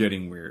 now you're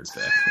getting weird,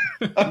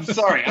 Vic. I'm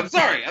sorry,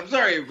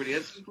 everybody.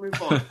 Let's just move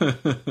on.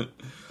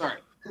 Sorry.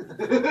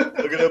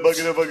 Look at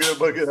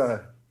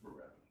it.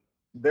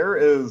 There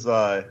is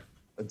a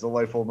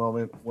delightful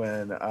moment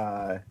when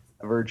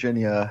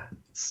Virginia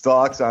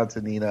stalks onto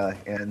Nina,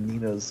 and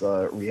Nina's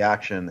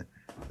reaction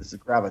is to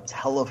grab a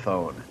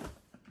telephone.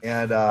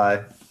 And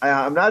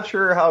I'm not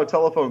sure how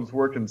telephones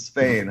work in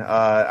Spain.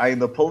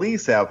 The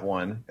police have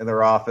one in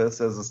their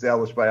office, as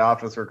established by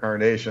Officer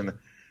Carnation.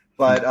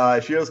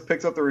 But she just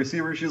picks up the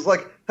receiver. She's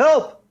like,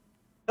 "Help!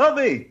 Help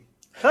me!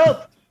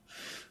 Help!"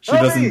 She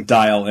doesn't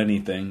dial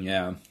anything,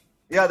 yeah.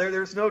 Yeah,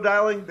 there's no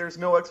dialing. There's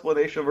no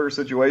explanation of her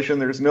situation.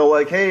 There's no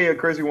like, hey, a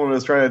crazy woman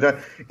is trying to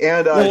die.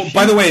 And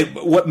by the way,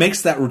 what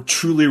makes that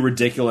truly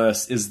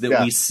ridiculous is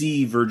that we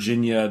see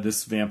Virginia,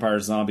 this vampire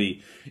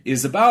zombie,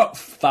 is about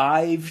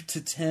 5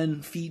 to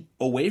 10 feet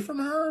away from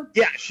her.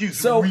 Yeah,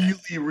 she's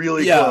really,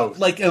 really close.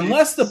 Like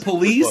unless the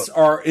police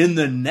are in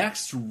the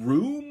next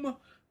room.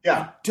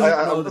 Yeah, I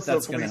don't know that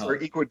that's going to help. If the police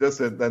are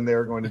equidistant, then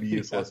they're going to be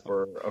useless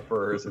for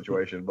her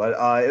situation. But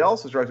it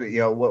also strikes me,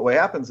 what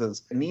happens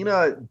is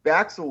Nina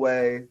backs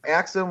away,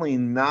 accidentally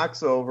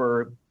knocks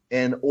over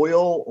an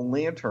oil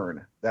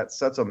lantern that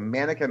sets a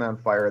mannequin on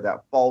fire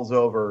that falls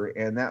over,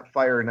 and that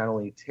fire not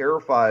only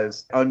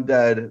terrifies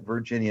undead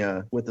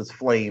Virginia with its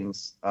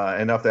flames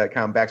enough that it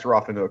kind of backs her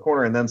off into a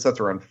corner and then sets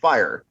her on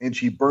fire, and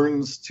she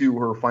burns to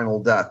her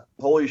final death.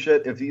 Holy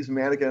shit, if these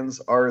mannequins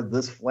are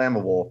this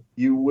flammable,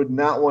 you would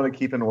not want to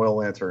keep an oil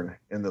lantern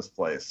in this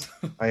place.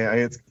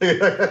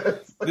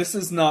 This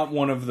is not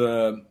one of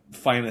the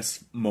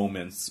finest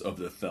moments of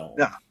the film.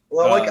 Yeah.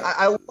 Well,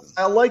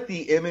 I like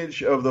the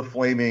image of the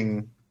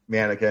flaming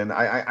mannequin.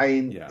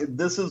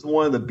 This is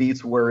one of the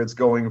beats where it's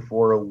going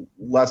for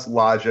less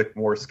logic,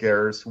 more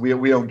scares. We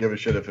don't give a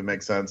shit if it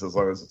makes sense as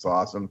long as it's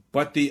awesome.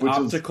 But the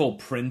optical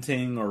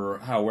printing, or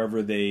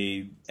however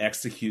they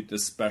execute the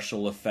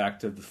special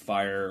effect of the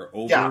fire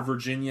over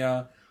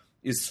Virginia,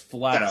 is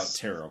flat out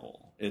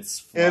terrible. It's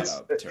flat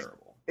out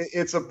terrible.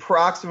 It's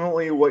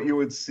approximately what you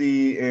would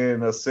see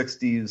in a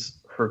 60s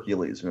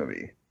Hercules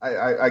movie.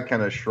 I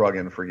kind of shrug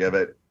and forgive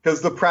it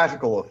because the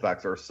practical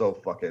effects are so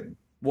fucking...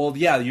 Well,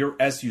 yeah,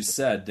 as you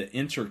said, the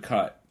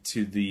intercut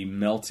to the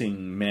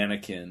melting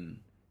mannequin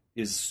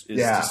is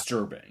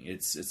disturbing.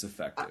 It's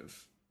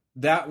effective.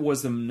 That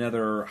was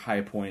another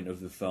high point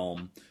of the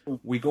film.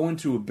 We go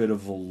into a bit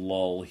of a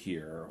lull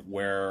here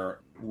where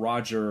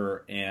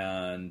Roger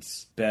and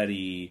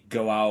Betty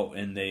go out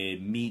and they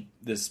meet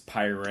this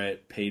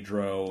pirate,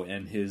 Pedro,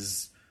 and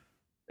his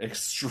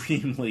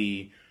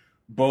extremely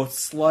both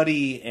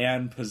slutty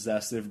and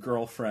possessive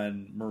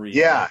girlfriend, Maria.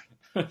 Yeah.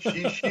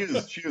 she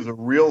is a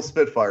real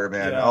spitfire,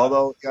 man. Yeah.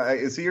 Although,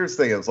 see, here's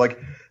the thing: is like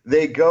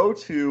they go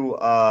to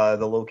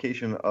the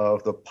location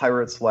of the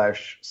pirate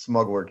 /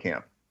 smuggler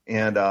camp,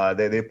 and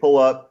they pull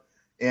up,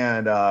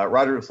 and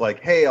Roger's like,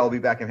 "Hey, I'll be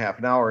back in half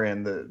an hour,"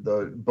 and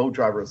the boat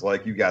driver is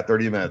like, "You got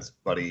 30 minutes,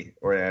 buddy,"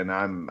 and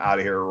I'm out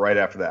of here right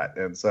after that.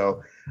 And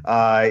so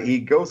he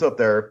goes up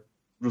there.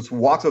 Just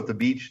walks up the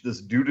beach. This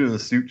dude in a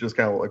suit just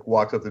kind of like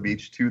walks up the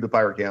beach to the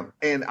pirate camp.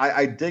 And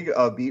I dig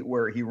a beat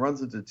where he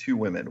runs into two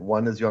women.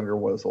 One is younger,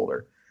 one is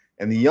older.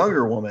 And the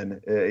younger woman,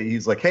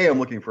 he's like, "Hey, I'm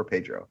looking for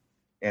Pedro."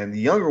 And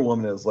the younger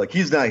woman is like,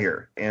 "He's not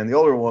here." And the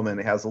older woman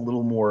has a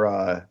little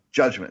more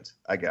judgment,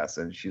 I guess.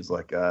 And she's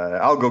like,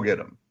 "I'll go get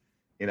him."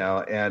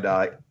 And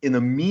in the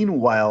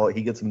meanwhile,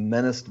 he gets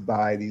menaced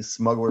by these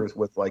smugglers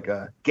with like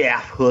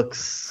gaff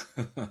hooks,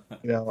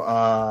 these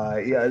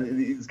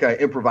kind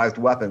of improvised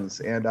weapons.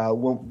 And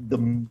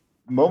the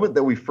moment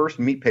that we first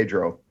meet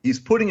Pedro, he's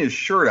putting his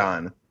shirt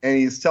on, and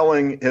he's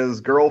telling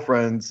his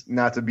girlfriend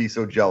not to be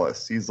so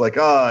jealous. He's like,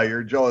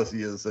 your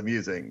jealousy is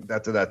amusing,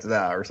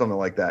 da-da-da-da-da, or something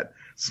like that.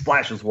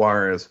 Splashes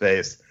water in his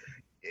face.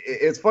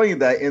 It's funny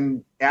that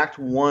in Act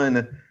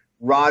 1,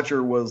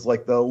 Roger was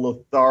like the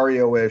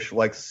Lothario-ish,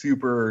 like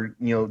super,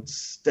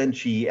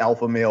 stenchy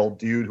alpha male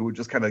dude who would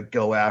just kind of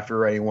go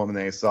after any woman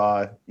they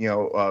saw,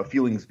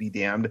 feelings be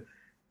damned.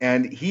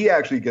 And he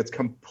actually gets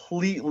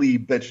completely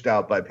bitched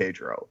out by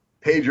Pedro.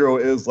 Pedro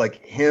is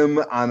like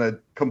him on a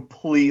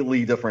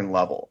completely different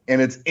level.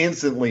 And it's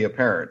instantly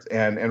apparent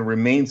and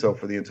remains so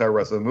for the entire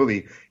rest of the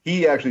movie.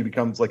 He actually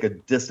becomes like a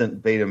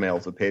distant beta male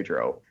to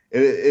Pedro.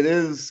 It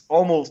is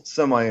almost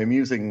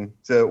semi-amusing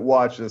to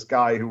watch this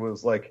guy who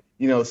was like,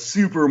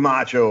 super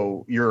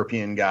macho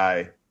European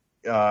guy,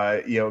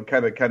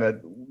 kind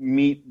of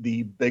meet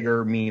the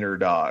bigger, meaner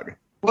dog.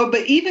 Well,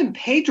 but even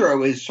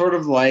Pedro is sort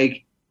of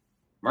like,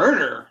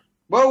 murder?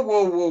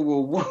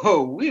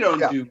 Whoa. We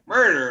don't do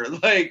murder.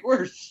 Like,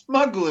 we're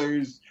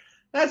smugglers.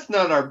 That's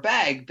not our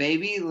bag,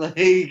 baby.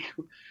 Like,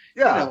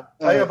 yeah.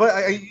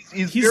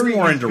 He's very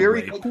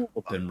cool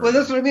than murder. Well,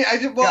 that's what I mean. I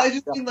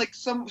just mean like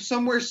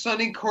somewhere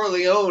Sonny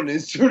Corleone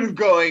is sort of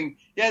going,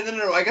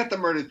 no, I got the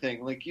murder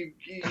thing. Like, you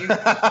be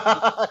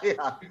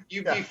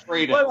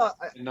afraid of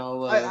it.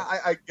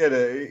 I get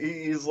it.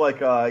 He's like,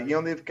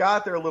 they've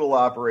got their little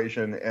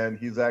operation, and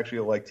he's actually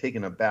like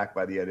taken aback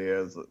by the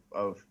ideas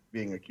of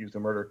being accused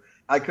of murder.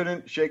 I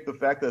couldn't shake the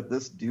fact that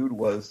this dude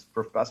was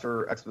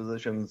Professor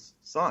Exposition's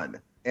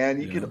son.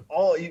 And you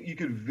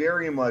could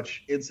very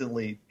much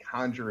instantly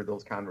conjure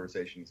those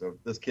conversations of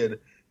this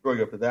kid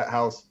growing up at that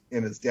house,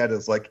 and his dad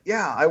is like,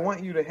 I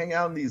want you to hang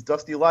out in these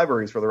dusty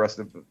libraries for the rest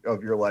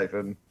of your life.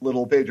 And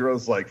little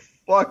Pedro's like,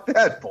 fuck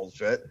that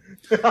bullshit.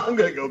 I'm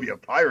going to go be a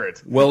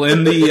pirate. Well,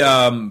 in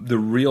the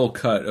real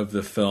cut of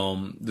the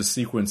film, the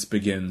sequence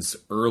begins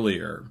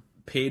earlier.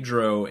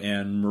 Pedro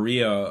and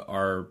Maria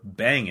are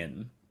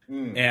banging,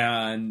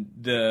 and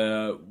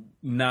the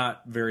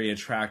not very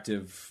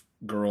attractive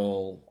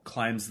girl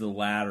climbs the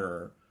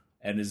ladder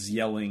and is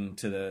yelling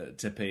to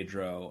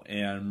Pedro,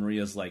 and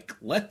Maria's like,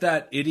 "Let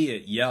that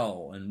idiot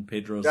yell," and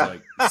Pedro's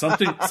like,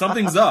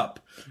 "Something's up,"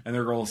 and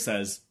the girl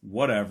says,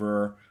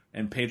 "Whatever,"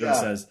 and Pedro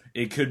says,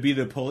 "It could be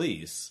the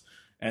police."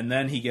 And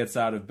then he gets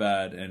out of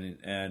bed,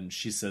 and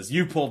she says,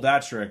 "You pulled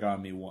that trick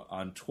on me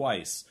on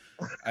twice."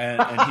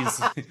 And he's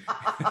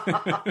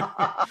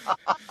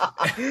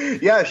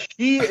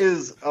she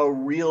is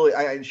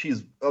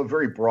she's a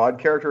very broad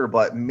character,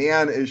 but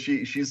man, is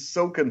she's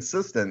so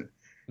consistent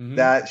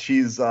that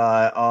she's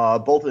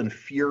both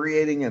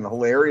infuriating and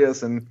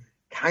hilarious and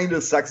kind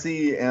of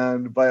sexy,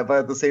 but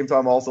at the same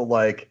time also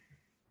like,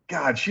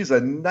 God, she's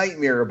a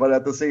nightmare, but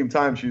at the same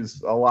time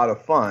she's a lot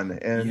of fun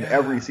in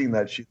every scene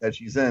that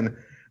she's in.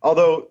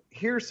 Although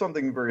here's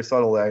something very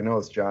subtle that I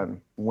noticed,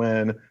 John,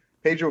 when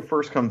Pedro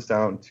first comes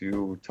down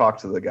to talk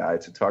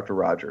to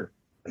Roger,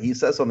 he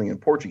says something in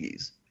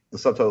Portuguese. The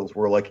subtitles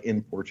were like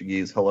in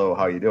Portuguese, "Hello,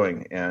 how you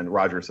doing?" And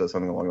Roger says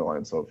something along the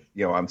lines of,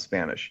 "I'm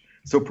Spanish."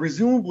 So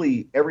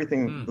presumably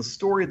everything, the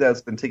story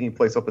that's been taking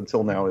place up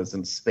until now is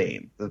in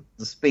Spain, the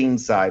Spain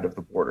side of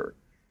the border.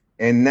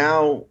 And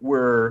now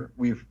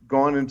we've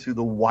gone into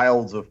the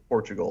wilds of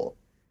Portugal.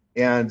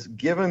 And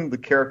given the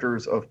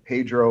characters of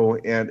Pedro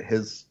and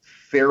his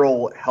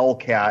feral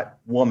hellcat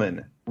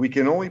woman, we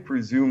can only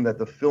presume that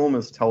the film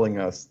is telling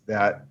us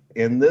that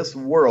in this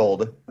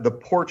world, the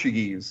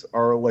Portuguese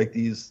are like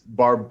these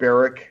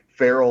barbaric,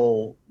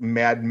 feral,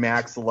 Mad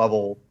Max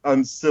level,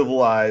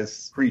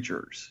 uncivilized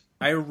creatures.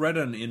 I read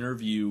an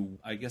interview,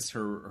 I guess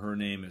her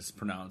name is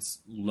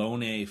pronounced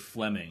Lone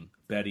Fleming,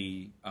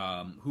 Betty,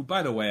 who,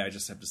 by the way, I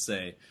just have to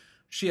say,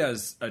 she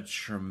has a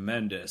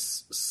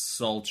tremendous,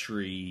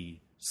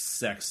 sultry,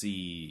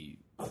 sexy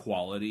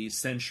quality,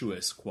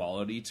 sensuous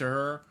quality to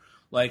her.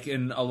 Like,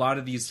 in a lot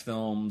of these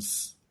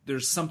films,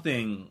 there's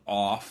something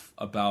off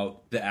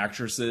about the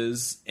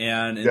actresses,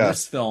 and in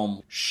this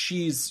film,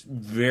 she's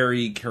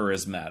very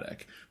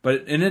charismatic.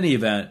 But in any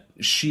event,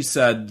 she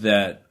said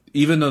that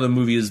even though the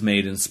movie is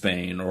made in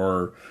Spain,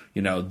 or,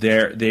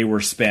 they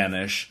were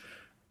Spanish,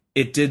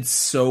 it did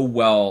so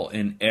well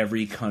in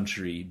every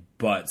country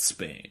but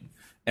Spain.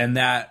 And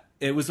that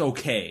it was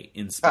okay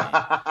in Spain.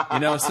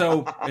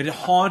 So it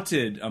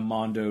haunted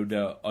Armando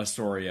de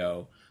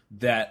Osorio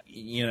that,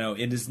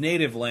 in his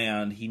native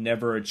land, he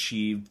never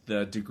achieved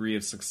the degree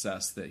of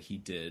success that he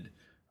did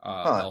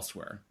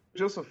elsewhere.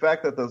 Just the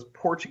fact that those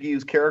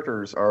Portuguese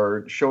characters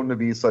are shown to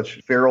be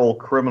such feral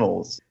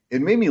criminals,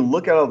 it made me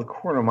look out of the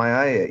corner of my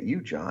eye at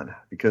you, John,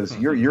 because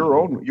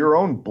your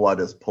own blood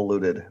is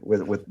polluted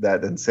with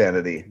that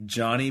insanity.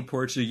 Johnny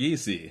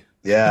Portuguese.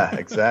 Yeah,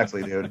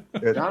 exactly, dude.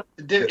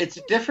 It's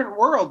a different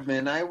world,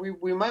 man.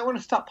 We might want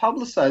to stop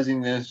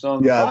publicizing this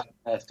on the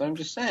podcast. I'm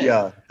just saying.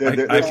 Yeah,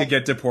 I could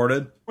get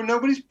deported. Well,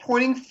 nobody's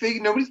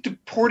nobody's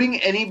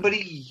deporting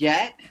anybody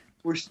yet.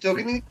 We're still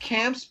getting the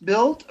camps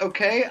built,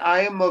 okay?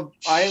 I am a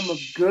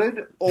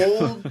good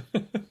old,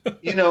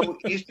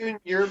 Eastern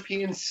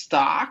European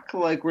stock.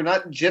 Like, we're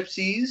not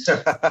gypsies.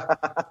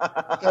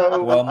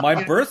 So, well,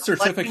 my birth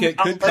certificate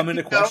could come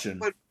into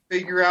question.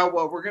 Figure out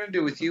what we're going to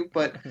do with you,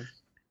 but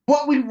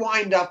what we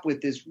wind up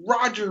with is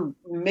Roger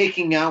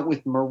making out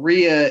with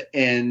Maria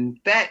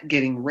and Bette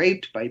getting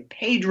raped by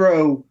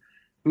Pedro,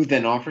 who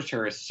then offers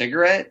her a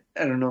cigarette.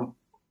 I don't know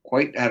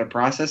quite how to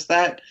process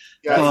that.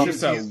 Yeah, it's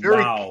just a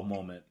wow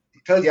moment.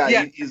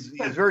 He's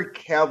very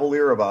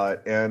cavalier about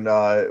it. And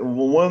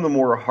one of the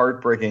more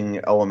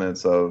heartbreaking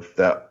elements of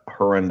that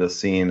horrendous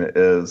scene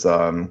is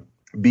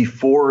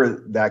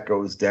before that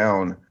goes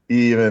down,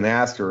 he even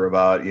asked her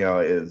about,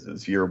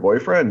 is he your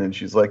boyfriend? And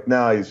she's like,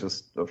 no, he's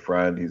just a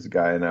friend. He's a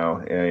guy I know.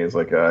 And he's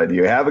like, do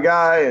you have a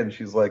guy? And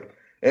she's like,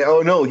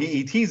 oh, no,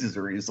 he teases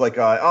her. He's like,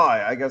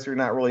 I guess you're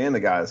not really into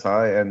guys,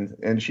 huh?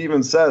 And she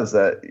even says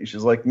that,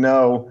 she's like,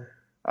 no,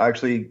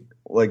 actually,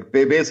 like,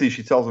 basically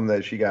she tells him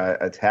that she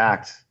got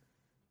attacked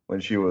when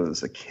she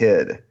was a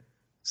kid.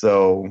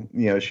 So,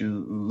 she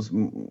was,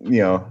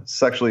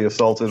 sexually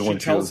assaulted when she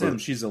was... She tells him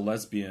she's a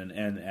lesbian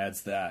and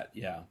adds that,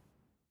 yeah.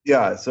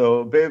 Yeah,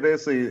 so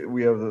basically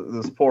we have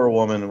this poor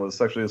woman who was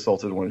sexually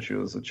assaulted when she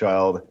was a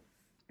child,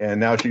 and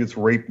now she gets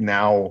raped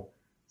now.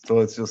 So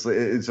it's just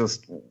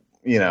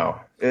he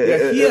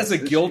has a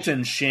guilt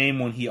and shame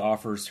when he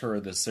offers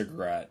her the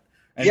cigarette.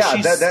 And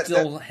she's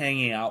still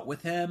hanging out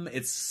with him.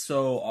 It's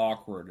so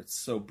awkward. It's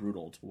so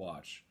brutal to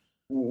watch.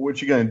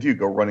 What you gonna do?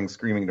 Go running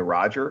screaming to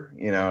Roger?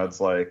 It's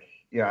like,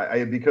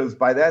 because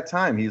by that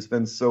time he's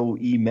been so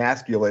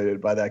emasculated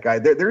by that guy.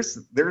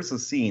 There's a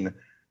scene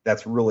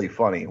that's really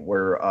funny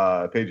where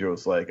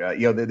Pedro's like,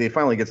 they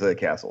finally get to the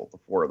castle, the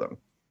four of them,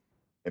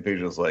 and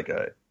Pedro's like,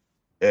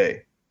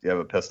 hey, do you have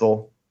a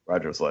pistol?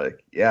 Roger's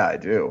like, yeah, I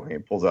do. And he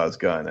pulls out his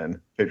gun, and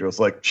Pedro's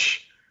like,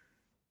 shh,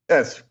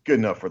 that's good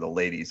enough for the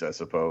ladies, I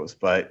suppose,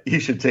 but you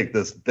should take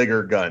this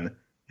bigger gun.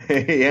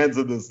 He hands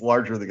him this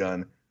larger the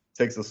gun,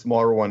 takes the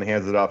smaller one,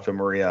 hands it off to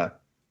Maria,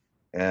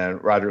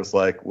 and Roger's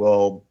like,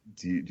 well,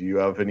 do you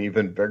have an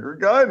even bigger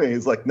gun? And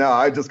he's like, no,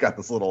 I just got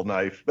this little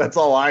knife. That's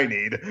all I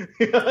need.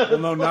 Well,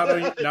 no,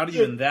 not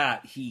even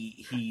that.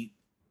 He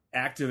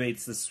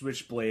activates the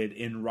switchblade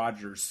in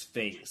Roger's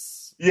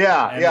face.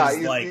 Yeah.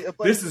 He's like,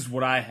 this is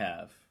what I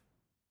have.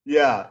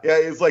 Yeah.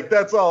 He's like,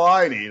 that's all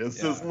I need. It's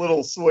this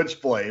little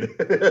switchblade.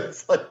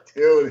 It's like,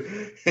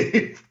 dude,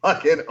 he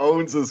fucking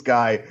owns this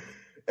guy.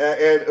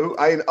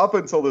 And up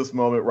until this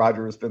moment,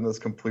 Roger has been this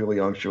completely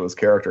unctuous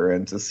character,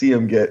 and to see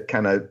him get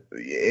kind of,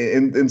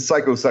 in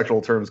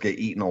psychosexual terms, get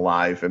eaten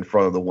alive in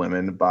front of the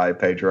women by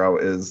Pedro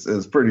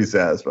is pretty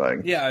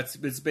satisfying. Yeah,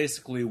 it's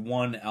basically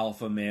one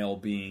alpha male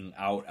being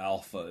out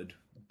alphaed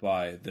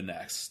by the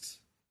next.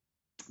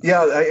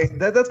 Yeah,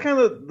 that's kind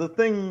of the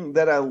thing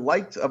that I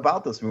liked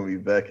about this movie,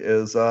 Vic,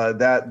 is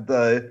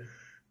that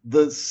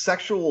the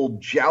sexual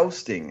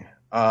jousting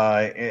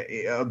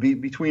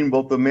between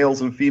both the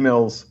males and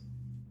females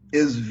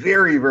is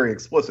very, very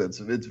explicit.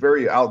 It's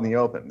very out in the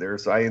open.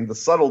 The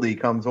subtlety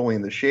comes only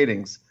in the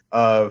shadings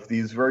of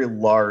these very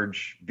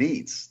large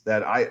beats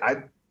that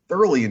I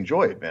thoroughly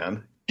enjoyed,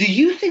 man. Do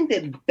you think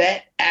that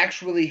Bette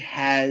actually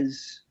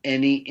has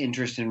any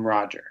interest in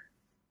Roger?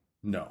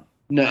 No.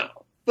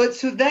 But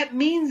so that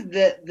means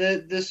that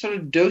the sort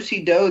of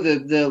do-si-do,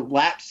 the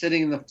lap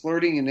sitting and the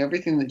flirting and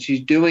everything that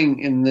she's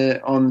doing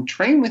on the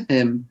train with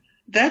him,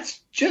 that's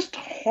just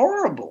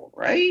horrible,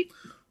 right?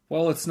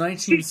 Well, it's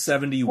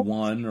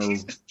 1971.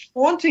 She's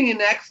taunting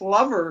an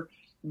ex-lover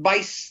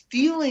by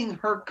stealing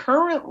her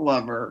current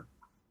lover.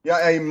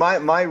 Yeah,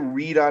 my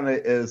read on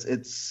it is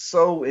it's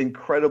so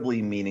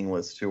incredibly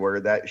meaningless to her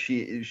that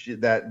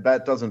that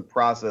Bette doesn't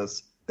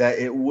process that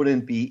it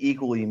wouldn't be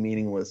equally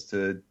meaningless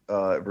to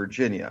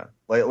Virginia.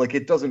 Like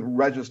it doesn't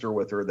register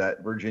with her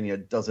that Virginia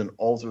doesn't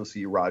also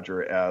see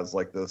Roger as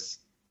like this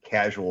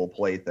casual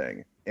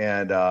plaything.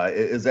 And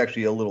is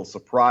actually a little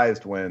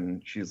surprised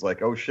when she's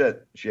like, oh,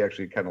 shit, she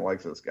actually kind of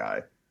likes this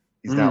guy.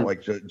 He's not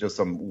like just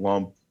some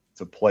lump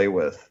to play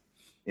with.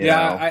 You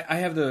know? I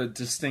have the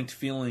distinct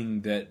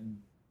feeling that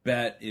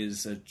Bette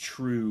is a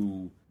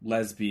true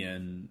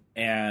lesbian,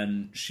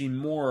 and she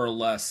more or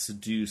less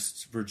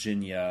seduced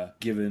Virginia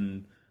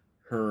given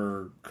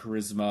her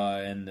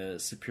charisma and the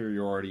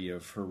superiority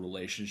of her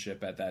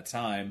relationship at that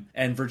time.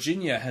 And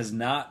Virginia has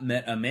not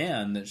met a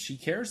man that she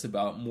cares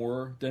about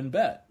more than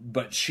Bette.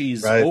 But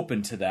she's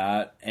open to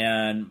that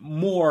and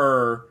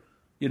more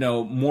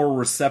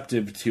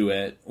receptive to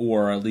it,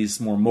 or at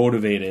least more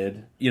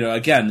motivated.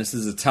 Again, this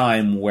is a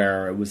time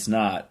where it was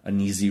not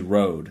an easy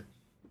road.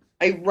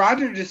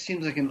 Roger just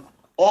seems like an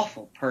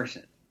awful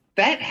person.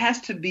 Bette has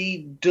to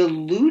be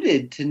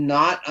deluded to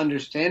not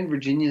understand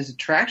Virginia's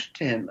attraction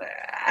to him.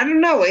 I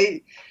don't know.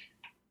 It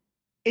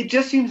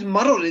just seems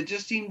muddled. It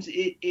just seems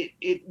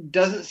it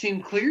doesn't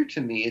seem clear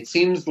to me. It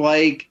seems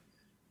like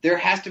there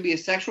has to be a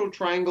sexual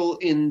triangle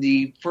in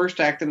the first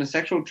act and a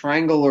sexual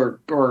triangle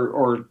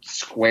or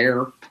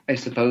square, I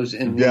suppose,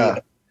 in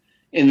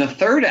the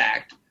third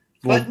act.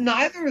 But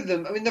neither of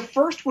them. I mean, the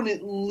first one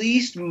at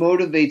least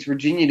motivates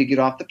Virginia to get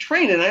off the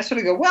train, and I sort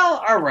of go,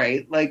 well, all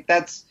right, like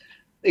that's.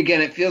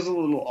 Again, it feels a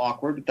little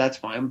awkward, but that's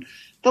fine.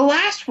 The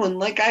last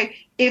one,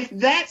 if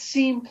that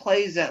scene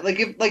plays out,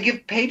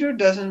 if Pedro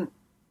doesn't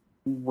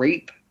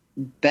rape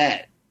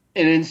Bette,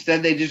 and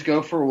instead they just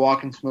go for a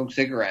walk and smoke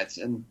cigarettes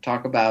and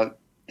talk about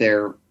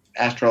their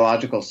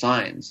astrological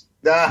signs.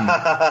 You know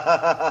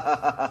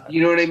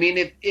what I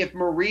mean? If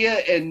Maria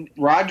and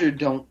Roger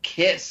don't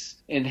kiss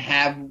and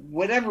have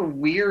whatever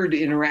weird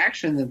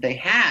interaction that they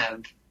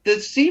have, the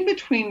scene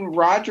between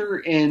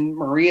Roger and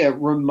Maria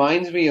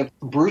reminds me of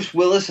Bruce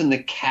Willis and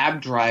the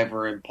cab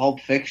driver in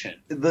Pulp Fiction.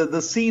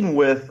 The scene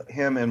with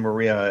him and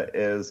Maria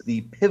is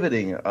the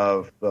pivoting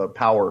of the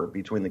power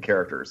between the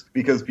characters.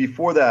 Because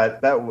before that,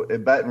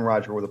 Bet and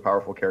Roger were the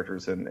powerful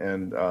characters,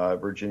 and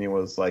Virginia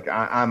was like,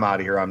 I'm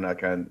out of here. I'm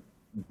not going to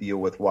deal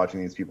with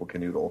watching these people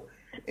canoodle.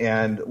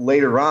 And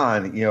later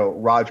on,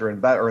 Roger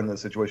and Bet are in the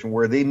situation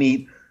where they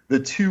meet the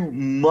two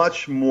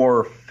much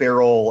more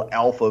feral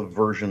alpha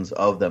versions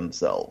of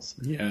themselves.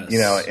 Yes.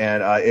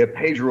 And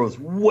Pedro is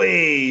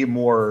way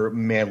more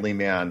manly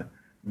man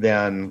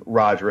than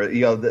Roger.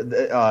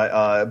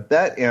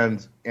 Bet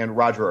and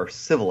Roger are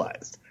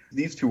civilized.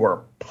 These two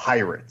are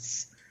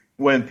pirates.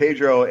 When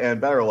Pedro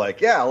and Bet are like,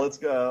 yeah, let's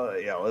go,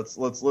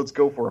 let's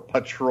go for a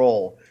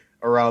patrol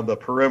around the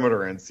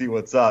perimeter and see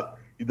what's up.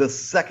 The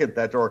second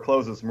that door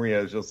closes,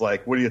 Maria is just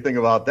like, what do you think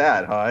about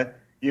that, huh?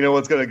 You know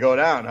what's going to go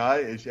down, huh?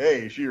 Is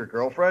she your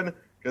girlfriend?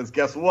 Because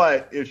guess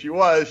what? If she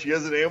was, she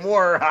isn't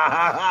anymore. Ha,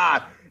 ha,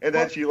 ha. And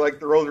then she,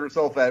 throws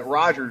herself at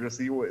Roger to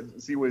see what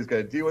he's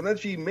going to do. And then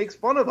she makes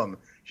fun of him.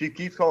 She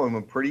keeps calling him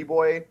a pretty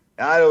boy.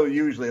 I don't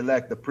usually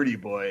like the pretty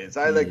boys.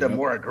 I like them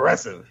more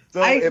aggressive.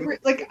 So I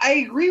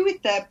agree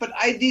with that, but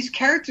these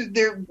characters,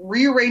 they're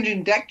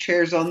rearranging deck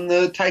chairs on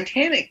the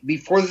Titanic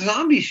before the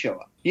zombies show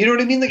up. You know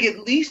what I mean? At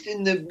least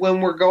when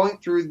we're going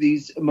through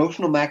these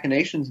emotional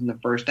machinations in the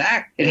first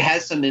act, it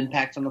has some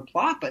impact on the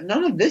plot, but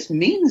none of this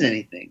means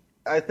anything.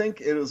 I think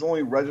it is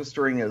only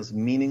registering as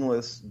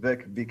meaningless,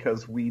 Vic,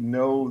 because we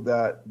know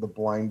that the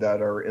Blind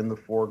Dead are in the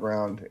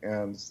foreground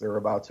and they're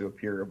about to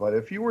appear. But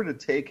if you were to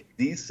take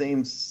these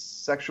same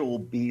sexual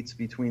beats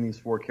between these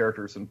four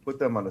characters and put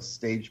them on a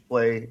stage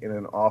play in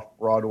an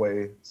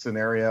off-Broadway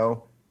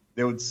scenario,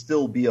 they would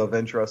still be of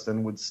interest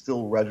and would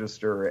still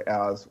register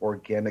as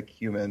organic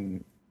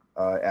human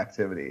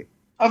activity.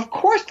 Of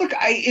course, look,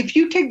 if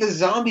you take the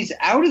zombies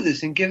out of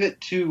this and give it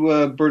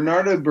to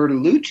Bernardo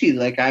Bertolucci,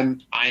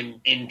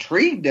 I'm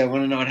intrigued. I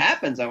want to know what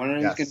happens. I want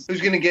to know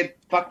who's going to get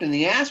fucked in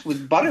the ass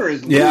with butter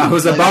as lube. Yeah, I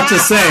was about to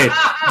say,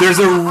 there's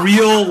a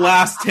real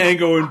Last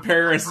Tango in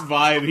Paris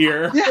vibe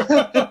here.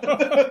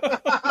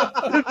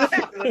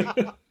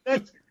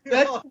 That's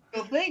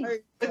the thing.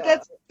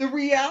 But the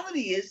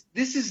reality is,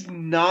 this is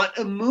not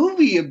a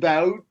movie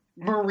about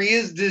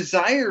Maria's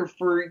desire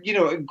for,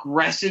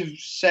 aggressive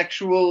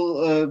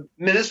sexual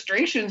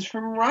ministrations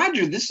from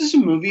Roger. This is a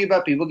movie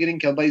about people getting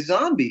killed by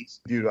zombies.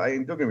 Dude,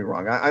 don't get me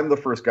wrong. I'm the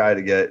first guy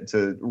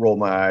to roll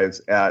my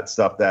eyes at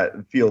stuff that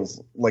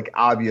feels like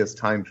obvious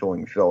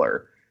time-filling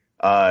filler.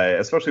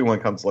 Especially when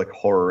it comes to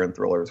horror and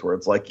thrillers where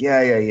it's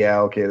okay,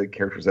 the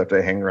characters have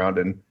to hang around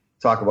and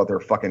talk about their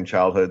fucking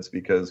childhoods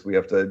because we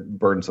have to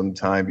burn some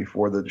time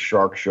before the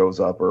shark shows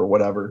up or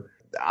whatever.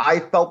 I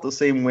felt the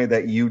same way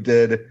that you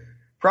did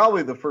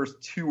probably the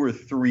first 2 or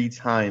 3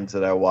 times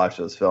that I watched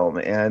this film.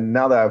 And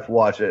now that I've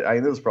watched it,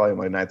 this is probably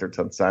my 9th or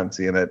 10th time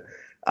seeing it.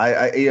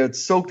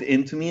 It's soaked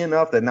into me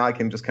enough that now I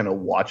can just kind of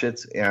watch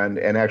it and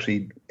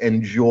actually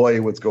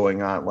enjoy what's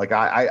going on.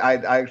 I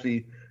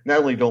actually not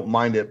only don't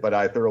mind it, but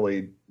I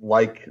thoroughly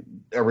like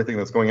everything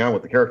that's going on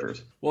with the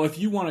characters. Well, if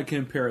you want to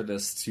compare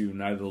this to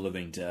Night of the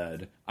Living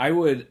Dead, I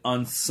would,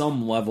 on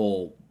some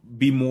level,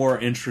 be more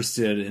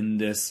interested in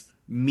this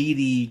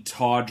meaty,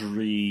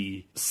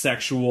 tawdry,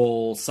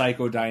 sexual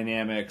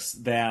psychodynamics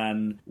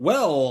than,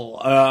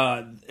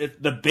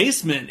 if the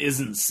basement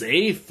isn't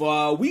safe,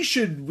 we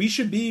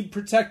should be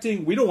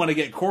protecting, we don't want to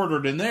get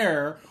cornered in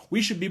there,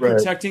 we should be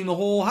protecting the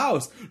whole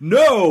house.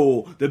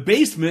 No, the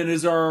basement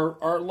is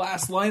our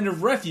last line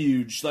of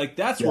refuge.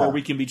 That's where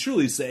we can be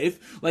truly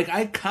safe.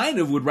 I kind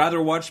of would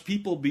rather watch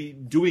people be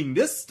doing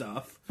this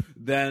stuff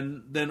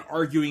than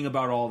arguing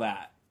about all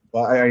that.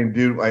 Well,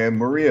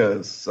 Maria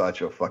is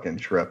such a fucking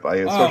trip. What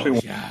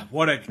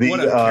a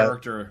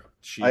character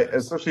she is.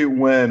 Especially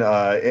when,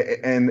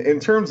 and in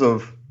terms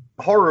of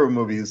horror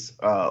movies,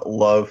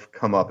 love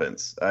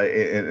comeuppance.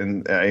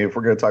 And if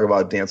we're going to talk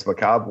about Danse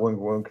Macabre,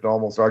 one could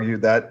almost argue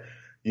that,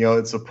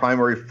 it's a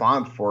primary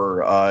font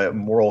for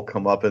moral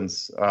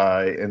comeuppance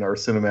in our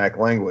cinematic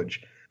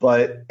language.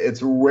 But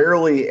it's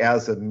rarely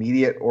as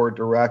immediate or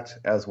direct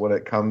as when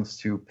it comes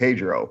to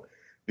Pedro,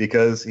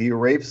 because he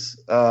rapes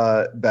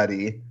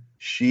Betty.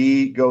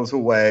 She goes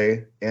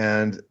away,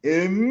 and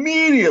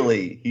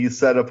immediately he's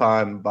set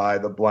upon by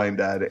the Blind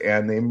Dead,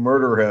 and they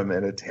murder him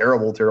in a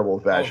terrible, terrible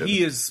fashion. Oh,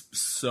 he is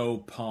so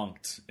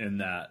punked in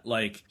that.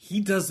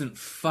 He doesn't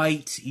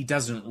fight, he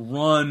doesn't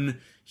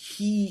run,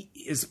 he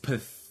is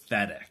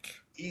pathetic.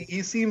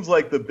 He seems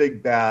like the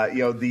big bad,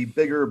 the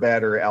bigger,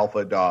 badder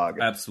alpha dog.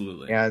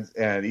 Absolutely.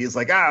 And he's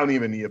like, I don't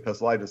even need a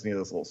pistol, I just need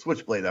this little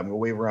switchblade I'm going to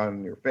wave around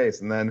in your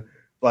face.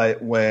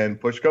 But when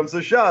push comes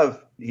to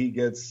shove, he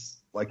gets,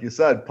 like you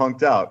said,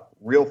 punked out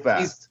real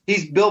fast.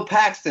 He's Bill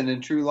Paxton in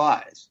True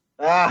Lies.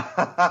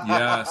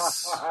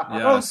 Yes,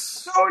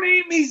 yes. Oh, don't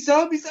eat me,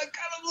 zombies! I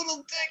got a little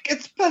dick.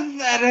 It's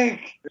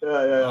pathetic.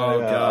 Oh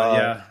god,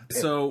 yeah.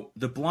 So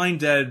the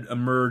blind dead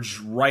emerge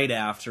right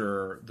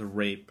after the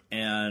rape,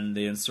 and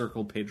they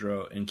encircle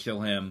Pedro and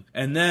kill him.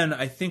 And then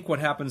I think what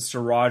happens to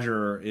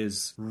Roger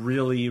is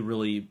really,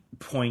 really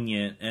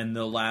poignant, and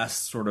the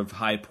last sort of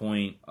high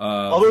point.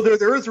 Although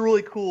there is a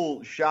really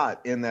cool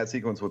shot in that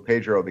sequence with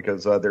Pedro,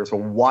 because there's a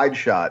wide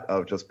shot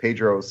of just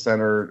Pedro's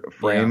center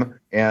frame,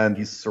 and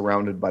he's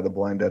surrounded by the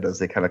blind dead as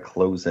they kind of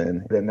close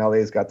in. And now that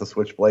he's got the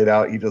switchblade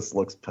out, he just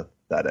looks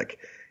pathetic.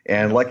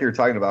 And like you're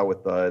talking about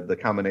with the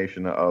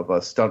combination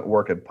of stunt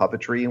work and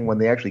puppetry, and when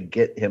they actually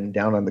get him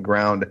down on the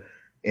ground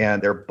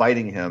and they're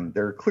biting him,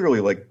 they're clearly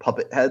like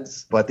puppet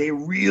heads, but they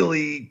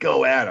really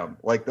go at him.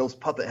 Like those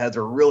puppet heads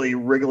are really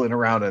wriggling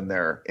around in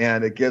there,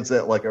 and it gives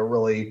it like a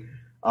really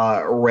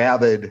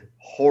rabid,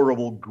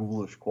 horrible,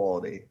 ghoulish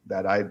quality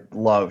that I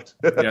loved.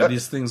 Yeah,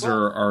 these things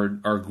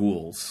are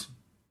ghouls.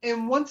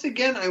 And once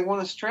again, I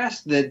want to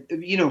stress that,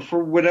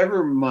 for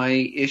whatever my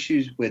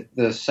issues with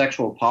the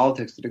sexual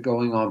politics that are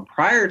going on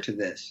prior to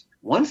this,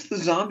 once the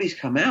zombies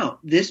come out,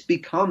 this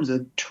becomes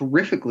a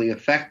terrifically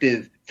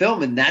effective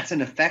film, and that's an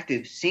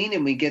effective scene,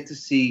 and we get to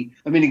see,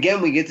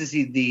 we get to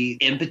see the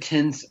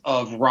impotence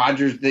of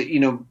Roger's,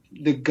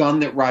 the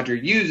gun that Roger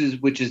uses,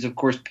 which is, of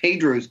course,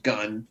 Pedro's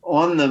gun,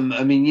 on them.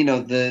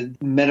 The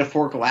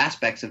metaphorical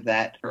aspects of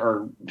that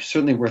are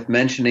certainly worth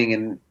mentioning,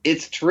 and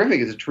it's terrific.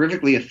 It's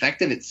terrifically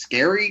effective. It's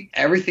scary.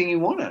 Everything you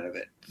want out of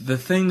it. The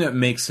thing that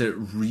makes it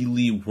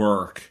really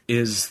work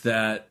is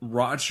that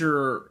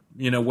Roger,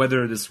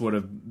 whether this would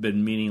have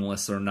been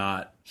meaningless or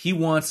not, he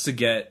wants to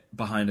get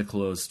behind a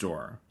closed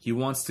door. He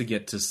wants to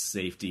get to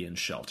safety and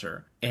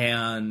shelter.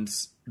 And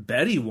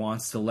Betty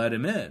wants to let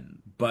him in.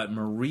 But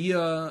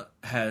Maria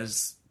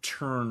has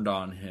turned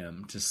on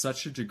him to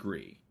such a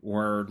degree,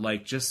 or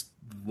like just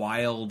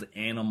wild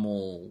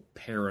animal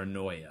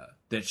paranoia,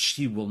 that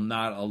she will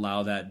not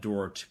allow that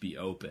door to be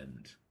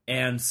opened.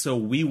 And so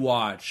we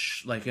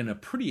watch, like in a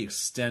pretty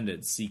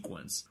extended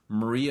sequence,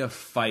 Maria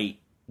fight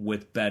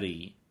with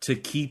Betty to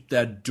keep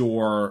that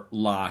door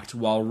locked,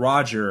 while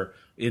Roger,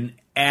 in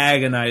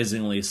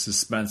agonizingly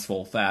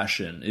suspenseful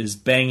fashion, is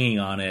banging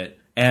on it,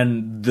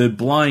 and the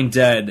blind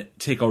dead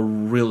take a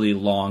really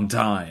long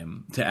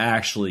time to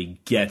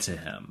actually get to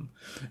him.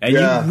 And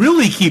you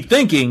really keep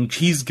thinking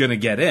he's gonna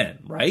get in,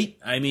 right?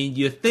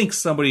 You think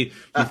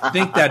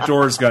that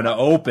door's gonna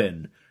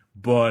open,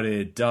 but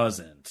it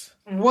doesn't.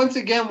 Once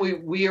again,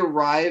 we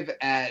arrive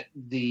at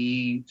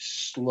the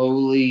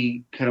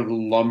slowly kind of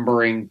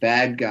lumbering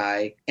bad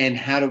guy, and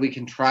how do we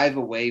contrive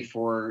a way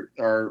for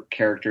our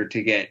character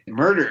to get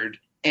murdered?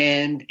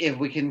 And if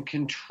we can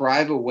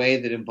contrive a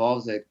way that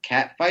involves a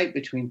cat fight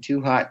between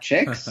two hot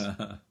chicks,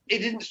 it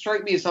didn't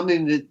strike me as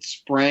something that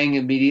sprang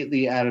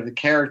immediately out of the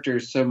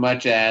characters so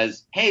much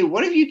as, hey,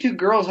 what if you two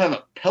girls have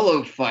a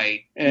pillow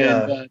fight,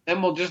 and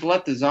then we'll just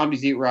let the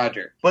zombies eat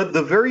Roger. But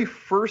the very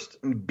first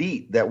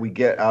beat that we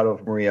get out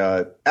of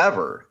Maria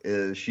ever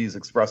is she's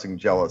expressing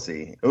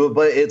jealousy.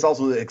 But it's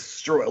also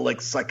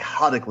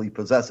psychotically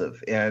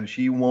possessive. And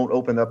she won't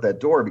open up that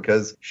door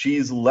because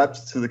she's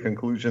leapt to the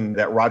conclusion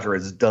that Roger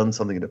has done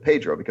something to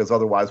Pedro, because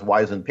otherwise,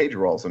 why isn't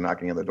Pedro also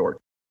knocking on the door?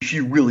 She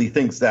really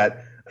thinks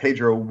that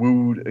Pedro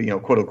wooed,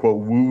 quote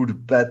unquote,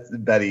 wooed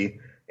Betty,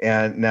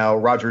 and now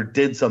Roger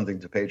did something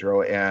to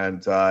Pedro,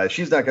 and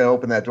she's not going to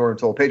open that door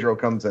until Pedro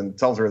comes and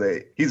tells her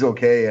that he's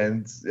okay,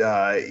 and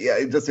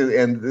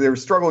and they're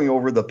struggling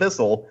over the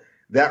pistol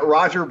that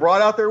Roger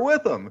brought out there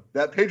with him,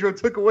 that Pedro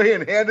took away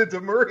and handed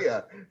to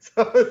Maria.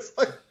 So it's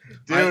like,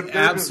 dude, I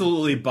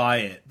absolutely buy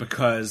it,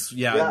 because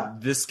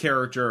this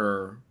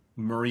character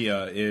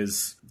Maria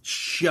is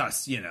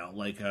just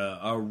like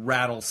a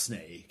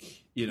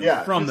rattlesnake,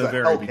 from the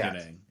very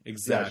beginning.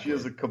 Exactly. Yeah, she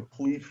is a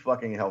complete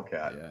fucking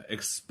hellcat. Yeah,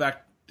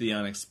 expect the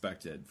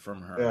unexpected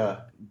from her. Yeah.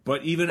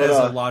 But even as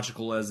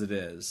illogical as it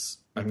is,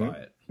 I buy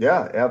it.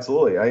 Yeah,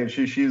 absolutely.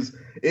 She's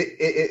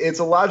it's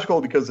illogical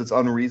because it's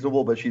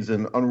unreasonable, but she's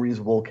an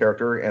unreasonable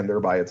character, and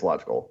thereby it's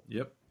logical.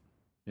 Yep.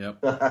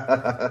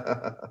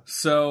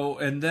 So,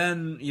 and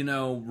then,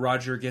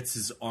 Roger gets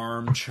his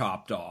arm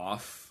chopped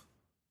off,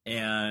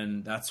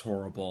 and that's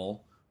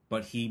horrible.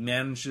 But he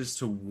manages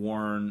to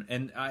warn,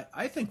 and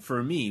I think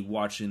for me,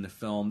 watching the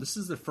film, this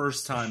is the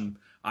first time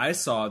I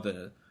saw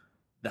the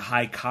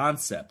high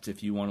concept,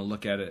 if you want to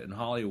look at it in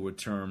Hollywood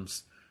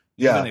terms,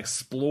 even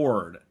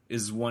explored,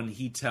 is when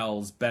he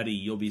tells Betty,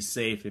 you'll be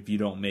safe if you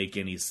don't make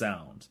any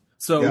sound.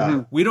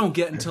 So we don't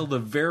get until the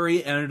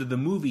very end of the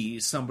movie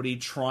somebody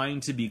trying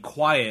to be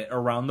quiet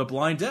around the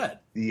blind dead.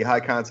 The high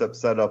concept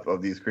setup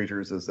of these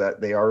creatures is that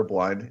they are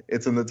blind.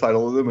 It's in the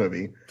title of the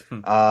movie.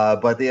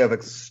 But they have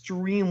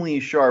extremely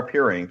sharp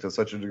hearing to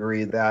such a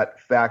degree that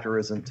factor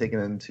isn't taken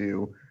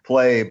into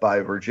play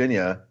by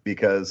Virginia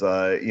because,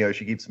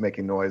 she keeps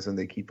making noise and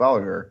they keep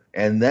following her.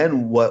 And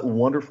then what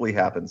wonderfully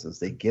happens is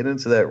they get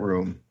into that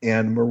room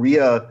and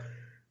Maria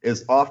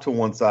is off to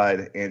one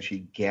side and she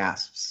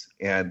gasps.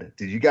 And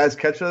did you guys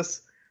catch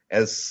this?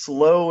 as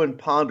slow and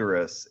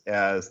ponderous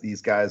as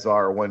these guys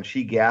are, when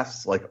she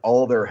gasps, like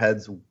all their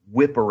heads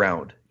whip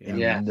around in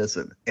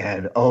unison.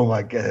 And oh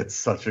my God, it's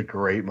such a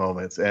great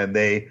moment. And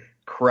they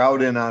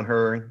crowd in on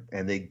her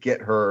and they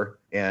get her,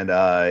 and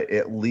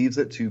it leaves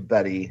it to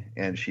Betty,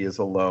 and she is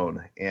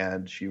alone.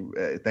 And she,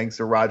 thanks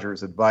to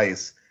Roger's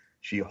advice,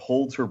 she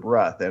holds her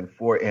breath. And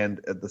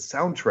the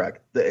soundtrack,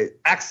 the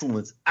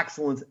excellent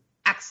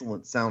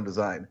sound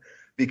design.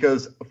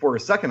 Because for a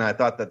second I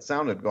thought that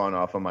sound had gone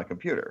off on my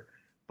computer,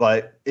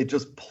 but it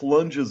just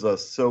plunges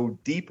us so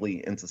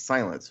deeply into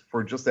silence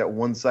for just that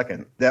 1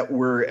 second that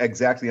we're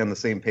exactly on the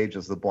same page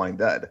as the Blind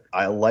Dead.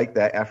 I like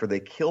that after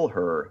they kill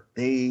her,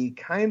 they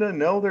kind of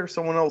know there's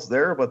someone else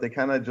there, but they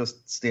kind of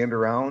just stand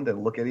around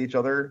and look at each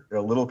other. They're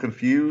a little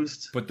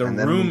confused. But the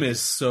room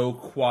is so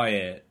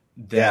quiet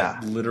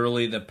that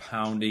literally the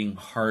pounding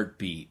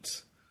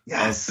heartbeat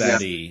of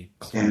Betty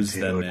clues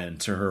them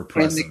into her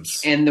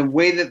presence. And the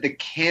way that the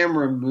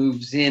camera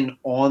moves in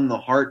on the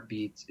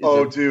heartbeats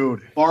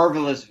is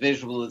marvelous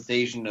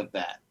visualization of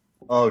that.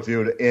 Oh,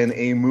 dude. In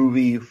a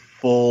movie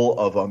full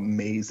of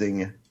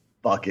amazing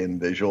fucking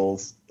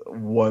visuals,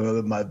 one of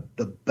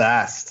the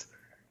best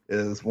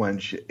is when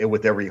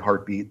with every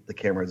heartbeat, the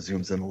camera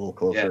zooms in a little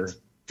closer. Yes.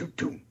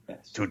 Do-doom,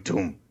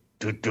 do-doom,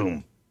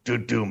 do-doom,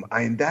 do-doom.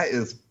 I mean, that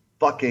is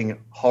fucking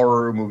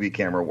horror movie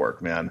camera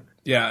work, man.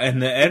 Yeah,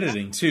 and the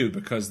editing, too,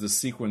 because the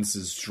sequence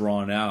is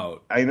drawn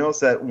out. I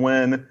noticed that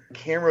when the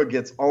camera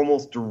gets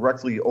almost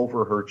directly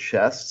over her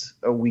chest,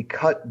 we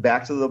cut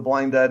back to the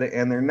Blind Dead,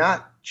 and they're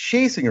not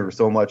chasing her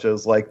so much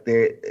as, like,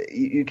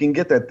 you can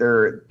get that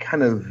they're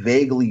kind of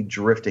vaguely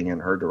drifting in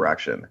her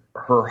direction.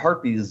 Her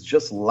heartbeat is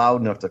just loud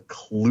enough to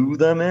clue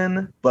them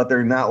in, but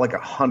they're not, like,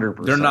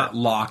 100%. They're not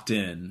locked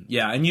in.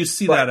 Yeah, and you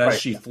see that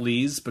as she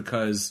flees,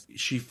 because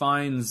she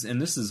finds,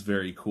 and this is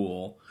very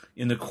cool,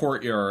 in the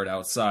courtyard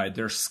outside,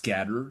 they're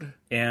scattered,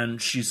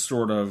 and she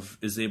sort of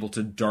is able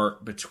to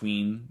dart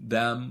between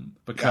them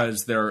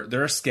because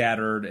they're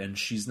scattered, and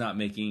she's not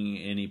making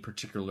any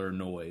particular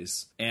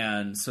noise.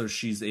 And so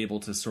she's able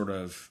to sort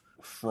of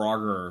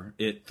Frogger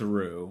it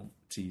through,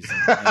 to use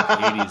an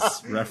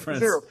 80s reference.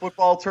 Is there a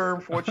football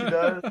term for what she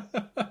does?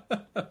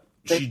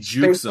 She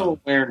jukes them.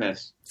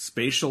 Awareness.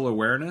 Spatial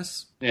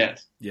awareness?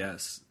 Yes.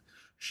 Yes.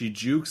 She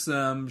jukes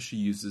them. She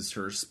uses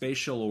her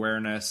spatial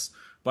awareness.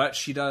 But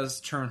she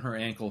does turn her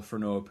ankle for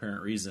no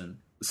apparent reason.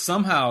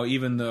 Somehow,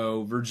 even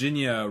though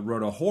Virginia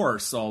rode a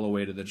horse all the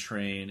way to the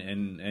train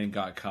and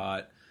got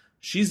caught,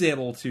 she's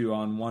able to,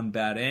 on one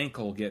bad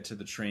ankle, get to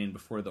the train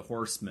before the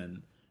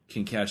horseman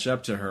can catch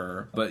up to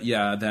her. But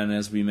yeah, then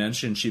as we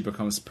mentioned, she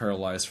becomes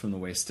paralyzed from the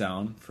waist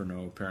down for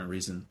no apparent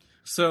reason.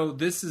 So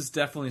this is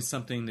definitely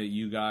something that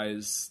you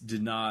guys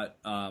did not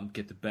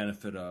get the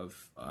benefit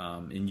of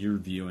in your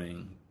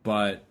viewing.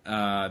 But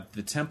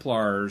the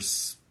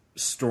Templars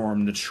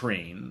storm the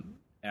train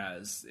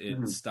as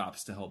it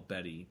stops to help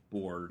Betty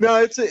board. No,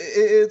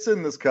 it's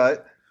in this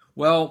cut.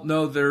 Well,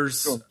 no,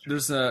 there's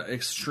a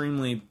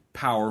extremely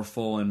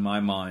powerful, in my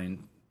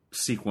mind,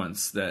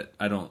 sequence that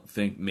I don't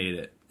think made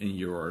it in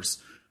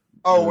yours.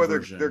 Oh, where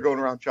they're going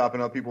around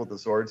chopping up people with the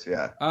swords?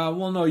 Yeah.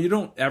 Well, no, you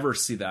don't ever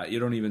see that. You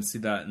don't even see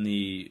that in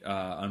the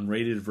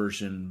unrated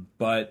version.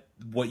 But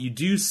what you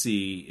do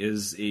see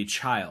is a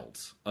child,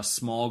 a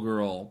small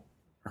girl.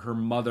 Her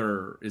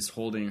mother is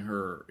holding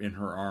her in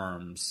her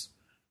arms,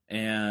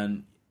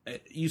 and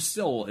it's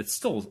still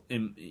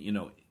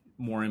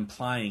more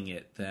implying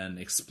it than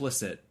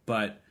explicit,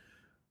 but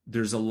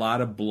there's a lot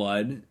of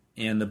blood,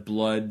 and the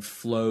blood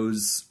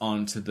flows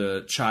onto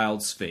the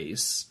child's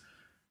face,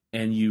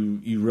 and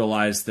you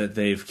realize that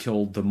they've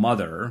killed the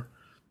mother.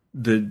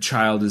 The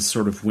child is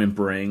sort of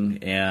whimpering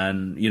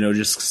and,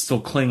 just still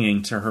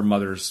clinging to her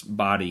mother's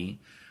body.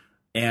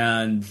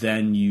 And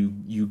then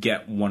you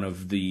get one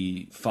of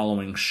the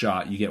following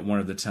shot. You get one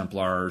of the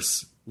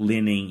Templars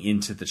leaning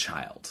into the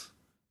child,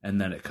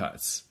 and then it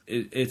cuts.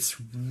 It's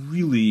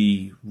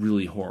really,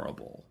 really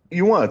horrible.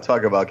 You want to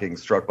talk about getting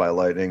struck by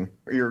lightning?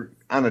 You're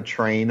on a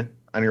train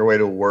on your way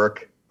to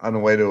work, on the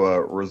way to a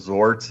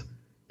resort.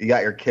 You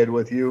got your kid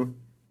with you,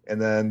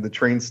 and then the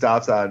train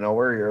stops out of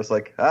nowhere. You're just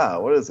like,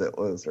 what is it?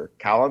 What is there?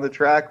 Cow on the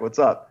track? What's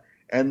up?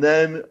 And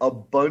then a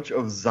bunch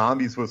of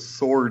zombies with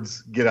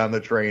swords get on the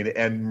train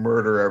and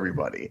murder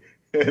everybody.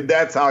 And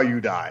that's how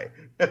you die.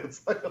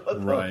 It's like,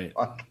 what the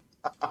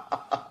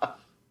fuck?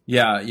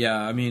 Yeah.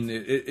 I mean,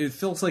 it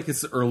feels like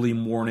it's early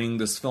morning.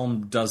 This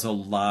film does a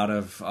lot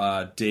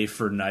of day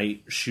for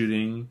night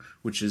shooting,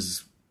 which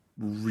is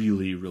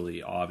really,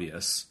 really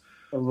obvious.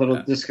 A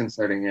little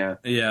disconcerting, yeah.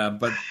 Yeah,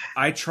 but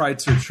I tried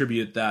to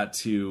attribute that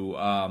to...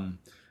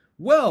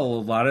 a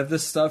lot of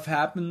this stuff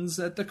happens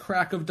at the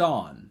crack of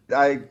dawn.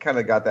 I kind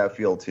of got that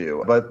feel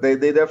too, but they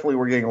definitely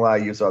were getting a lot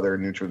of use of their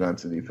neutral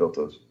density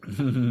filters.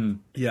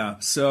 Yeah,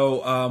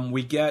 so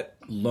we get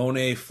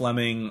Lone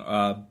Fleming,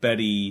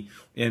 Betty,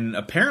 and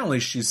apparently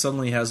she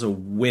suddenly has a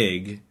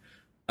wig.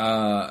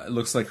 It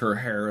looks like her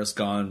hair has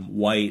gone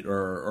white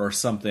or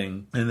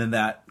something, and then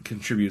that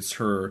contributes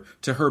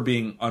to her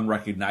being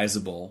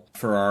unrecognizable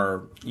for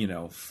our,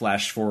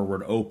 flash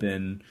forward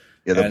open.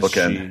 Yeah, the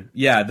bookend.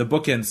 The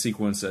bookend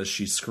sequence as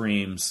she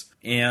screams.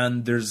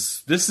 And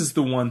this is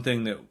the one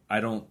thing that I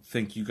don't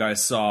think you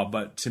guys saw,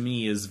 but to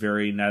me is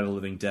very Night of the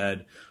Living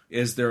Dead,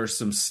 is there are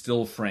some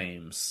still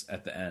frames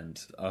at the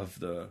end of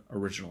the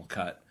original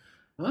cut.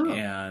 Oh.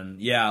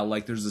 And yeah,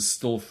 like there's a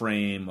still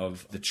frame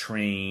of the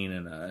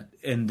train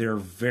and they're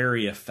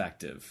very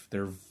effective.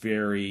 They're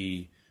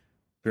very,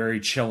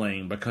 very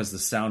chilling because the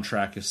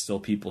soundtrack is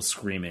still people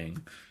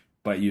screaming,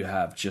 but you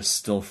have just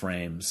still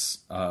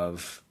frames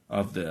of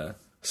the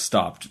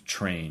stopped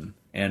train.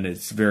 And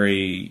it's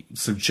very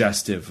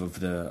suggestive of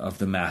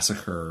the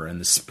massacre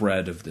and the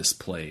spread of this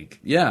plague.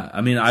 Yeah,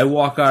 I mean, I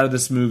walk out of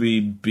this movie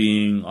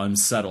being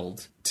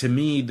unsettled. To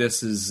me,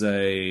 this is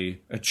a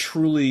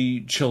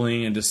truly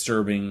chilling and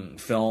disturbing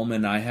film,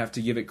 and I have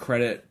to give it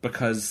credit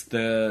because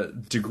the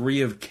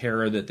degree of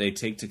care that they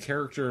take to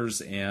characters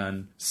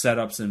and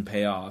setups and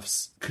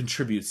payoffs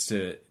contributes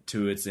to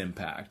its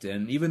impact.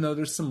 And even though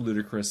there's some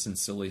ludicrous and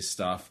silly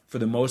stuff, for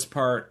the most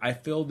part, I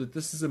feel that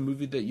this is a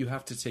movie that you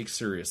have to take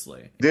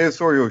seriously. De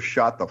Osorio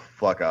shot the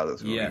fuck out of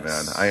this movie,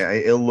 man.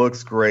 It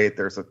looks great.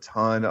 There's a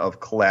ton of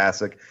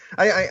classic.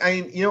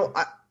 I've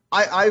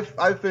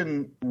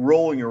been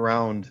rolling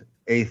around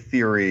a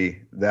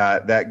theory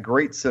that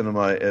great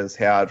cinema has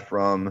had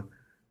from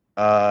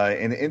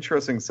an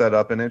interesting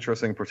setup, an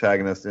interesting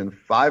protagonist, and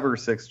 5 or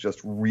 6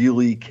 just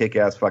really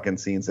kick-ass fucking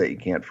scenes that you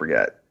can't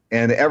forget.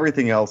 And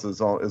everything else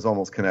is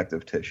almost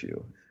connective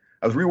tissue.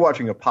 I was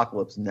rewatching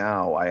Apocalypse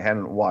Now. I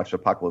hadn't watched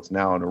Apocalypse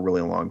Now in a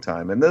really long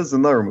time. And this is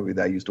another movie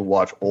that I used to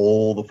watch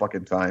all the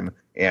fucking time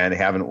and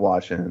haven't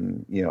watched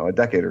in, a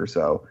decade or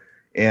so.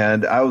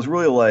 And I was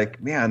really like,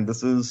 man,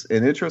 this is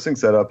an interesting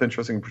setup,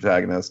 interesting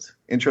protagonist,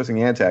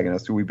 interesting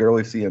antagonist who we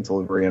barely see until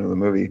the very end of the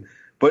movie.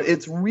 But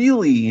it's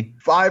really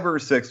 5 or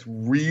 6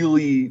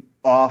 really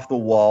off the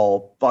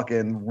wall,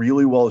 fucking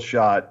really well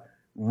shot,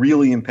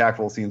 really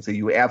impactful scenes that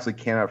you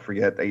absolutely cannot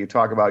forget, that you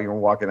talk about you're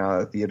walking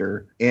out of the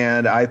theater.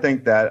 And I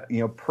think that,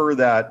 per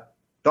that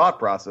thought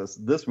process,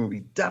 this movie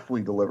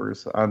definitely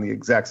delivers on the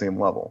exact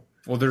same level.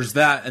 Well, there's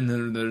that, and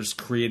then there's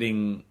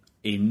creating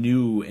a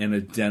new and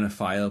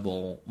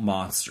identifiable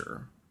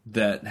monster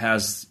that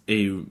has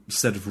a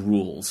set of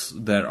rules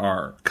that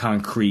are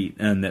concrete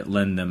and that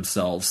lend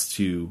themselves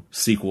to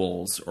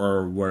sequels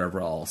or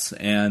whatever else.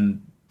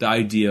 And the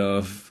idea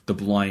of the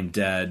Blind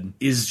Dead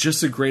is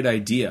just a great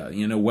idea.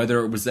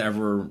 Whether it was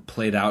ever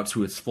played out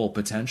to its full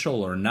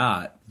potential or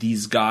not,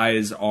 these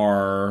guys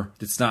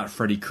it's not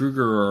Freddy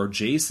Krueger or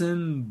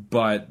Jason,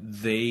 but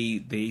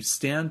they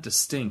stand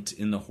distinct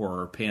in the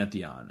horror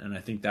pantheon. And I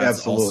think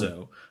that's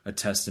also a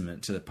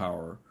testament to the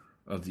power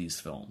of these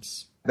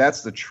films.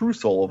 That's the true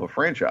soul of a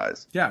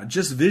franchise. Yeah,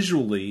 just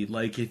visually,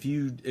 like if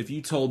you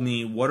told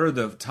me what are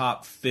the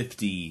top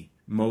 50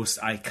 most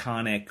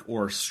iconic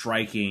or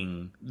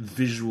striking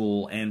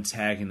visual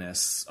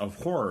antagonists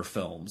of horror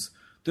films,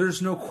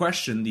 there's no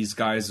question these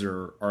guys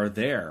are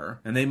there.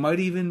 And they might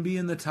even be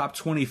in the top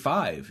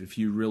 25 if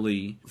you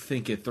really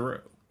think it through,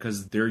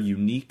 because they're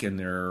unique and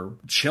they're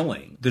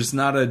chilling. There's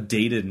not a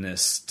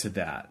datedness to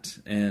that.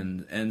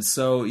 And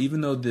so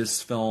even though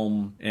this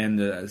film and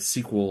the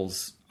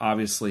sequels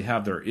obviously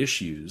have their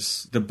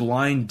issues, The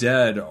Blind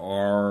Dead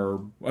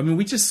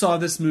we just saw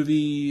this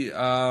movie,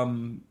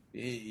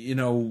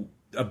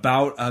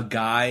 about a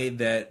guy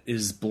that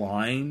is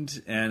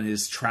blind and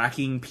is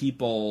tracking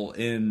people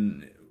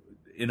in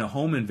a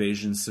home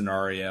invasion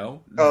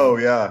scenario. Oh,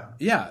 yeah.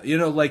 Yeah,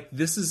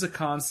 this is a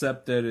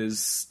concept that is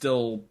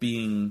still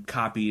being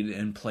copied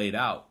and played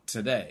out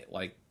today.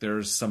 Like,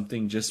 there's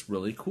something just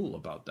really cool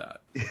about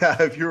that.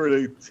 Yeah, if you were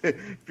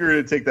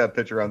to take that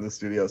picture on the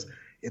studios,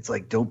 it's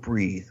like, don't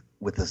breathe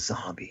with a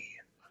zombie.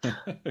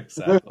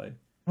 Exactly.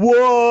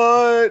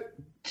 What?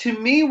 To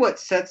me, what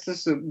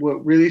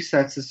really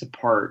sets this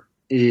apart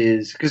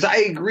is, because I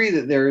agree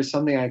that there is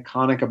something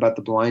iconic about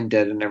The Blind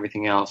Dead and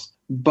everything else,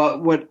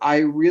 but what I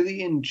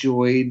really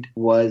enjoyed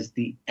was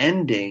the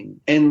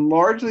ending, and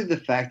largely the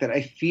fact that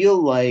I feel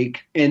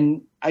like,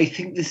 and I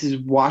think this is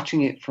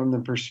watching it from the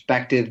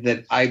perspective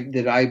that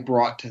I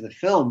brought to the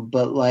film,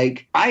 but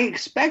like I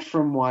expect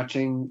from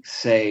watching,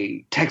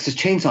 say, Texas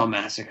Chainsaw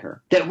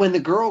Massacre, that when the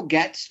girl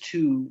gets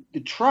to the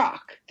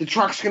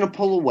truck's going to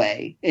pull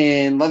away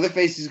and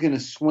Leatherface is going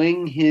to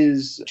swing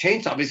his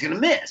chainsaw, but he's going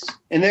to miss,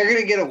 and they're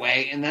going to get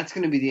away, and that's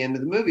going to be the end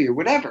of the movie or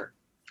whatever.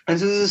 And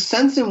so there's a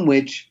sense in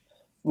which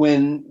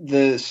when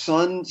the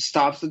son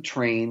stops the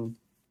train,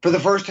 for the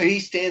first time, he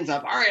stands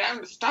up. All right, I'm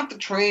going to stop the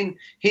train.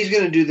 He's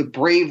going to do the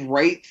brave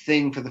right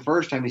thing for the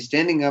first time. He's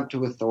standing up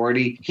to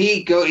authority.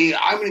 I'm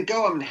going to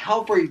go. I'm going to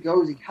help her. He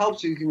goes. He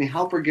helps her. He's going to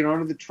help her get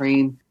onto the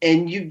train.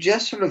 And you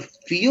just sort of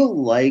feel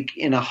like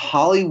in a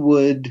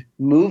Hollywood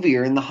movie,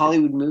 or in the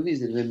Hollywood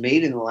movies that have been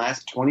made in the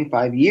last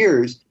 25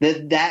 years,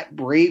 that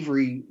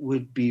bravery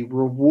would be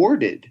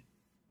rewarded.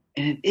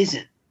 And it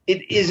isn't.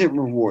 It isn't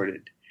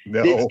rewarded.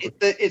 No.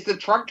 It's the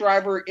truck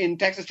driver in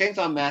Texas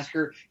Chainsaw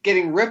Massacre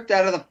getting ripped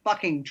out of the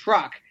fucking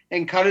truck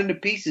and cut into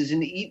pieces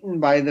and eaten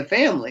by the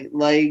family.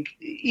 Like,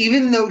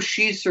 even though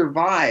she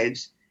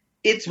survives,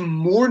 it's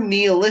more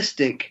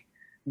nihilistic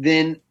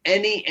than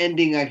any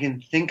ending I can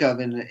think of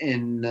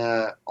in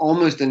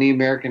almost any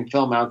American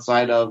film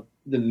outside of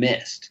The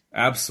Mist.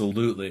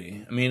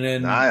 Absolutely. I mean,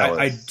 and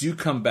I do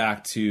come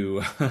back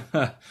to.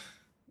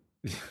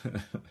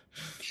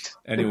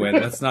 Anyway,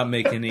 let's not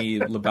make any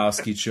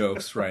Lebowski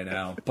jokes right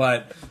now.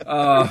 But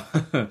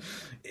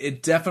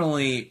it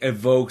definitely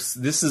evokes.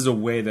 This is a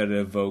way that it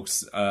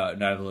evokes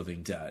Night of the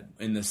Living Dead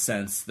in the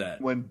sense that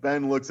when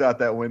Ben looks out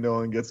that window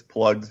and gets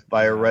plugged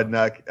by a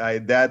redneck,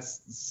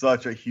 that's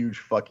such a huge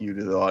fuck you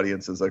to the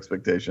audience's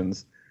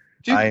expectations.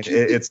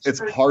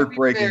 It's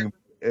heartbreaking,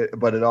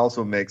 but it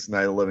also makes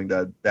Night of the Living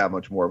Dead that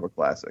much more of a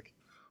classic.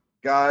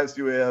 Guys,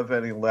 do we have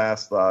any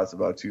last thoughts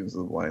about Tombs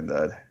of the Blind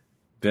Dead?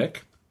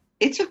 Vic?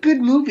 It's a good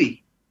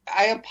movie.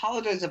 I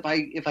apologize if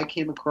I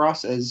came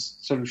across as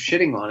sort of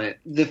shitting on it.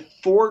 The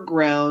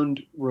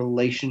foreground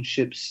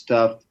relationship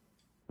stuff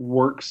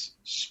works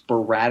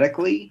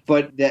sporadically,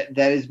 but that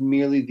is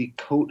merely the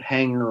coat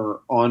hanger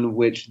on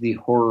which the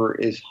horror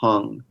is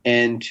hung.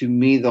 And to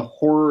me, the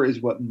horror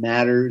is what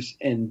matters,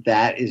 and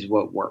that is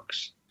what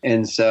works.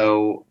 And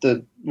so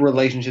the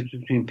relationships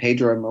between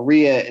Pedro and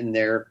Maria and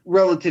their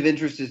relative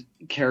interest as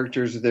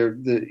characters,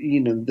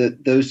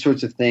 those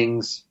sorts of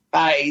things,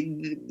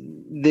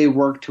 they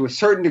work to a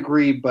certain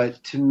degree,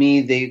 but to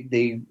me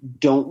they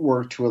don't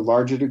work to a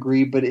larger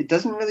degree. But it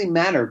doesn't really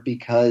matter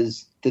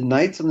because the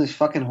knights on these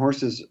fucking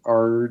horses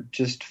are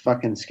just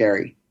fucking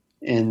scary.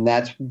 And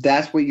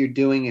that's what you're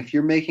doing. If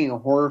you're making a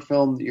horror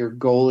film, your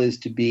goal is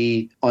to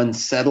be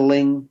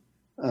unsettling.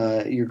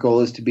 Your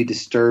goal is to be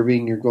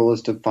disturbing. Your goal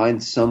is to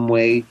find some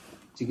way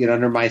to get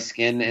under my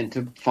skin, and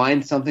to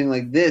find something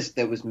like this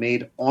that was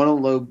made on a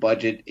low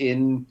budget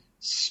in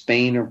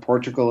Spain or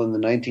Portugal in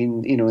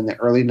the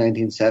early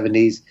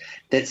 1970s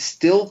that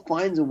still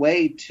finds a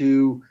way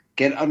to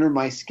get under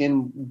my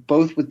skin,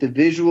 both with the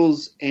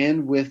visuals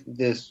and with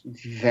this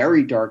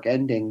very dark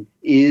ending,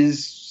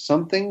 is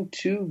something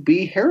to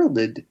be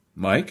heralded.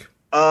 Mike?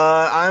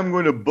 I'm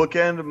going to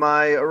bookend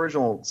my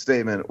original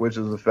statement, which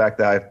is the fact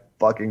that I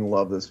fucking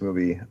love this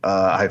movie.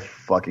 I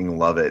fucking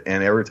love it.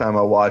 And every time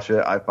I watch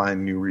it, I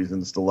find new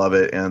reasons to love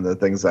it. And the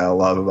things that I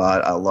love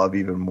about it, I love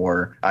even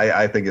more.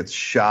 I think it's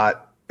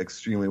shot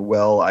extremely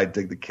well. I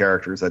dig the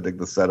characters. I dig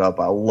the setup.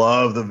 I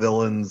love the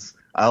villains.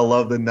 I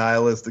love the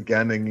nihilistic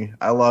ending.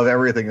 I love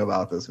everything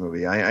about this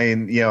movie.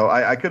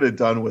 I could have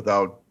done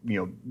without,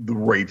 the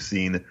rape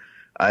scene.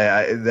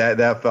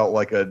 That felt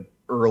like a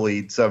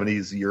early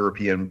 70s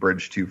European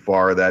bridge too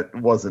far. That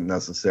wasn't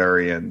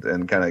necessary and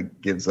kind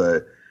of gives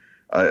a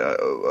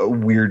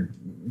weird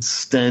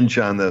stench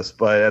on this.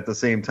 But at the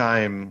same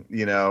time,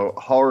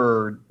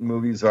 horror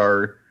movies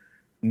are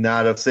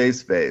not a safe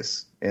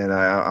space. And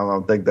I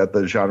don't think that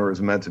the genre is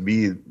meant to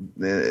be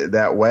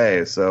that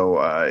way.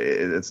 So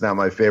it's not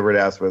my favorite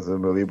aspect of the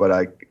movie, but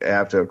I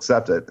have to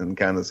accept it in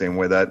kind of the same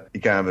way that you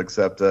kind of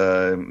accept,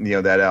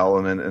 that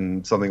element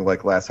in something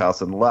like Last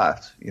House on the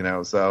Left.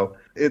 So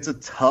it's a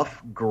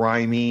tough,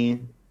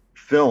 grimy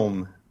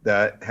film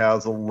that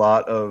has a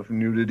lot of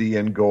nudity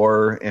and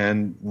gore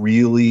and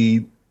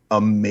really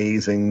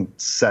amazing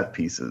set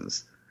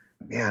pieces.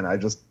 Man, I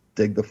just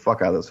dig the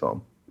fuck out of this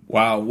film.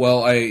 Wow.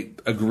 Well, I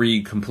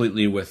agree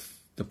completely with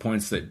the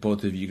points that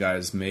both of you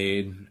guys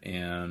made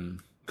and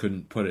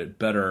couldn't put it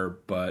better,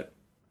 but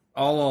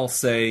all I'll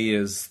say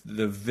is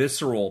the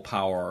visceral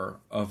power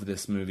of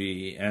this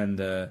movie and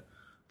the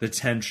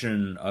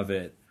tension of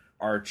it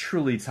are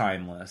truly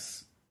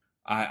timeless.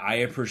 I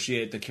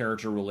appreciate the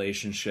character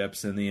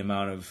relationships and the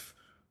amount of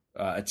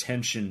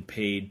attention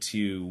paid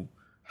to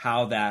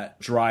how that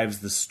drives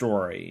the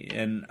story.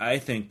 And I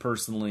think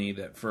personally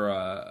that for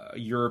a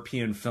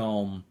European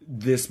film,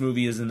 this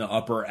movie is in the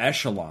upper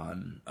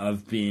echelon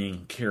of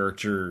being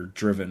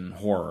character-driven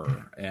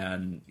horror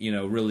and,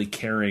 really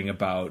caring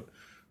about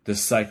the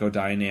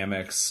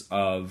psychodynamics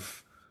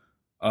of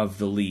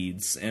the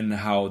leads and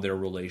how their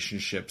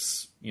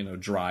relationships,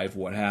 drive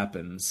what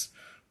happens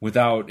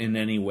without in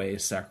any way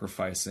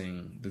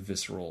sacrificing the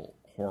visceral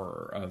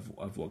horror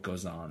of what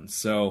goes on.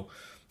 So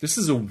this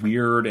is a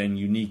weird and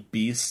unique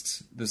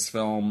beast, this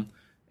film,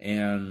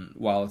 and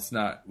while it's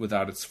not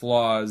without its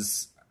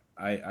flaws,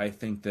 I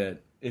think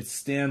that it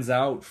stands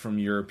out from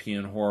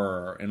European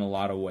horror in a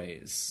lot of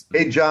ways.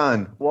 Hey,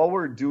 John, while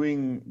we're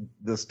doing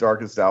this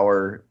Darkest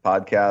Hour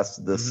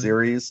podcast, this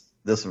series,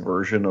 this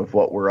version of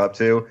what we're up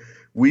to,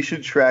 we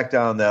should track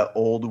down that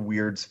old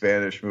weird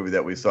Spanish movie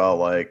that we saw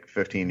like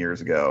 15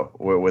 years ago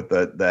with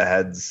the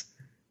heads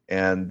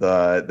and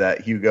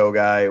that Hugo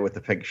guy with the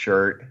pink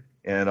shirt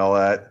and all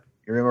that.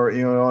 You remember?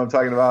 You know what I'm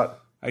talking about?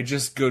 I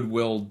just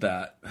goodwilled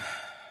that.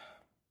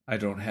 I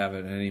don't have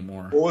it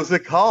anymore. What was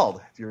it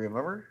called? Do you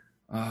remember?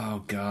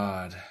 Oh,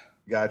 God.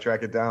 You gotta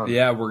track it down.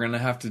 Yeah, we're going to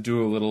have to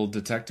do a little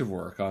detective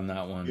work on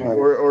that one.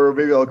 Or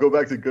maybe I'll go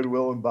back to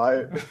Goodwill and buy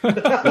it.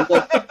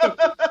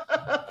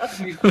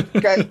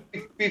 Guys,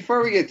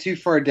 before we get too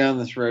far down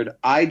this road,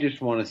 I just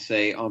want to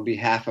say on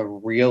behalf of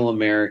real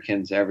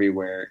Americans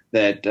everywhere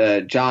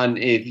that, John,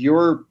 if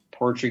your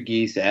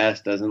Portuguese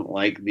ass doesn't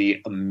like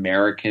the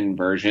American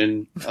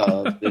version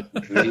of this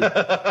movie,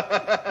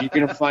 you're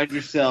going to find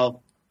yourself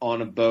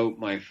on a boat,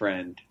 my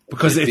friend.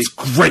 Because it's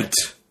great.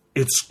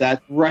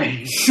 That's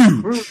right.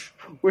 Huge.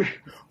 We're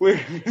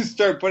going to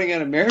start putting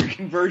out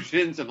American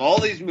versions of all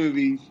these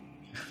movies,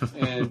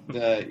 and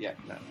no.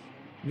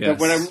 Yes. But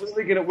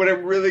what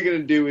I'm really gonna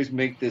do is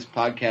make this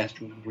podcast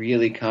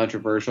really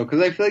controversial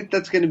because I feel like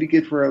that's going to be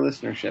good for our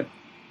listenership.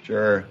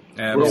 Sure.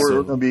 Absolutely.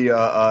 We're going to be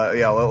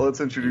let's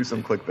introduce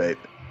some clickbait.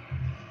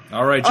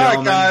 All right, All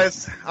gentlemen. right,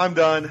 guys, I'm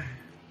done.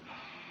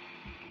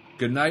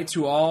 Good night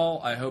to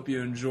all. I hope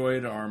you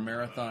enjoyed our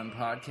marathon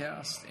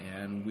podcast,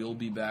 and we'll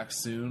be back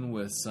soon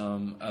with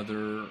some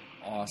other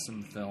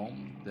awesome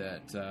film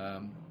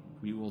that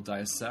we will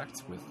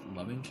dissect with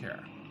loving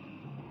care.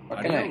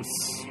 Okay. Adios.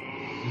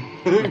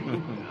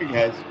 Hey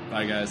guys.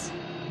 Bye, guys.